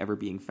body ever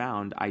being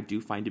found, I do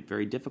find it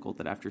very difficult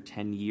that after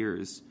 10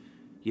 years,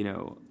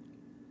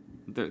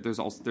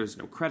 there's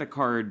no credit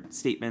card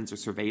statements or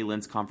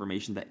surveillance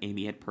confirmation that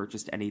Amy had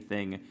purchased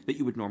anything that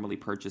you would normally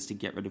purchase to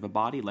get rid of a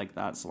body like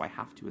that. So I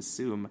have to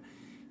assume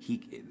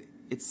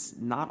it's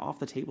not off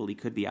the table. He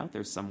could be out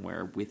there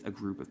somewhere with a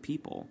group of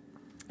people.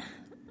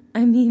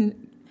 I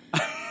mean,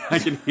 I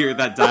can hear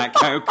that Diet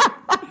Coke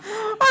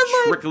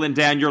trickling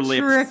down your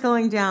lips.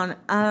 Trickling down.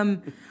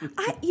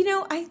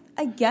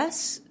 I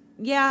guess,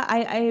 yeah,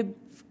 I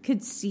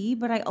could see,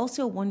 but I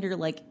also wonder,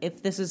 like,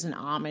 if this is an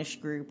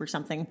Amish group or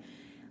something,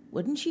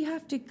 wouldn't she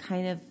have to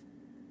kind of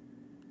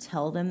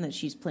tell them that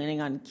she's planning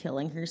on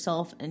killing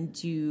herself? And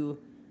do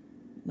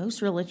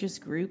most religious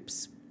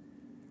groups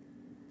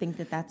think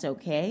that that's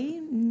okay?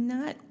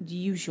 Not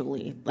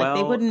usually. Like,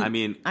 they wouldn't. I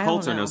mean,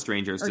 cults are no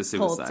strangers to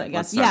suicide. Cults, I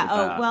guess.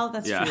 Yeah. Well,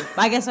 that's true.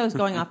 I guess I was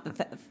going off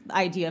the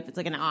idea if it's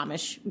like an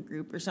Amish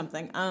group or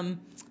something.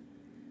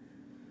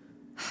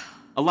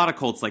 A lot of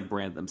cults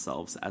brand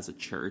themselves as a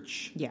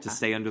church to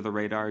stay under the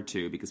radar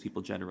too, because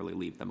people generally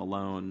leave them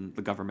alone.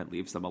 The government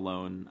leaves them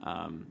alone.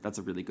 That's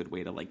a really good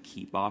way to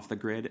keep off the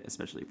grid,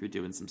 especially if you're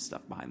doing some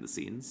stuff behind the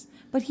scenes.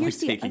 But here's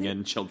taking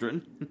in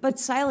children. But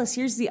Silas,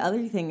 here's the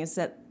other thing: is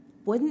that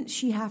wouldn't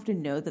she have to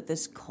know that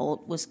this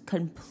cult was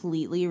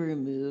completely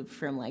removed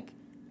from, like,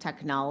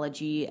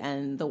 technology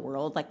and the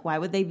world? Like, why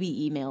would they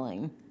be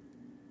emailing?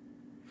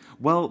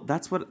 Well,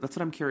 that's what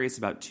I'm curious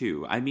about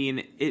too. I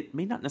mean, it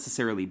may not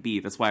necessarily be.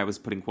 That's why I was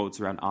putting quotes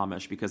around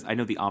Amish, because I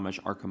know the Amish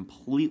are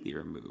completely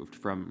removed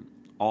from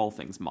all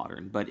things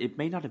modern, but it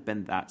may not have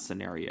been that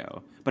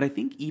scenario. But I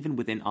think even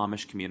within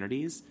Amish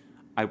communities,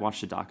 I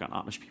watched a doc on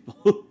Amish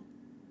people.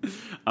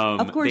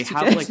 Of course they you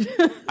have did.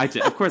 like I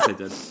did. Of course I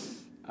did.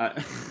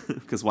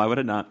 Because why would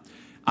I not?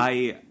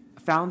 I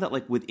found that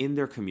like within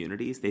their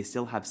communities, they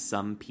still have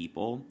some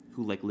people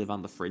who like live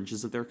on the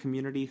fringes of their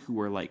community who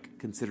are like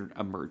considered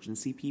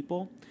emergency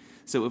people.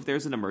 So if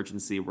there's an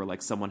emergency where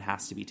like someone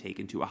has to be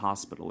taken to a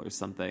hospital or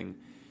something,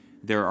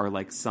 there are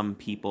like some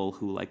people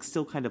who like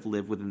still kind of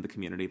live within the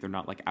community. They're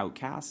not like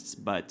outcasts,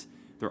 but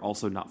they're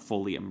also not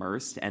fully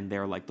immersed, and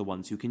they're like the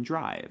ones who can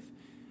drive.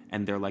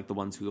 And they're like the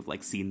ones who have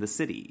like seen the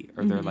city,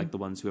 or they're like the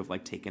ones who have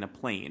like taken a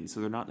plane. So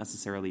they're not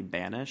necessarily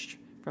banished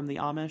from the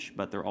Amish,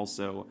 but they're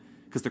also,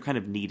 because they're kind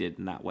of needed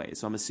in that way.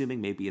 So I'm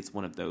assuming maybe it's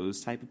one of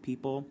those type of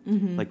people.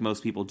 Like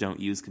most people don't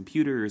use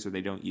computers, or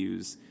they don't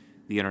use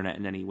the internet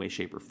in any way,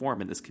 shape, or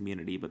form in this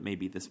community, but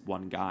maybe this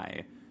one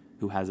guy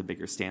who has a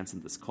bigger stance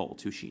in this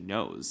cult, who she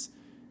knows,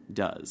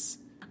 does.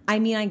 I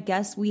mean, I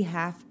guess we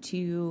have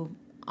to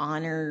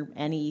honor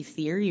any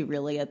theory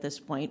really at this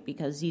point,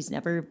 because he's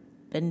never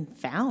been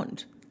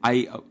found.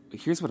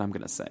 Here's what I'm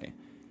going to say.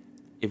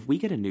 If we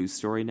get a news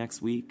story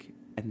next week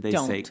and they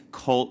Don't. say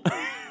cult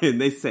and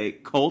they say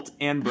cult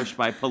ambushed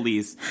by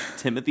police,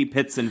 Timothy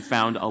Pitzen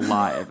found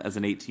alive as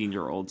an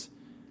 18-year-old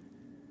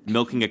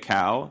milking a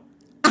cow.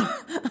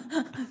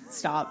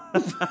 Stop.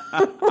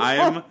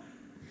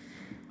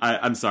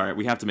 I'm sorry.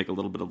 We have to make a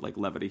little bit of like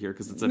levity here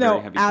because it's a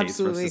very heavy case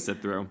for us to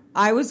sit through.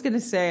 I was going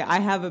to say I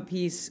have a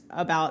piece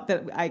about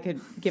that I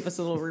could give us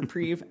a little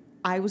reprieve.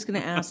 I was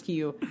going to ask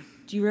you,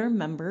 do you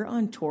remember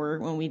on tour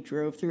when we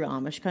drove through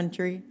Amish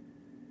country?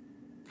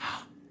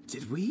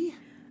 Did we?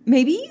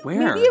 Maybe.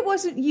 Where? Maybe it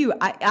wasn't you.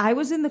 I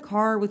was in the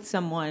car with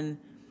someone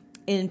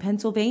in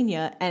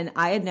Pennsylvania, and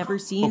I had never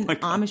seen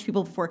Amish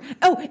people before.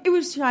 Oh, it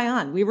was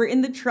Cheyenne. We were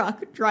in the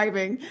truck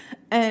driving,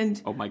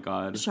 and oh my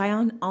God,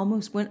 Cheyenne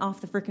almost went off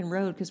the frickin'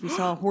 road because we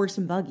saw a horse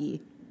and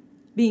buggy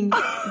being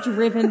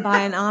driven by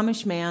an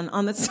Amish man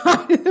on the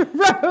side of the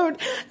road,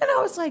 and I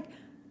was like,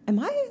 am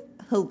I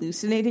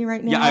hallucinating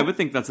right now? Yeah, I would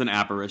think that's an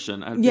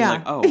apparition. I'd be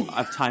like, oh,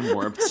 I've time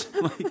warped.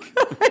 Like,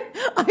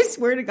 I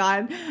swear to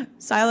God,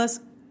 Silas,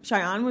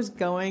 Cheyenne was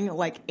going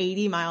like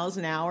 80 miles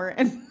an hour,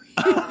 and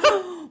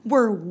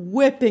we're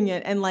whipping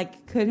it, and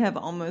like could have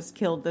almost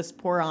killed this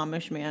poor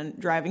Amish man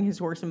driving his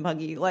horse and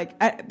buggy,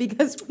 like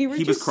because we were.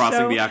 He was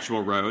crossing the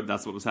actual road.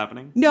 That's what was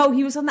happening. No,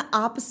 he was on the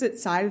opposite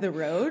side of the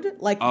road,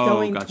 like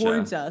going gotcha.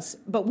 towards us.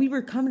 But we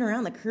were coming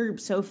around the curb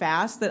so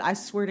fast that I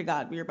swear to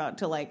God, we were about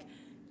to like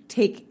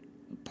take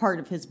part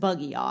of his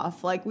buggy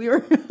off. Like we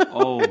were.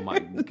 Oh my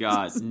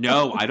God.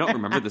 No, I don't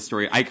remember the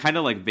story. I kind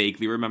of like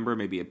vaguely remember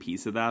maybe a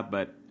piece of that,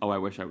 but I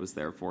wish I was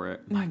there for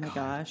it. My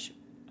gosh.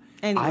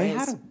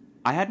 Anyways.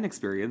 I had an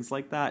experience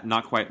like that,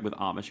 not quite with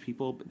Amish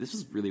people, but this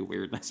was really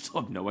weird, and I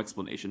still have no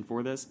explanation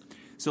for this.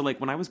 So, like,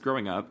 when I was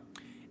growing up,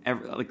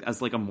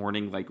 as like a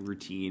morning like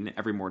routine,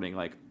 every morning,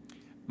 like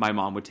my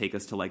mom would take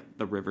us to like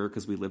the river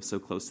because we lived so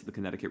close to the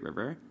Connecticut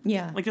River.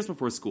 Yeah. Like just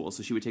before school,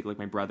 so she would take like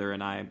my brother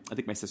and I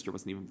think my sister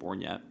wasn't even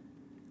born yet,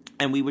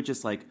 and we would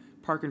just like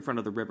park in front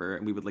of the river,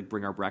 and we would like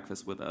bring our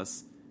breakfast with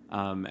us,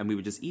 and we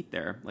would just eat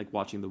there, like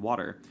watching the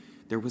water.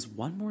 There was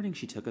one morning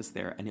she took us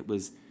there, and it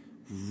was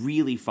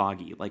really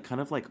foggy, like kind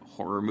of like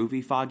horror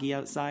movie foggy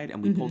outside,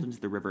 and we pulled into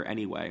the river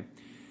anyway,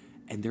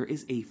 and there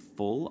is a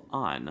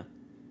full-on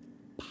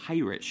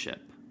pirate ship.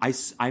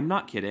 I'm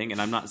not kidding,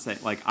 and I'm not saying,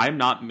 like, I'm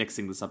not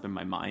mixing this up in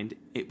my mind.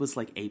 It was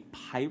like a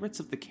Pirates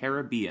of the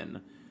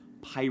Caribbean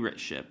pirate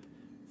ship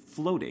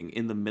floating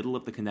in the middle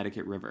of the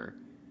Connecticut River,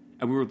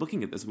 and we were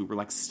looking at this, we were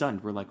like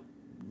stunned. We're like,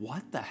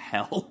 what the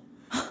hell?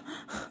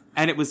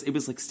 And it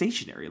was like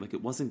stationary, like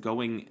it wasn't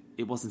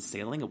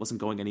sailing, it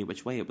wasn't going any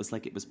which way. It was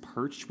like it was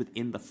perched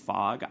within the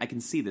fog. I can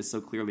see this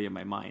so clearly in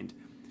my mind.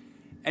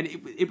 And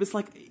it was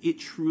like, it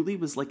truly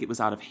was like it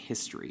was out of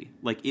history.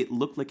 Like it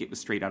looked like it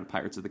was straight out of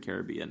Pirates of the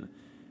Caribbean. And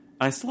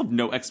I still have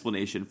no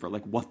explanation for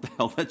like what the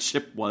hell that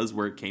ship was,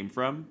 where it came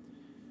from.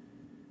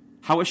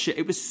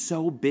 It was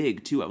so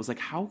big too. I was like,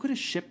 how could a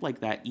ship like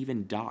that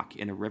even dock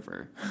in a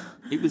river?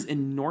 It was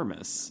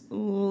enormous.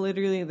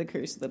 Literally the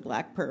curse of the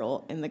Black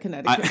Pearl in the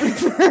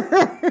Connecticut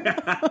River.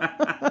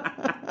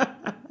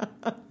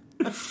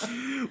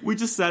 We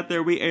just sat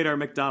there, we ate our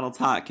McDonald's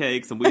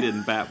hotcakes, and we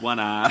didn't bat one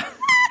eye.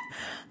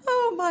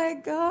 Oh my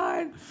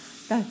God.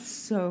 That's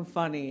so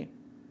funny.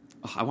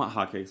 Oh, I want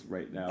hotcakes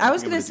right now. I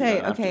was going to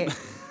say, okay,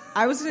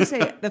 I was going to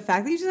say, the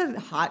fact that you just had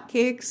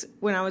hotcakes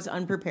when I was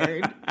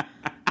unprepared,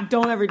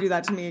 don't ever do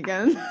that to me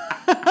again.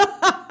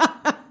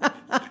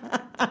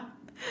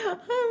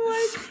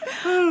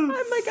 I'm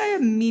like, I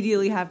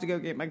immediately have to go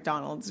get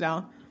McDonald's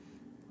now.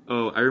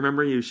 Oh, I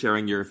remember you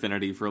sharing your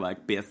affinity for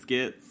like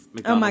biscuits.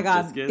 Oh my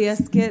God,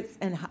 biscuits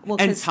and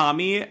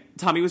Tommy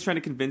was trying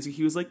to convince you.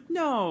 He was like,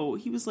 no.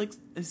 He was like,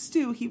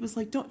 Stu. He was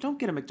like, don't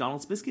get a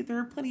McDonald's biscuit. There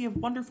are plenty of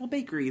wonderful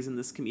bakeries in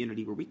this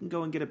community where we can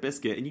go and get a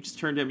biscuit. And you just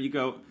turned to him and you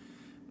go,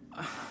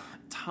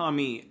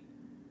 Tommy,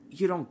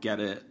 you don't get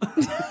it.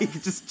 You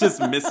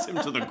just missed him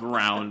to the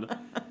ground.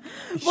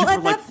 Well,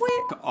 at that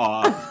point,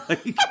 off.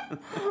 I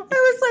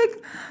was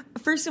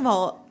like, first of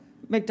all,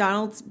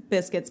 McDonald's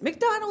biscuits.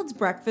 McDonald's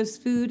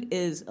breakfast food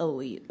is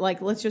elite.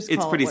 Like, let's just call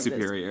it's pretty it what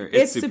superior. It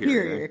is. It's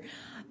superior.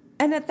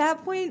 And at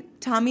that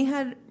point, Tommy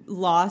had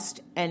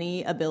lost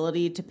any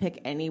ability to pick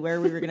anywhere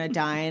we were going to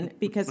dine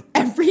because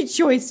every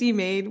choice he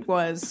made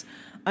was,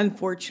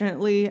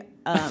 unfortunately,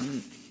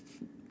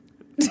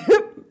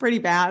 pretty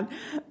bad.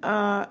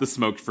 The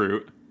smoked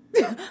fruit.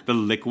 The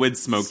liquid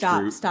smoked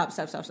fruit. Stop.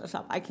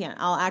 I can't.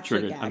 I'll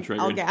actually gag. I'm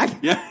triggered. I'll gag.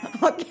 Yeah.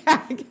 I'll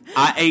gag.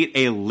 I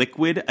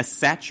ate a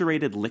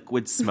saturated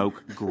liquid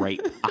smoke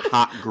grape. A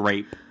hot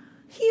grape.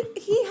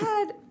 He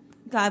had,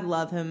 God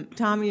love him.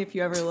 Tommy, if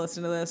you ever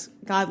listen to this,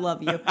 God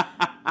love you.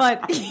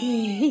 But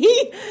he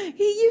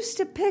used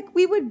to pick,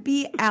 we would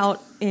be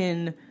out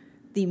in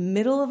the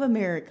middle of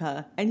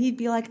America and he'd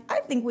be like, I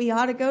think we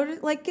ought to go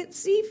to like get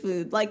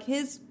seafood. Like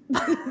his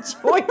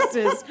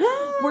choices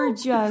were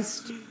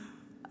just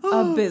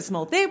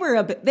abysmal. They were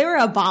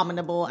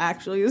abominable,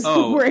 actually.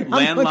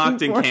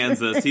 Landlocked in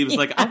Kansas. He was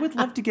like, I would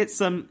love to get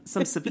some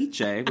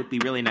ceviche. It would be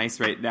really nice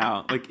right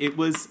now. Like, it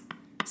was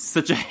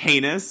such a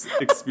heinous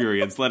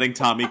experience letting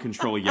Tommy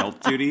control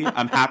Yelp duty.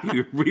 I'm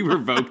happy we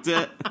revoked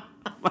it.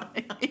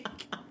 Like,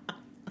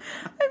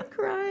 I'm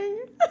crying.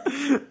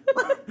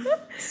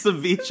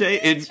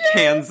 Ceviche in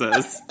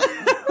Kansas.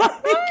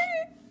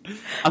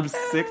 I'm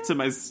sick to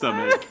my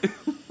stomach.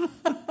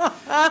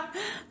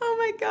 Oh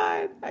my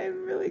God,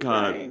 I'm really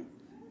crying.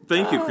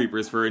 Thank you,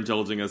 Creepers, for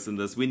indulging us in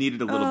this. We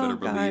needed a little bit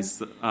of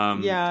release.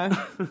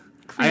 Yeah.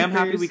 I am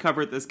happy we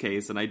covered this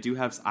case, and I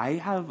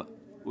have,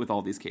 with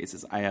all these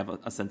cases, I have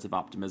a sense of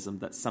optimism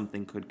that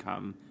something could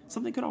come.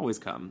 Something could always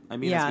come. I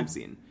mean, as we've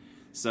seen.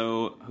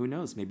 So, who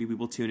knows? Maybe we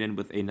will tune in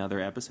with another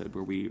episode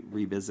where we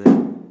revisit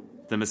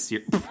the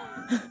mysterious...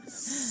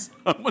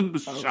 Someone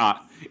was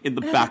shot in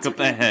the back of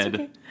the head.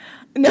 Okay.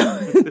 No,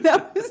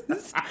 that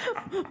was...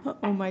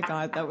 Oh my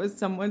God, that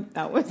was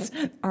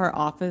our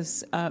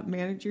office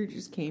manager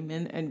just came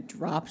in and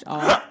dropped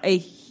off a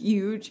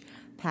huge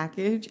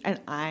package,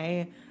 and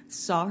I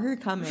saw her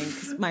coming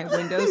because my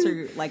windows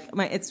are like,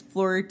 it's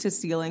floor to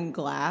ceiling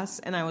glass,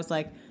 and I was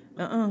like,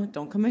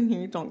 don't come in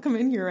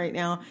here right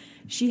now.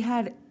 She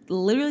had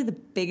literally the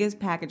biggest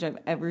package I've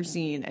ever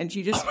seen, and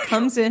she just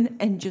comes in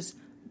and just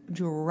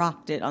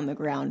dropped it on the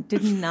ground.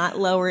 Did not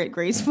lower it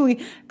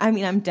gracefully. I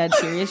mean, I'm dead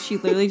serious. She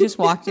literally just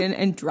walked in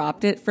and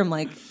dropped it from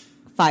like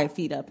 5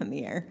 feet up in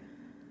the air.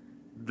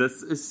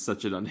 This is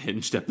such an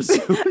unhinged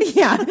episode.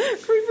 Yeah,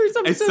 Creepers.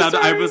 I'm so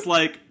sorry. I was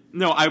like,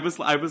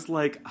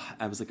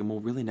 and we'll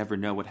really never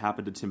know what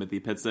happened to Timothy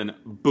Pitzen.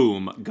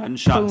 Boom,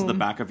 gunshot to the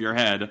back of your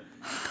head,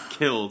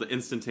 killed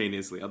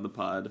instantaneously on the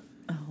pod.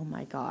 Oh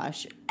my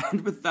gosh.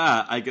 And with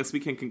that, I guess we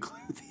can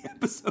conclude the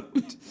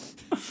episode.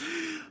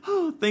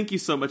 Oh, thank you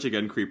so much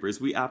again, Creepers.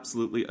 We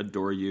absolutely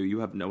adore you. You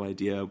have no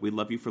idea. We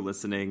love you for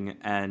listening.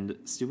 And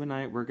Stu and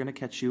I, we're going to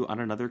catch you on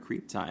another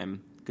Creep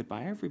Time.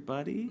 Goodbye,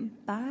 everybody.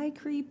 Bye,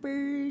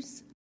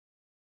 Creepers.